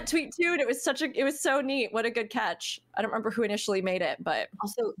I saw that tweet too, and it was so neat. What a good catch. I don't remember who initially made it, but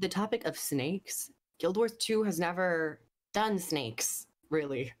Also, the topic of snakes. Guild Wars 2 has never done snakes,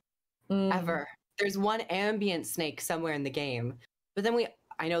 really, ever. There's one ambient snake somewhere in the game, but then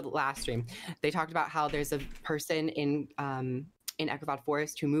I know the last stream, they talked about how there's a person in Echo Cloud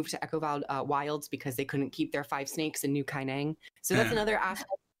Forest who moved to Echo Cloud Wilds because they couldn't keep their 5 snakes in New Kaineng. So that's another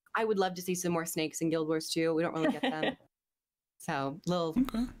aspect. I would love to see some more snakes in Guild Wars 2. We don't really get them. So little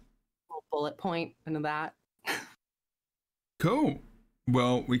bullet point into that. Cool.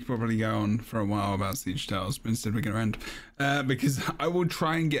 Well, we could probably go on for a while about Siege Tales, but instead we're going to end because I will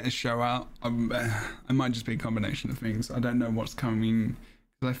try and get a show out. It might just be a combination of things. I don't know what's coming.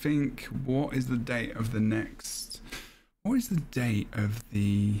 I think, what is the date of the next? What is the date of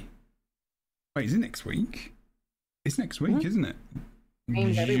the? Wait, is it next week? It's next week, isn't it?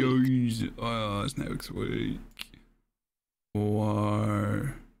 Games every week. Oh, it's next week. Whoa.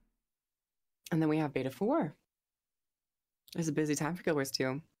 And then we have Beta 4. It's a busy time for Guild Wars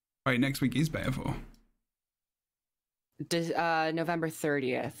 2. Wait, next week is Beta 4. November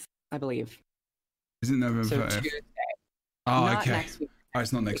 30th, I believe. Is it November So 30th? Tuesday. Oh, Not okay. next week. Oh,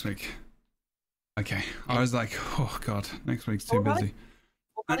 it's not next week. Okay. I was like, oh, God, next week's too busy.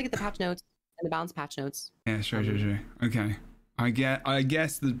 We'll probably get the patch notes and the balance patch notes. Yeah, sure. Okay. I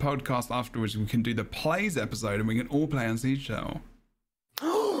guess the podcast afterwards we can do the plays episode and we can all play on Siege Turtle.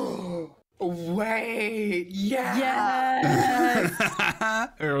 Wait, Yes.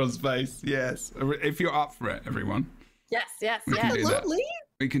 Aerospace, yes. If you're up for it, everyone. Yes. We can do that. Absolutely.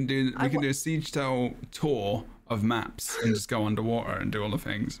 We can do a Siege Turtle tour of maps and just go underwater and do all the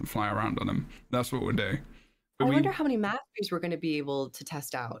things and fly around on them. That's what we'll do. But I wonder how many masteries we're going to be able to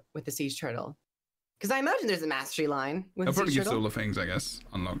test out with the Siege Turtle. Because I imagine there's a mastery line with I'll the probably Siege give Turtle. all the things, I guess,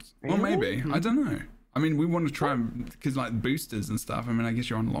 unlocked. Really? Or maybe. I don't know. I mean, we want to try because like boosters and stuff. I mean, I guess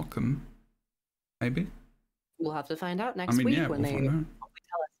you unlock them. Maybe. We'll have to find out next week when we'll they find out.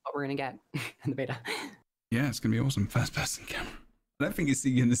 tell us what we're going to get in the beta. Yeah, it's gonna be awesome. First person camera. I don't think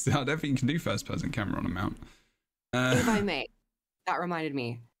you can do first person camera on a mount. If I may, that reminded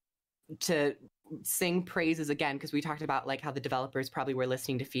me to sing praises again because we talked about like how the developers probably were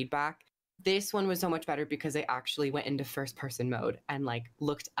listening to feedback. This one was so much better because they actually went into first person mode and like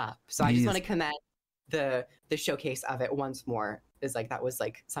looked up. So I just want to commend the showcase of it once more. Is like that was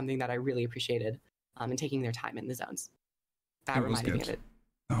like something that I really appreciated, and taking their time in the zones. That It was reminded me good. of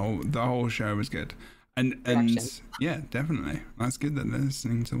it. The whole show was good. And yeah, definitely. That's good that they're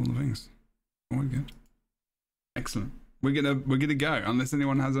listening to all the things. Oh, good. Excellent. We're gonna go unless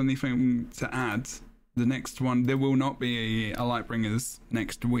anyone has anything to add. The next one, there will not be a Lightbringers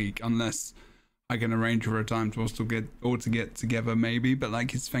next week unless I can arrange for a time to also get together maybe. But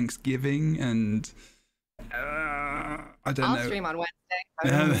like it's Thanksgiving and I don't know. I'll stream on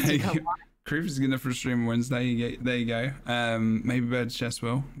There Wednesday. you go. Creep is gonna for stream Wednesday. There you go. Maybe Bird's Chess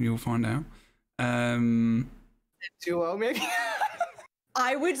will. You'll find out. Duo maybe.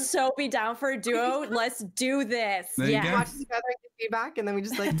 I would so be down for a duo. Let's do this. There you go. Watch it together and get feedback, and then we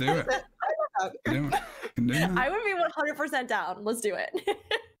just like Do it. Can do that. I would be 100% down. Let's do it.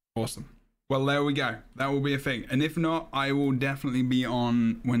 Awesome. Well, there we go. That will be a thing. And if not, I will definitely be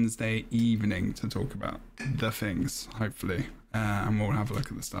on Wednesday evening to talk about the things, hopefully. And we'll have a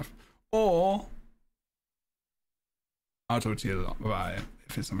look at the stuff. Or I'll talk to you a lot about it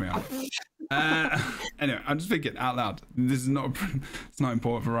if it's something else. Anyway, I'm just thinking out loud. This is not it's not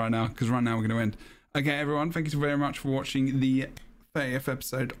important for right now because right now we're going to end. Okay, everyone, thank you very much for watching the 30th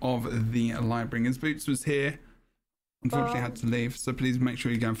episode of the Lightbringers. Boots was here. Unfortunately, I had to leave, so please make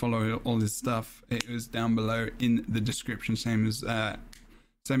sure you go and follow all his stuff. It was down below in the description, same as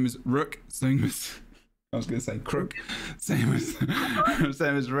Rook, same as I was gonna say Crook, same as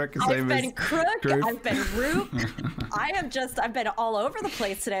Rook, I've been Crook, I've been Rook. I've been all over the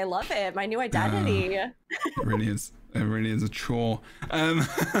place today. I love it. My new identity. It really is. It really is a chore.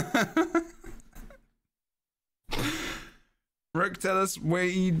 Rook, tell us where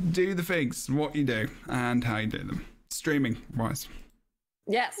you do the things, what you do, and how you do them. Streaming wise.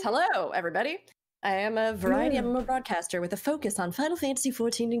 Yes, hello everybody. I am a variety MMO broadcaster with a focus on Final Fantasy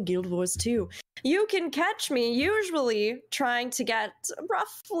XIV and Guild Wars 2. You can catch me usually trying to get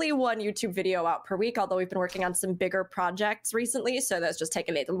roughly one YouTube video out per week, although we've been working on some bigger projects recently, so that's just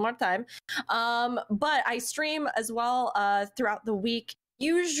taking a little more time. But I stream as well throughout the week.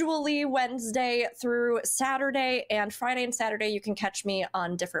 Usually Wednesday through Saturday, and Friday and Saturday you can catch me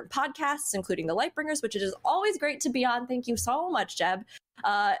on different podcasts, including the Lightbringers, which it is always great to be on. Thank you so much, Jeb.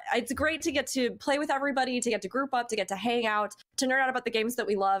 It's great to get to play with everybody, to get to group up, to get to hang out, to nerd out about the games that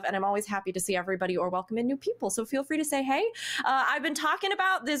we love, and I'm always happy to see everybody or welcome in new people, so feel free to say hey. I've been talking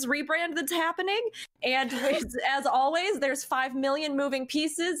about this rebrand that's happening, and as always, there's 5 million moving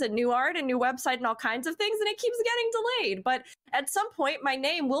pieces and new art and new website and all kinds of things, and it keeps getting delayed, but at some point, my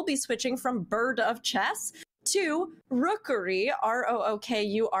name will be switching from Bird of Chess to Rookery,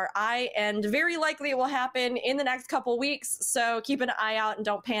 Rookuri, and very likely it will happen in the next couple weeks, so keep an eye out and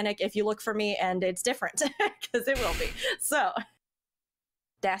don't panic if you look for me and it's different, because it will be. So,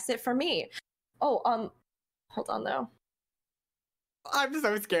 that's it for me. Oh, hold on though. I'm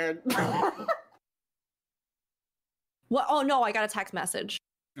so scared. What? Oh no, I got a text message.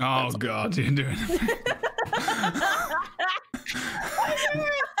 Oh God, you're doing it.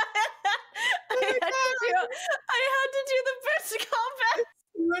 I had to do the best callback.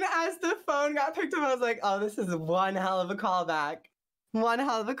 When as the phone got picked up, I was like, "Oh, this is one hell of a callback. One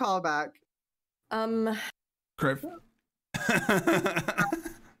hell of a callback." Criff.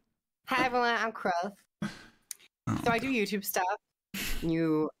 Hi everyone, I'm Crow. Oh, So I do YouTube stuff.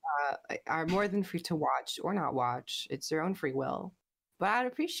 You are more than free to watch or not watch. It's your own free will. But I'd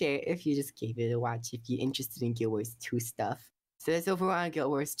appreciate if you just gave it a watch if you're interested in Guild Wars 2 stuff. So it's over on Guild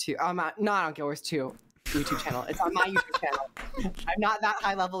Wars 2. Not on Guild Wars 2 YouTube channel. It's on my YouTube channel. I'm not that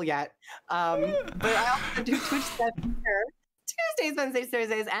high level yet. But I also do Twitch stuff here. Tuesdays, Wednesdays,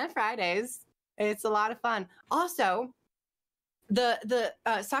 Thursdays, and Fridays. It's a lot of fun. Also, the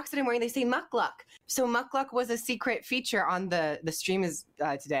socks that I'm wearing, they say Muck Luck. So Muck Luck was a secret feature on the stream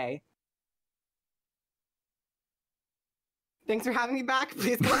today. Thanks for having me back.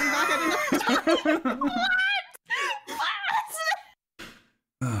 Please call me back at another time.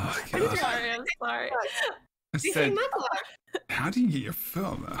 Oh, I'm God. sorry. I'm sorry. I said, how do you get your foot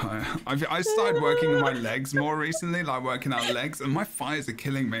on that high? I started working on my legs more recently, like working out legs, and my thighs are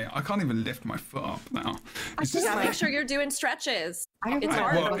killing me. I can't even lift my foot up now. It's Just just make like, sure you're doing stretches. It's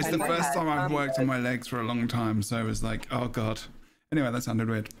hard. well, it's the first time I've worked on my legs for a long time, so it was like, oh God. Anyway, that sounded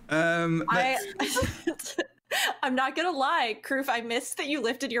weird. I'm not gonna lie, Kroof, I missed that you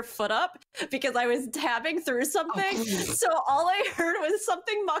lifted your foot up because I was tabbing through something. So all I heard was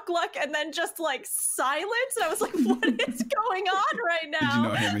something Muck Luck and then just like silence. And I was like, what is going on right now? Did you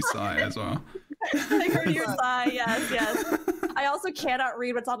not hear me sigh as well? I heard your sigh, yes. I also cannot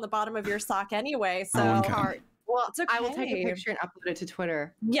read what's on the bottom of your sock anyway, so Okay. Well, it's okay. I will take a picture and upload it to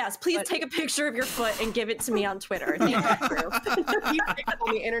Twitter. Yes, please take a picture of your foot and give it to me on Twitter. Thank you, Kroof.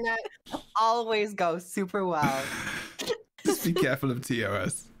 On the internet always goes super well. Just be careful of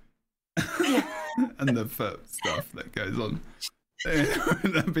TOS and the foot stuff that goes on.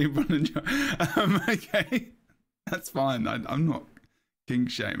 That people enjoy. Okay, that's fine. I'm not kink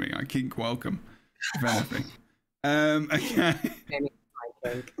shaming. I kink welcome, if anything. Okay.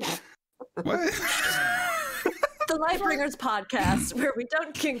 What? The Lightbringers podcast, where we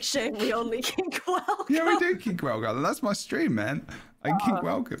don't kink shame, we only kink welcome. Yeah, we do kink welcome. That's my stream, man. I kink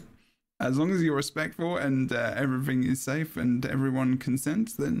welcome. As long as you're respectful and everything is safe and everyone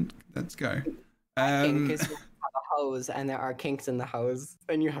consents, then let's go. Kink is you have a hose, and there are kinks in the hose,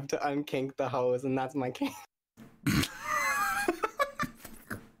 and you have to unkink the hose, and that's my kink.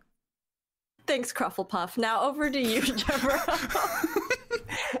 Thanks, Crufflepuff. Now over to you, Deborah.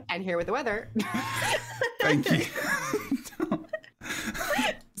 And here with the weather. Thank you.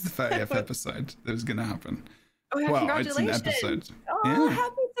 It's the 30th episode that was going to happen. Oh, yeah, Well, it's an congratulations. episode. Oh, Yeah.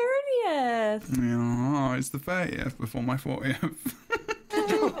 happy 30th. Yeah, it's the 30th before my 40th.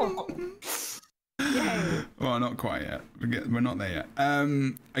 Yay. Well, not quite yet. We're not there yet.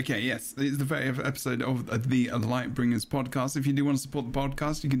 Okay, yes, it's the 30th episode of the Lightbringers podcast. If you do want to support the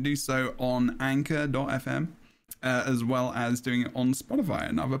podcast, you can do so on Anchor.fm, as well as doing it on Spotify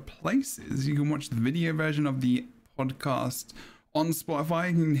and other places. You can watch the video version of the podcast on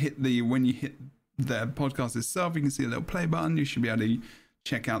Spotify. You can when you hit the podcast itself, you can see a little play button. You should be able to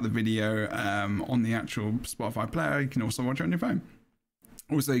check out the video on the actual Spotify player. You can also watch it on your phone.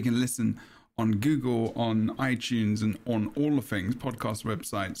 Also, you can listen on Google, on iTunes, and on all the things, podcast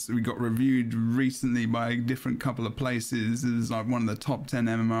websites. We got reviewed recently by a different couple of places as like one of the top 10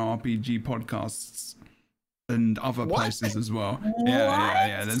 MMORPG podcasts and other places as well.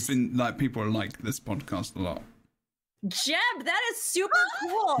 Yeah. There's been like people like this podcast a lot. Jeb, that is super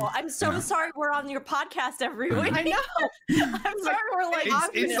cool. I'm so sorry we're on your podcast every week. I know. I'm sorry we're like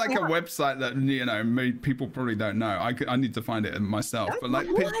It's like a website that people probably don't know. I need to find it myself, but like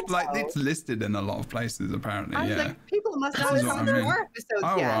it's listed in a lot of places apparently. I was Yeah. like, people must not This have is come what I to mean. more episodes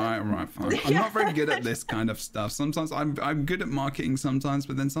All yet. right, fine. I'm not very good at this kind of stuff. Sometimes I'm good at marketing sometimes,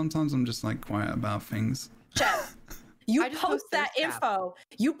 but then sometimes I'm just like quiet about things. Jeb, you I just post posted a that snap. info.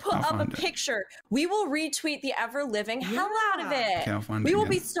 You put I'll up a find it. picture. We will retweet the ever living hell out of it. Okay, I'll find We it will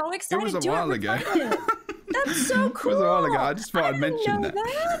again. be so excited. It was a Do while ago. refund it. That's so cool. It was a while ago. I just thought I'd didn't mention know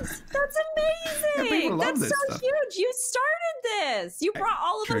that. That's amazing. people love That's this so stuff. huge. You started this. You brought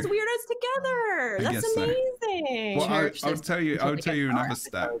all of those True. weirdos together. I That's guess so. amazing. Well, Church I'll this tell you. until I'll we tell get you to our another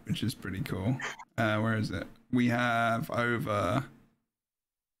stat, episode. which is pretty cool. Where is it? We have over.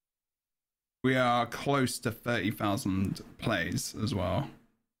 We are close to 30,000 plays as well.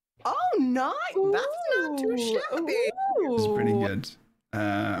 Oh, nice. That's not too shabby. It's pretty Ooh. good.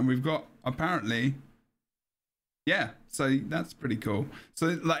 And we've got apparently, yeah. So that's pretty cool.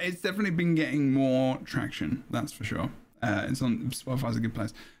 So like, it's definitely been getting more traction. That's for sure. It's on Spotify's a good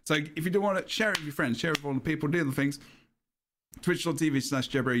place. So if you do want to share it with your friends, share it with all the people, do the things.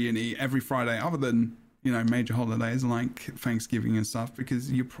 Twitch.tv/JebroUni every Friday, other than major holidays like Thanksgiving and stuff,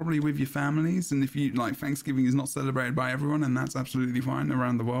 because you're probably with your families, and if you like, Thanksgiving is not celebrated by everyone, and that's absolutely fine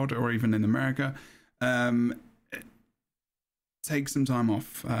around the world or even in America. take some time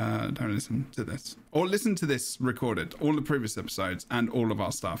off. Don't listen to this. Or listen to this recorded, all the previous episodes and all of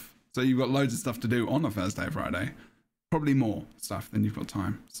our stuff. So you've got loads of stuff to do on a Thursday, Friday. Probably more stuff than you've got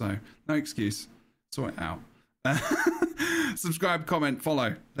time. So no excuse. Sort it out. Subscribe, comment,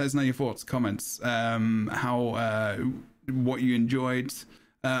 follow. Let us know your thoughts, comments, what you enjoyed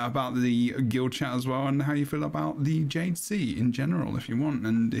about the guild chat as well, and how you feel about the Jade Sea in general, if you want,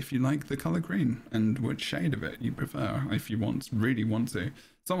 and if you like the color green, and which shade of it you prefer, if you really want to.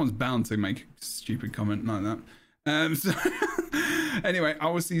 Someone's bound to make a stupid comment like that. So anyway, I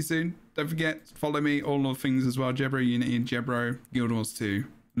will see you soon. Don't forget, follow me, all of things as well. Jebro Unity, Jebro Guild Wars 2.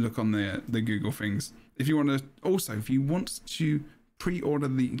 Look on the Google things. If you want to pre-order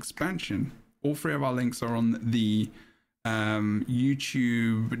the expansion, all three of our links are on the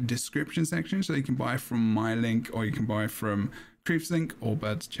YouTube description section, so you can buy from my link, or you can buy from Creef's link, or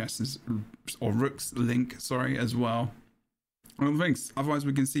Bird's Chest's or Rook's link, as well. Well, thanks. Otherwise,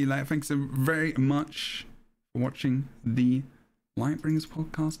 we can see you later. Thanks so very much for watching the Lightbringers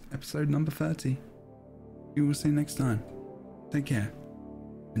podcast, episode number 30. We will see you next time. Take care,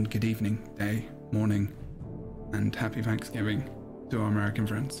 and good evening, day, morning, and happy Thanksgiving to our American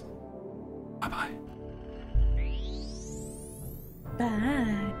friends. Bye bye.